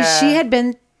did. Because she had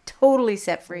been totally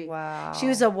set free. Wow. She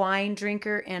was a wine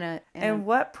drinker and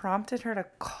what prompted her to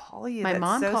call you? My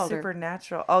mom called her.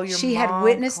 Supernatural. Oh, your she mom had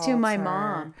witnessed to my her.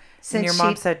 mom. And your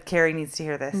mom said, Carrie needs to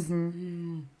hear this.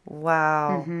 Mm-hmm.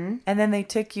 Wow. Mm-hmm. And then they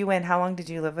took you in. How long did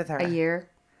you live with her? A year.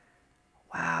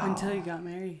 Wow. Until you got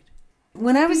married.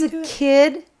 When I was a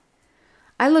kid,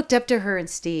 I looked up to her and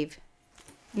Steve.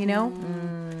 You know?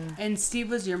 And Steve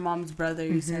was your mom's brother,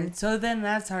 you said. So then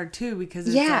that's hard too because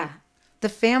it's Yeah. The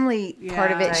family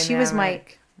part of it. Yeah. She was my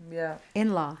Yeah.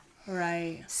 in-law.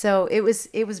 right. So it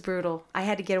was brutal. I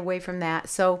had to get away from that.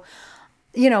 So,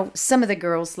 you know, some of the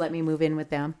girls let me move in with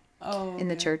them Oh, in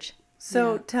the okay. church.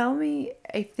 So tell me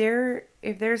if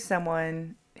there's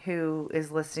someone who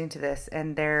is listening to this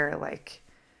and they're like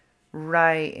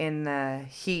right in the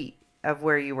heat of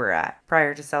where you were at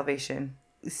prior to salvation,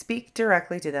 speak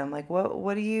directly to them. Like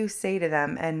what do you say to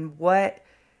them, and what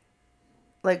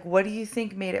do you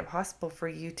think made it possible for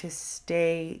you to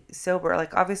stay sober?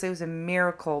 Like obviously it was a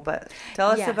miracle, but tell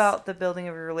us Yes. about the building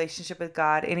of your relationship with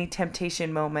God, any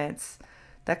temptation moments,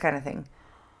 that kind of thing.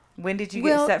 When did you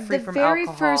get set free from alcohol? The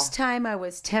very first time I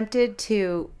was tempted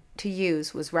to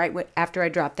use was after I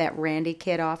dropped that Randy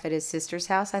kid off at his sister's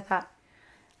house. I thought,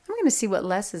 I'm going to see what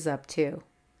Les is up to.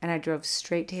 And I drove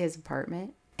straight to his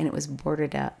apartment, and it was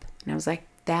boarded up. And I was like,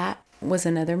 that was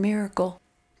another miracle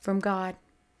from God.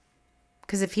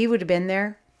 Because if he would have been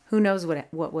there, who knows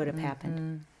what would have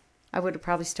happened. I would have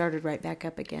probably started right back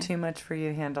up again. Too much for you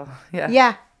to handle. Yeah.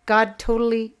 Yeah, God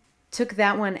totally took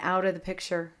that one out of the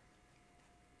picture.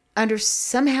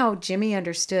 Somehow Jimmy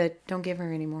understood, don't give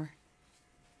her anymore.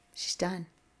 She's done.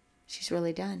 She's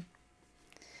really done.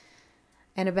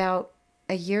 And about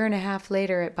a year and a half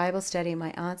later at Bible study at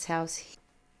my aunt's house,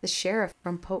 the sheriff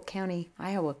from Polk County,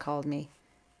 Iowa, called me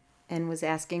and was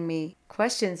asking me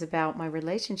questions about my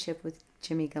relationship with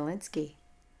Jimmy Galinsky.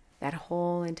 That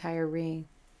whole entire ring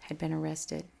had been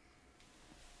arrested.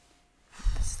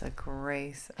 It's the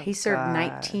grace of He served God.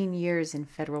 19 years in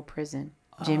federal prison.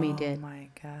 Jimmy did. Oh my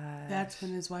God. That's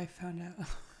when his wife found out.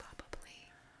 Probably.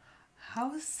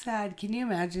 How sad. Can you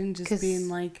imagine just 'Cause- being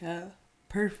like a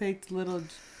perfect little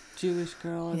Jewish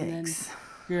girl and then Yikes.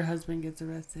 your husband gets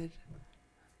arrested?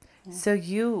 So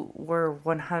you were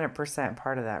 100%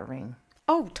 part of that ring.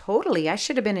 Oh, totally. I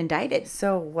should have been indicted.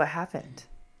 So what happened?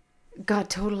 God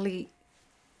totally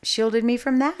shielded me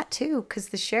from that too, because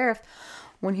the sheriff,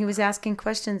 when he was asking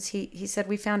questions, he said,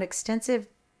 we found extensive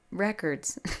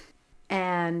records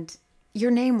and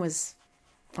your name was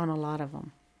on a lot of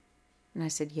them. And I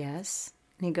said, yes.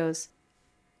 And he goes,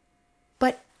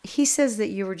 but he says that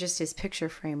you were just his picture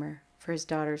framer for his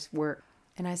daughter's work.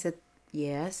 And I said,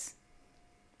 yes.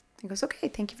 He goes, okay,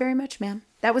 thank you very much, ma'am.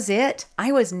 That was it.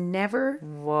 I was never...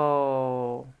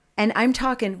 Whoa. And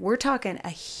we're talking a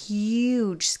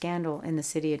huge scandal in the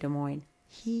city of Des Moines.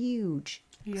 Huge.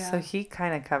 Yeah. So he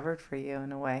kind of covered for you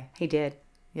in a way. He did.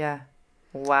 Yeah.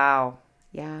 Wow.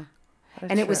 Yeah. What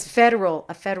a And it was trip.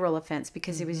 a federal offense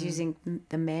because he was using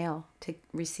the mail to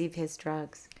receive his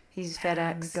drugs. He used And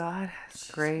FedEx.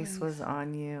 God's grace was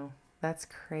on you. That's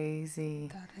crazy.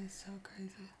 That is so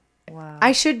crazy. Wow.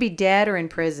 I should be dead or in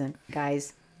prison,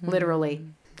 guys. Literally.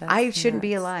 That's I shouldn't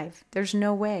be nuts. alive. There's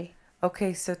no way.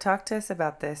 Okay, so talk to us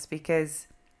about this, because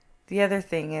the other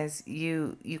thing is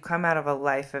you come out of a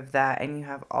life of that and you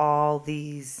have all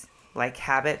these like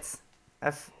habits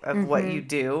of what you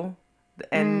do,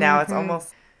 and now it's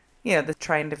almost the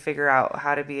trying to figure out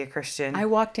how to be a Christian. I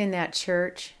walked in that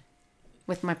church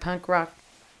with my punk rock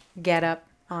getup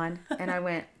on, and I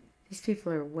went, these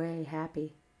people are way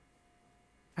happy.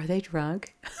 Are they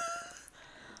drunk?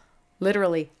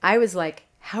 Literally, I was like,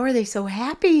 how are they so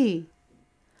happy?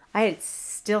 I had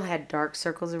still had dark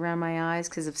circles around my eyes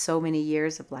because of so many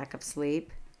years of lack of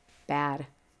sleep. Bad.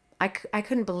 I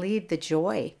couldn't believe the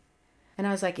joy. And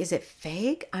I was like, is it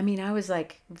fake? I mean, I was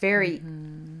like very,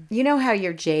 you know how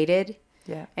you're jaded?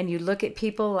 Yeah. And you look at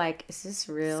people like, is this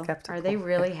real? Skeptical. Are they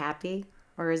really happy?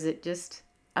 Or is it just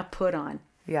a put on?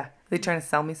 Yeah. Are they trying to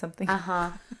sell me something?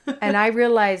 And I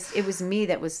realized it was me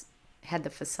that had the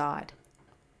facade.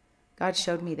 God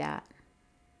showed me that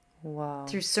Wow.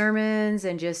 through sermons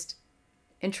and just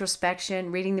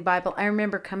introspection, reading the Bible. I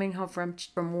remember coming home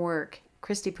from work.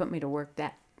 Christy put me to work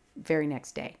that very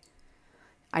next day.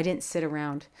 I didn't sit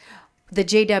around. The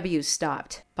JWs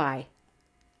stopped by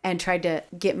and tried to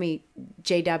get me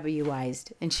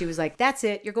JWized. And she was like, that's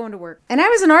it. You're going to work. And I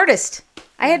was an artist.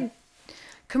 I had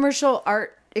commercial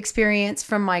art experience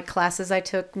from my classes I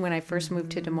took when I first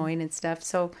moved to Des Moines and stuff.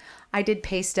 So I did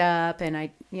paste up and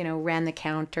I, ran the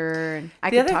counter and I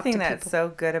The could other talk thing to that's people. so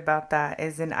good about that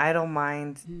is an idle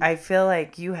mind. I feel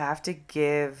like you have to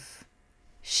give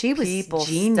She was people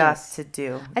genius. stuff to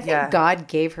do. I think God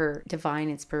gave her divine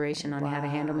inspiration on how to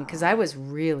handle me because I was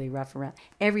really rough around.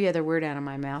 Every other word out of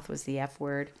my mouth was the F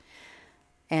word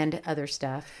and other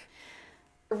stuff.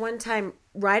 One time,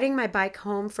 riding my bike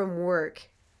home from work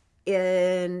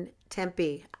in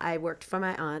Tempe, I worked for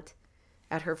my aunt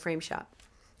at her frame shop.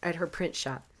 at her print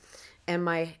shop. And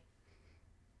my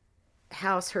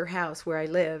house, her house where I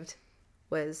lived,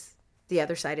 was the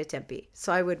other side of Tempe.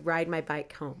 So I would ride my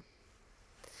bike home.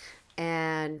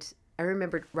 And I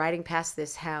remember riding past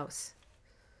this house,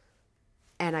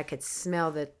 and I could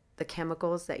smell the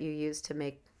chemicals that you use to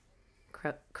make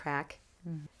crack.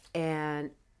 And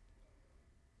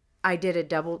I did a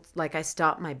double, like I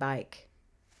stopped my bike.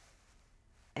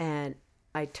 And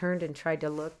I turned and tried to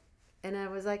look, and I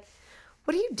was like,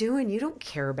 what are you doing? You don't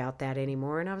care about that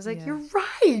anymore. And I was like, Yeah. you're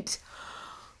right.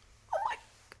 Oh my.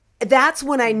 That's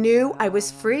when I knew I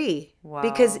was free. Wow.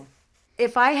 Because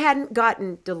if I hadn't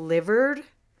gotten delivered,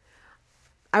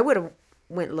 I would have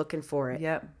went looking for it.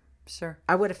 Yep. Sure.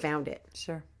 I would have found it.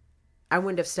 Sure. I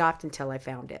wouldn't have stopped until I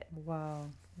found it. Wow.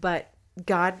 But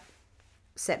God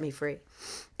set me free.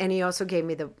 And he also gave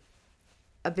me the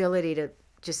ability to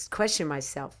just question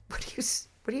myself. What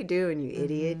are you doing, you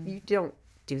idiot? You don't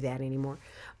do that anymore.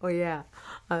 Oh yeah.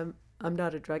 I'm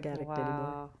not a drug addict anymore.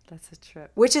 Wow. That's a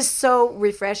trip. Which is so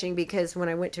refreshing, because when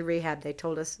I went to rehab, they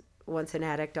told us once an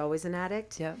addict, always an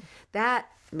addict. Yep. That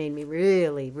made me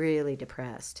really, really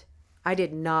depressed. I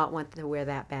did not want to wear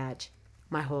that badge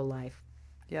my whole life.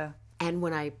 Yeah. And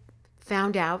when I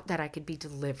found out that I could be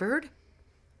delivered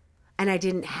and I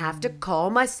didn't have to call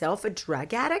myself a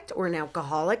drug addict or an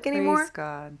alcoholic anymore. Praise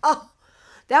God. Oh,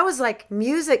 that was like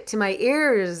music to my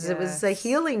ears. It was a Yes.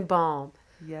 healing balm.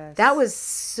 Yes. That was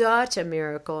such a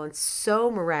miracle and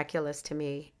so miraculous to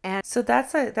me. And So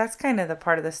that's kind of the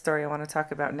part of the story I want to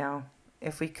talk about now,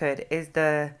 if we could, is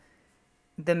the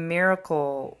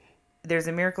miracle. There's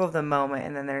a miracle of the moment,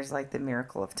 and then there's like the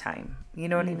miracle of time. You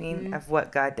know what I mean? Of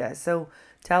what God does. So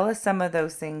tell us some of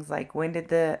those things, like when did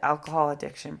the alcohol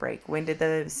addiction break? When did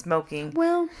the smoking?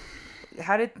 Well,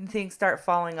 How did things start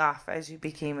falling off as you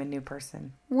became a new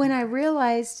person? when I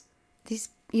realized these,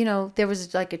 there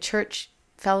was like a church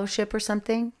fellowship or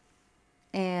something,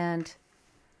 and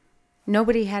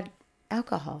nobody had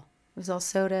alcohol. It was all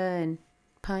soda and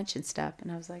punch and stuff.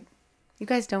 And I was like, you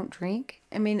guys don't drink?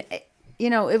 I mean, it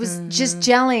was just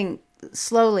gelling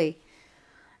slowly.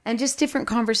 And just different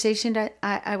conversation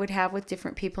I would have with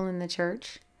different people in the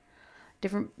church.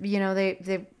 Different,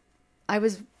 I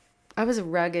was a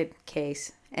rugged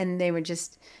case, and they were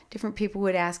just, different people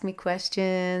would ask me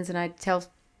questions, and I'd tell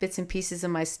bits and pieces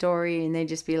of my story, and they'd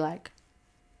just be like,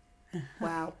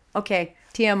 wow, okay,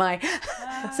 TMI.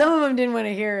 Some of them didn't want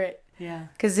to hear it Yeah.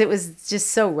 because it was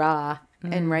just so raw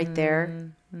and right there.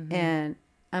 And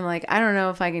I'm like, I don't know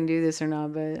if I can do this or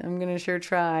not, but I'm going to sure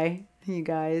try, you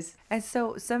guys. And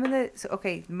so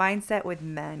mindset with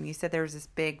men. You said there was this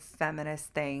big feminist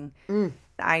thing.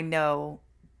 I know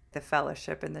the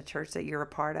fellowship in the church that you're a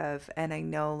part of, and I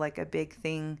know like a big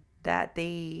thing that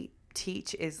they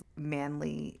teach is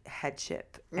manly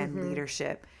headship and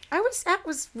leadership. that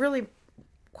was really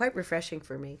quite refreshing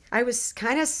for me. I was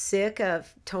kind of sick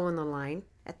of towing the line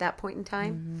at that point in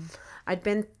time.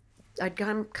 I'd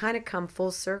come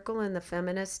full circle in the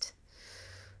feminist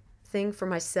thing for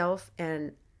myself.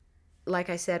 And like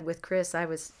I said with Chris, I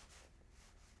was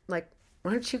like,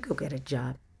 why don't you go get a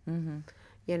job?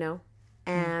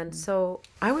 And so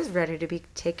I was ready to be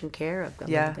taken care of a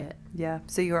little bit. Yeah.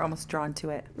 So you were almost drawn to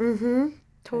it.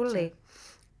 Totally. Gotcha.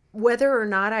 Whether or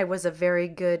not I was a very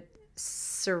good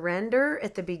surrender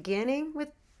at the beginning with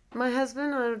my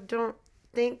husband, I don't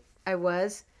think I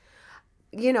was.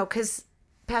 Because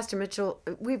Pastor Mitchell,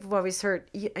 we've always heard,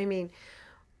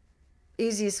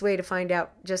 easiest way to find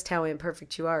out just how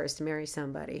imperfect you are is to marry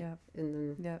somebody. Yep.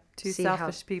 And then Two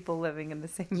selfish people living in the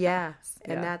same house.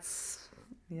 And that's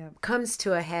comes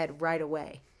to a head right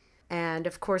away. And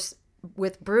of course,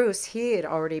 with Bruce, he had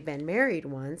already been married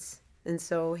once. And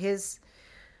so his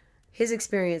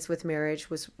experience with marriage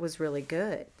was really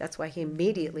good. That's why he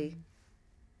immediately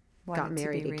got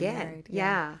married again. Remarried,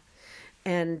 yeah.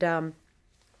 And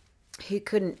he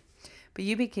couldn't. But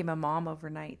you became a mom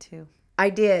overnight too. I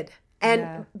did.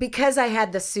 And because I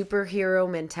had the superhero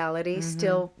mentality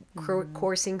still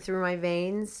coursing through my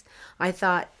veins, I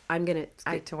thought,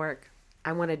 Get to work.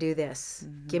 I want to do this.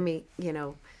 Give me,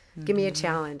 give me a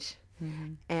challenge.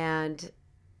 And,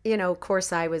 of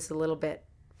course I was a little bit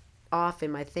off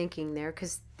in my thinking there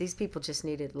because these people just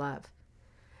needed love.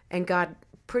 And God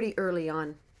pretty early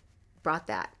on brought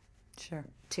that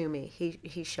to me.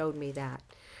 He showed me that.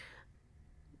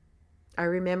 I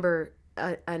remember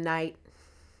a night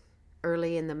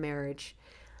early in the marriage,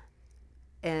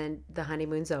 and the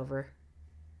honeymoon's over,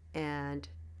 and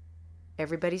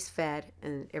everybody's fed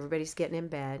and everybody's getting in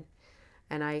bed,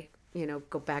 and I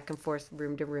go back and forth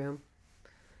room to room,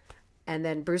 and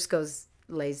then Bruce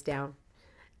lays down,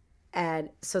 and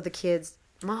so the kids,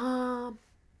 Mom,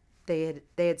 they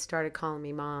had started calling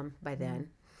me Mom by then.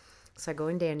 So I go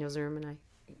in Daniel's room and I,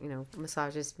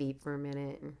 massage his feet for a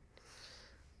minute and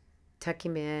tuck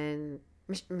him in.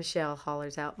 Michelle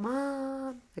hollers out,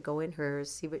 Mom. I go in hers,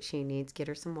 see what she needs, get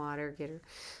her some water, get her,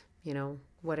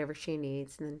 whatever she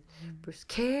needs. And then Bruce,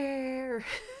 Care.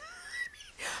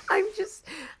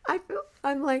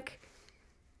 I'm like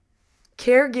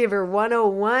caregiver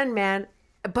 101, man.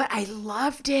 But I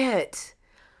loved it.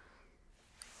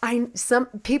 Some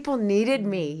people needed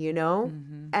me,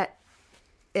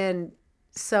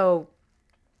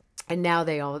 and now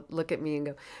they all look at me and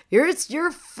go, it's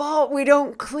your fault we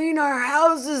don't clean our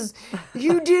houses.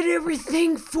 You did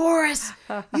everything for us.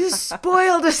 You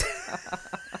spoiled us.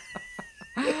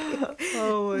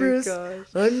 Oh my Bruce, gosh.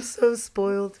 I'm so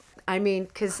spoiled. I mean,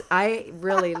 because I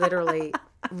really literally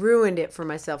ruined it for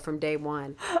myself from day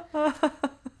one.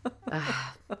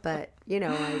 But,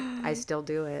 I still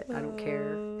do it. I don't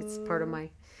care. It's part of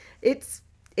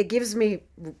it gives me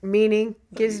meaning,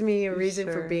 gives me a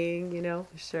reason for being,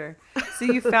 Sure. So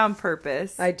you found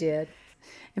purpose. I did.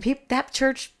 And that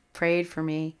church prayed for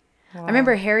me. Wow. I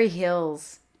remember Harry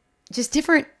Hills, just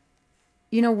different,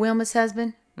 Wilma's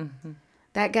husband. Mm-hmm.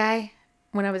 That guy,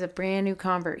 when I was a brand new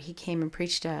convert, he came and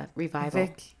preached a revival.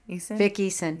 Vic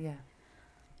Eason. Yeah.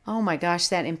 Oh my gosh,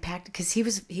 that impacted, because he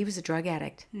was a drug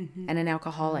addict and an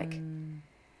alcoholic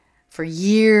for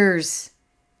years.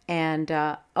 And,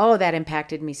 that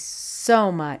impacted me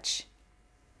so much.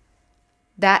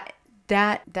 That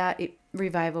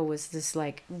revival was this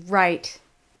like right,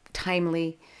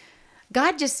 timely.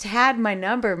 God just had my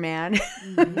number, man.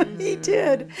 He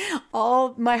did.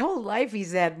 My whole life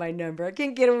he's had my number. I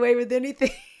can't get away with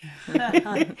anything.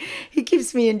 He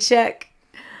keeps me in check.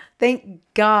 Thank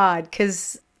God,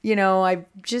 because,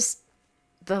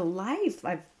 the life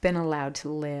I've been allowed to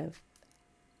live.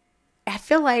 I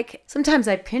feel like sometimes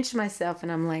I pinch myself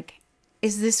and I'm like,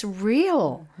 is this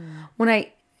real? Mm-hmm. When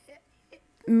I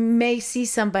may see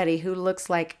somebody who looks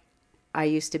like I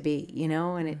used to be,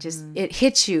 and it just, it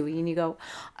hits you and you go,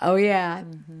 oh yeah,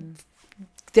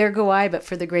 there go I, but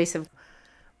for the grace of.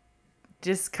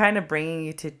 Just kind of bringing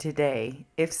you to today.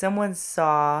 If someone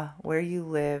saw where you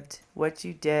lived, what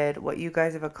you did, what you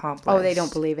guys have accomplished. Oh, they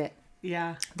don't believe it.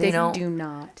 Yeah. They do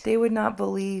not. They would not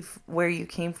believe where you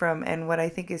came from. And what I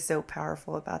think is so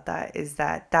powerful about that is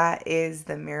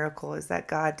the miracle, is that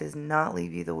God does not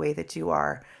leave you the way that you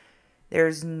are.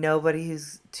 There's nobody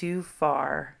who's too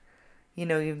far.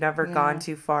 You've never gone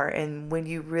too far. And when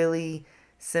you really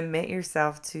submit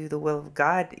yourself to the will of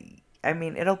God, I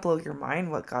mean, it'll blow your mind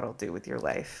what God will do with your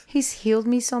life. He's healed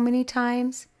me so many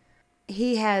times.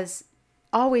 He has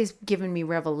always given me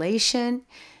revelation.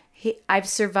 I've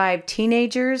survived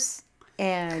teenagers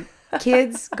and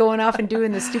kids going off and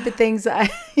doing the stupid things,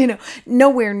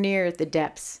 nowhere near the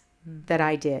depths that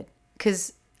I did.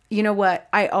 Because you know what?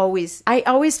 I always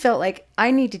felt like I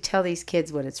need to tell these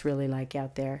kids what it's really like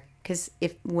out there. Because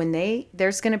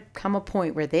there's going to come a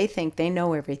point where they think they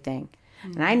know everything.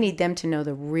 Mm-hmm. And I need them to know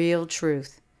the real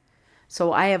truth.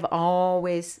 So I have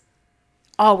always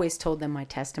told them my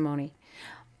testimony.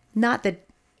 Not the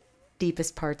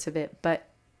deepest parts of it, but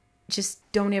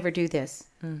just don't ever do this.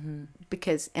 Mm-hmm.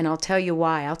 And I'll tell you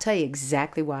why. I'll tell you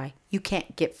exactly why. You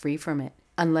can't get free from it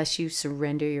unless you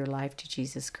surrender your life to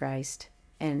Jesus Christ.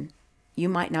 And you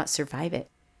might not survive it.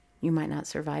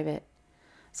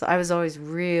 So I was always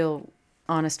real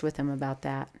honest with him about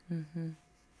that. Mm-hmm.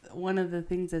 One of the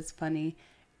things that's funny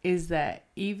is that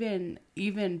even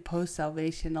post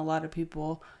salvation, a lot of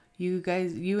people, you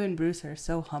and Bruce are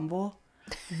so humble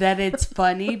that it's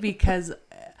funny because,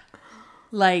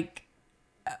 like,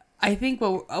 I think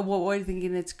what we're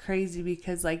thinking, it's crazy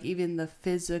because, like, even the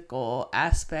physical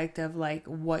aspect of, like,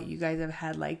 what you guys have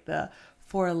had, like the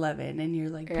 411 and your,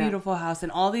 like, beautiful house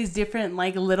and all these different,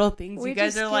 like, little things. You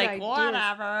guys are like, ideas.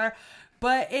 Whatever.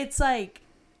 But it's like,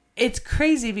 it's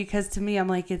crazy because to me, I'm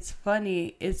like, it's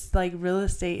funny. It's like real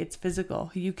estate. It's physical.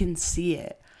 You can see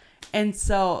it. And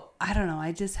so, I don't know.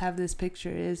 I just have this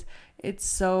picture. It's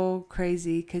so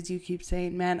crazy because you keep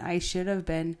saying, man, I should have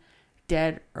been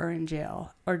dead or in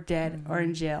jail or dead or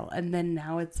in jail. And then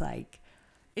now it's like,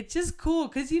 it's just cool.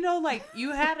 Cause like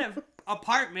you had an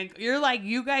apartment, you're like,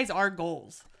 you guys are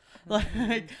goals.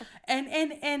 Like,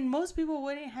 and most people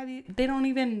wouldn't have you, they don't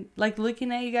even like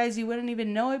looking at you guys. You wouldn't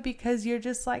even know it because you're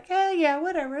just like, hey, yeah,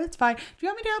 whatever. It's fine. Do you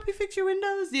want me to help you fix your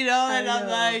windows? And I'm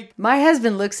like, my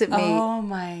husband looks at me. Oh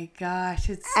my gosh.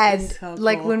 It's so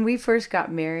like cool. When we first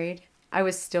got married, I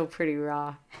was still pretty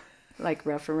raw. Like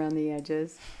rough around the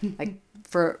edges, like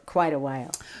for quite a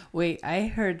while. Wait, I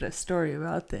heard a story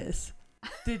about this.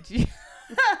 Did you?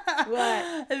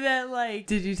 What? That like,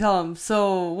 did you tell him?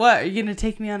 So what? Are you gonna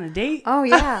take me on a date? Oh,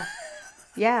 yeah.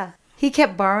 Yeah. He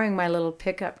kept borrowing my little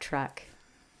pickup truck.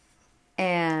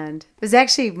 And it was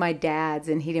actually my dad's,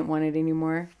 and he didn't want it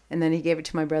anymore. And then he gave it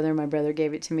to my brother, and my brother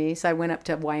gave it to me. So I went up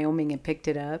to Wyoming and picked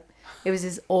it up. It was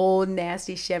this old,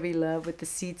 nasty Chevy Love with the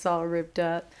seats all ripped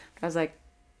up. I was like,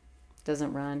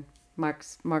 doesn't run.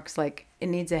 Mark's like, it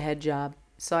needs a head job.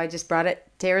 So I just brought it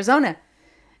to Arizona.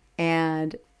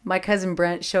 And my cousin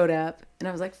Brent showed up, and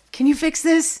I was like, can you fix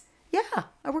this? Yeah,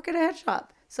 I work at a head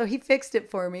shop. So he fixed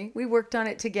it for me. We worked on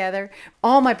it together.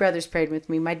 All my brothers prayed with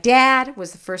me. My dad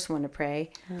was the first one to pray.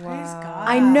 Praise God.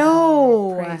 I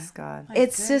know. Praise God. My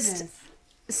It's goodness. just,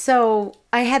 so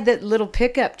I had that little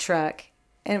pickup truck,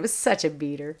 and it was such a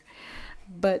beater.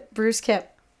 But Bruce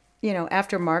kept,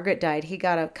 after Margaret died, he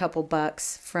got a couple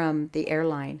bucks from the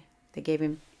airline. They gave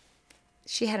him,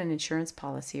 she had an insurance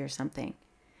policy or something.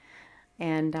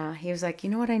 And he was like, you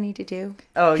know what I need to do?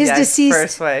 Oh, His yeah, deceased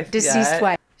first wife. Deceased Yeah.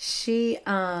 wife. She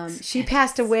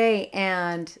passed away,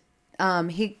 and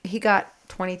he got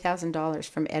 $20,000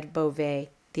 from Ed Beauvais,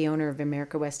 the owner of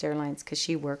America West Airlines, because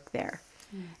she worked there,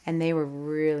 and they were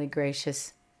really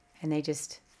gracious, and they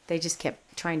just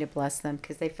kept trying to bless them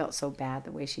because they felt so bad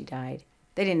the way she died.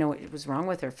 They didn't know what was wrong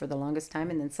with her for the longest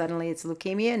time, and then suddenly it's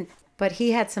leukemia. But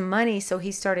he had some money, so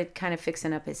he started kind of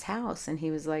fixing up his house, and he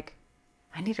was like,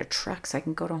 I need a truck so I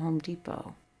can go to Home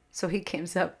Depot. So he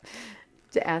comes up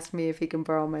to ask me if he can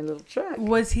borrow my little truck.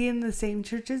 Was he in the same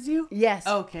church as you? Yes.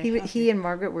 Okay, He okay. he and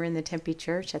Margaret were in the Tempe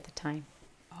church at the time,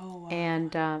 Oh wow.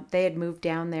 and they had moved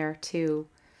down there to.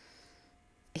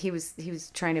 He was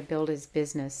trying to build his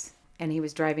business, and he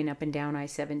was driving up and down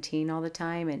I-17 all the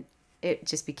time, and it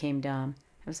just became dumb.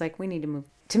 I was like, we need to move.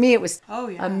 To me, it was Oh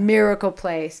yeah. a miracle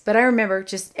place. But I remember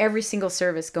just every single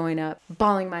service going up,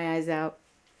 bawling my eyes out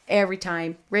every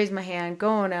time, raise my hand,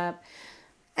 going up.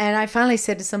 And I finally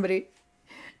said to somebody,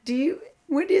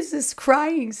 when does this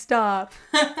crying stop?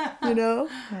 Because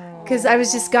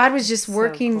God was just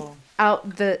working cool.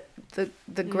 out the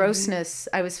grossness.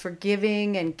 I was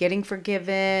forgiving and getting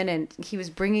forgiven, and he was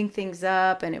bringing things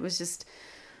up, and it was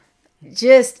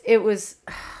it was,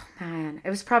 man, it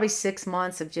was probably 6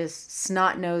 months of just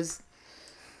snot-nosed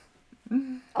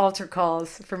altar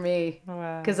calls for me.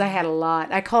 Wow. Because I had a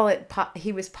lot. I call it,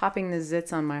 he was popping the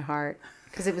zits on my heart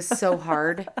because it was so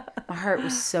hard. My heart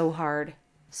was so hard.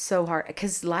 So hard.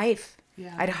 Because life,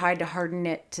 Yeah. I'd had to harden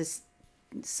it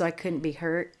so I couldn't be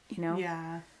hurt,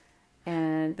 Yeah.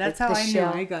 And That's the how I knew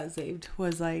shell. I got saved.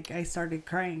 Was like I started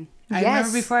crying. I Yes.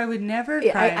 remember before I would never I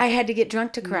cry. had to get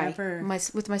drunk to cry Never.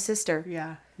 with my sister.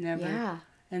 Yeah, never. Yeah.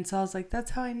 And so I was like,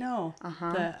 that's how I know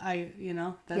that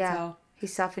that's Yeah. how. He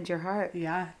softened your heart.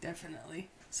 Yeah, definitely.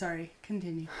 Sorry,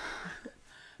 continue.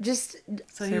 Just,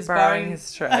 So You're he's borrowing borrowing.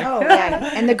 his truck. oh,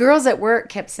 yeah. And the girls at work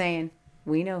kept saying,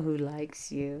 we know who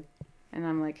likes you. And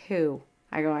I'm like, who?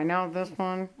 I go, I know this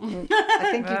one. I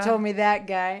think you told me that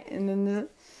guy. And then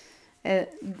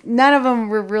none of them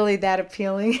were really that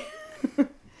appealing. And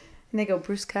they go,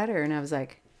 Bruce Cutter. And I was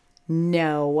like,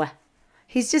 no.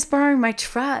 He's just borrowing my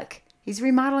truck. He's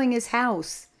remodeling his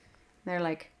house. And they're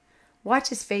like, watch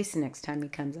his face next time he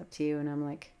comes up to you. And I'm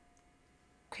like,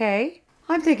 okay.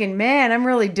 I'm thinking, man, I'm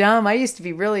really dumb. I used to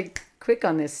be really quick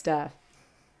on this stuff.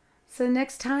 So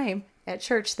next time at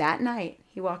church that night,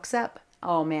 he walks up.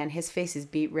 Oh, man, his face is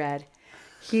beet red.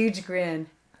 Huge grin.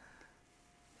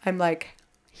 I'm like,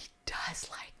 he does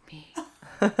like me.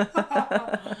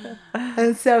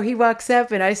 And so he walks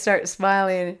up and I start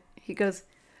smiling. He goes,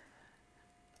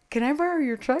 can I borrow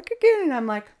your truck again? And I'm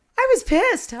like, I was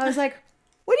pissed. I was like,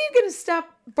 when are you going to stop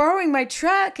borrowing my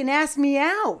truck and ask me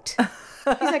out?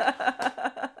 He's like,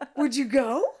 would you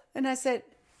go? And I said,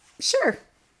 sure.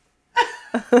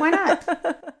 Why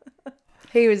not?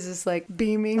 He was just like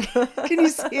beaming. Can you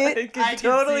see I it? can I can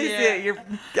totally see see it. it. You're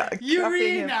You cupping him.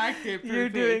 reenact it perfectly. You're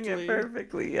doing it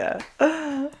perfectly, yeah.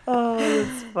 Oh,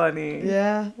 that's funny.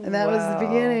 Yeah, and that was the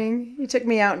Wow. beginning. He took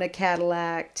me out in a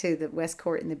Cadillac to the West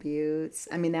Court in the Buttes.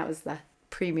 I mean, that was the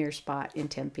premier spot in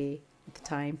Tempe at the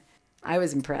time. I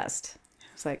was impressed. I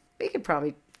was like, we could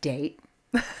probably date.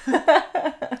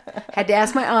 Had to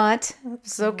ask my aunt.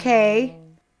 It's okay.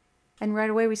 And right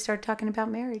away we started talking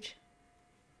about marriage.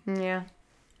 Yeah.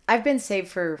 I've been saved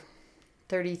for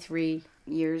 33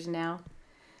 years now.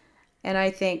 And I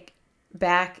think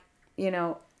back,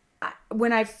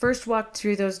 when I first walked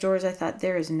through those doors, I thought,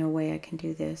 there is no way I can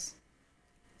do this.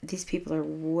 These people are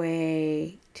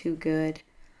way too good.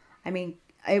 I mean,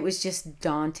 it was just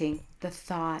daunting, the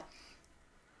thought.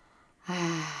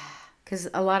 Because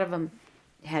a lot of them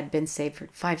had been saved for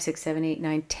 5, 6, 7, 8,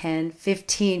 9, 10,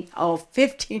 15. Oh,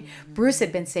 15. Bruce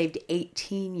had been saved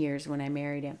 18 years when I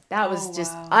married him. That was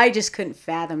I just couldn't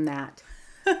fathom that.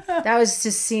 That was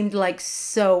just seemed like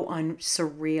so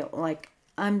surreal, like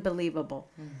unbelievable.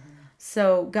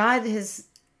 So God has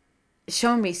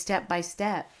shown me step by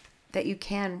step that you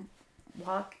can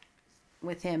walk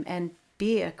with him and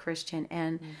be a Christian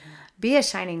and be a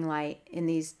shining light in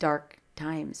these dark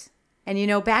times. And you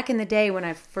know, back in the day when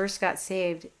I first got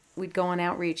saved, we'd go on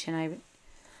outreach and I would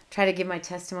try to give my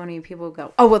testimony and people would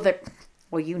go, oh,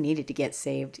 well, you needed to get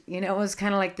saved. You know, it was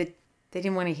kind of like they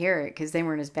didn't want to hear it because they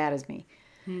weren't as bad as me.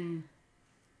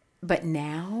 But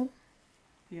now,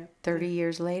 30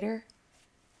 years later,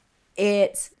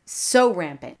 it's so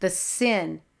rampant. The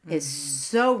sin is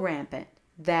so rampant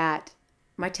that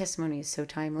my testimony is so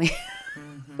timely.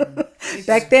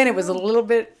 Back then, it was a little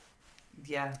bit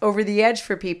over the edge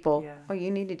for people. Yeah. Oh,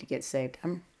 you needed to get saved.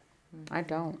 I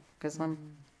don't, because I'm,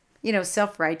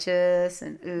 self-righteous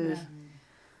and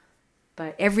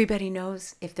But everybody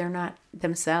knows if they're not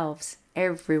themselves.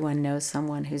 Everyone knows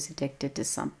someone who's addicted to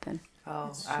something.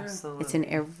 Oh, absolutely. It's in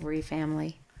every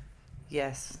family.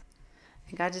 Yes.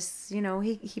 And God just,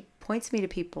 he points me to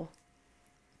people.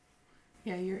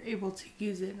 Yeah, you're able to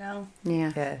use it now.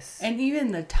 Yeah. Yes. And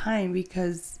even the time,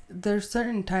 because there's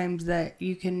certain times that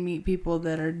you can meet people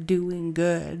that are doing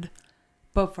good,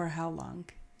 but for how long?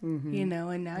 And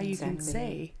now you can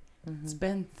say, it's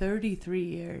been 33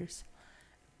 years.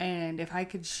 And if I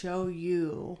could show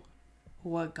you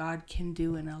what God can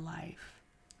do in a life,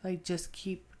 like just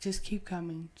keep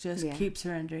coming, keep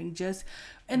surrendering,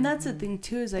 and that's the thing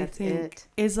too, is I think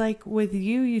is like with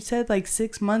you said like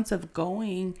 6 months of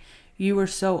going, you were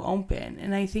so open.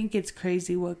 And I think it's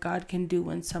crazy what God can do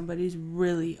when somebody's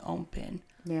really open,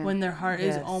 when their heart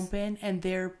is open and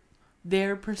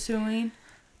they're pursuing,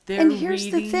 and here's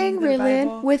the thing,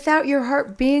 Raylan, without your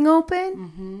heart being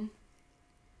open,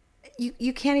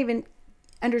 you can't even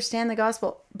understand the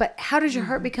gospel. But how does your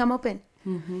heart become open?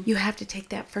 You have to take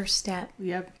that first step.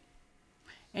 Yep.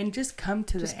 And just come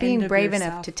to just the being end of brave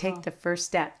yourself. enough to take the first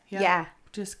step. Yep. Yeah.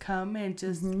 Just come and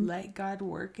just let God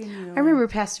work in you. I remember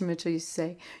Pastor Mitchell used to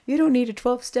say, you don't need a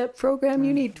 12-step program.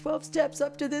 You need 12 steps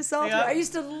up to this altar. Yep. I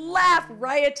used to laugh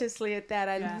riotously at that.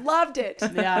 I loved it.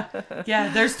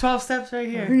 Yeah. There's 12 steps right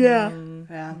here.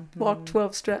 Yeah. Walk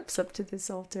 12 steps up to this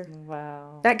altar.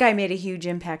 Wow. That guy made a huge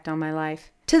impact on my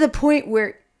life, to the point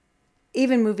where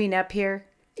even moving up here,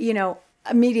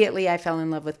 immediately I fell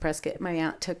in love with Prescott. My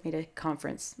aunt took me to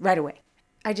conference right away.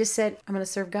 I just said, I'm going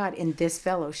to serve God in this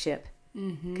fellowship,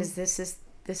 because this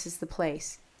is the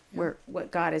place where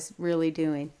what God is really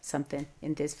doing something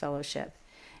in this fellowship.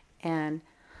 And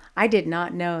I did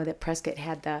not know that Prescott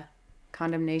had the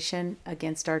condemnation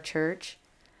against our church,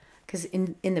 because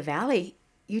in the Valley,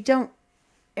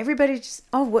 everybody just,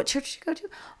 oh, what church did you go to?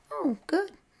 Oh,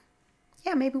 good.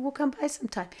 Yeah, maybe we'll come by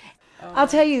sometime. I'll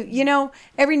tell you,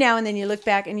 every now and then you look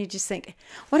back and you just think,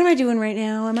 what am I doing right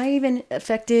now? Am I even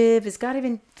effective? Is God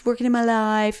even working in my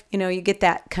life? You get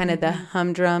that kind of the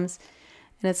humdrums.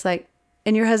 And it's like,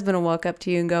 and your husband will walk up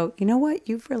to you and go, you know what?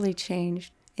 You've really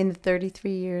changed in the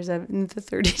 33 years, in the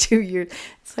 32 years.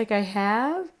 It's like, I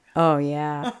have? Oh,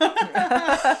 yeah.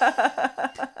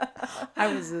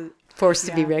 I was a force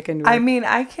to be reckoned with. I mean,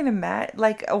 I can imagine,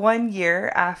 like, 1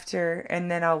 year after, and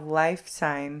then a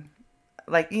lifetime,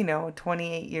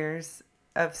 28 years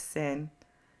of sin,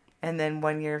 and then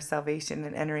 1 year of salvation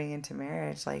and entering into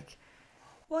marriage. Like,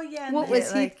 well, yeah. What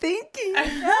was he thinking?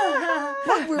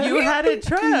 What were you had a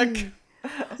truck.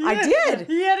 I did.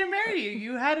 He had to marry you.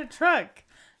 You had a truck.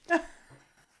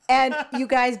 And you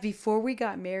guys, before we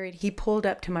got married, he pulled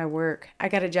up to my work. I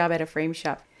got a job at a frame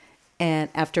shop, and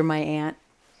after my aunt,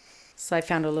 so I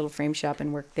found a little frame shop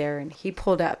and worked there. And he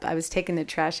pulled up. I was taking the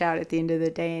trash out at the end of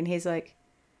the day, and he's like,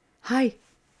 hi,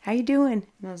 how you doing?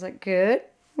 And I was like, good.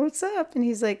 What's up? And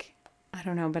he's like, I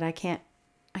don't know, but I can't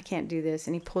do this.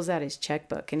 And he pulls out his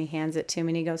checkbook and he hands it to me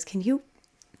and he goes, can you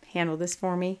handle this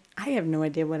for me? I have no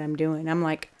idea what I'm doing. I'm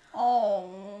like,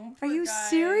 oh, are you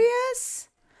serious?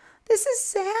 This is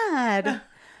sad.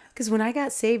 Because when I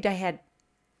got saved, I had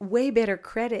way better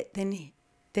credit than he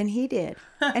did.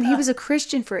 And he was a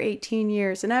Christian for 18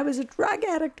 years and I was a drug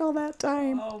addict all that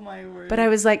time. Oh, my word. But I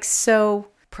was like,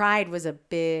 pride was a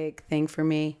big thing for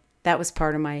me. That was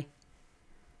part of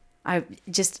I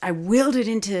willed it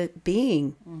into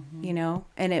being, and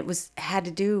it had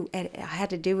to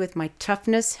do with my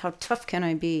toughness. How tough can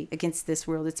I be against this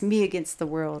world? It's me against the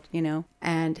world,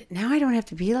 and now I don't have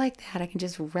to be like that. I can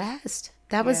just rest.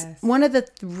 That was one of the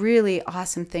really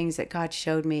awesome things that God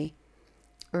showed me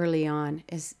early on,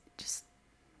 is just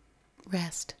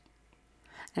rest.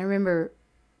 And I remember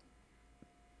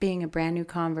being a brand new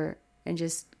convert and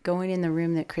just going in the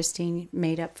room that Christine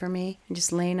made up for me and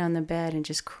just laying on the bed and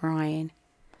just crying.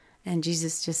 And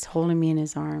Jesus just holding me in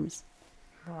his arms.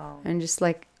 Wow. And just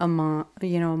like a mom,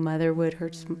 a mother would her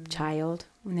child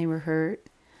when they were hurt.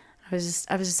 I was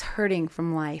just hurting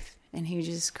from life. And he would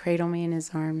just cradle me in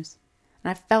his arms.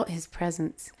 And I felt his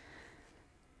presence.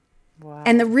 Wow.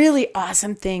 And the really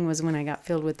awesome thing was when I got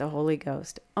filled with the Holy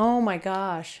Ghost. Oh my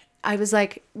gosh. I was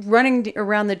like running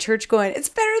around the church going, it's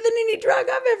better than any drug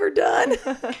I've ever done.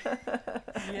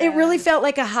 It really felt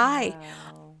like a high.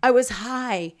 Wow. I was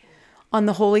high on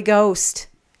the Holy Ghost.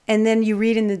 And then you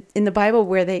read in the Bible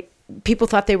where people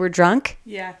thought they were drunk.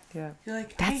 Yeah. Yeah. You're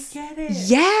like, That's, I get it.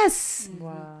 yes.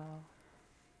 Wow.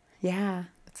 Yeah.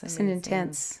 That's It's an amazing.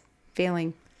 intense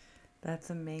feeling. That's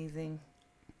amazing.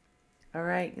 All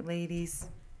right, ladies.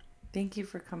 Thank you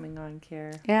for coming on,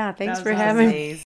 Care. Yeah. Thanks That for was having me. Amazing.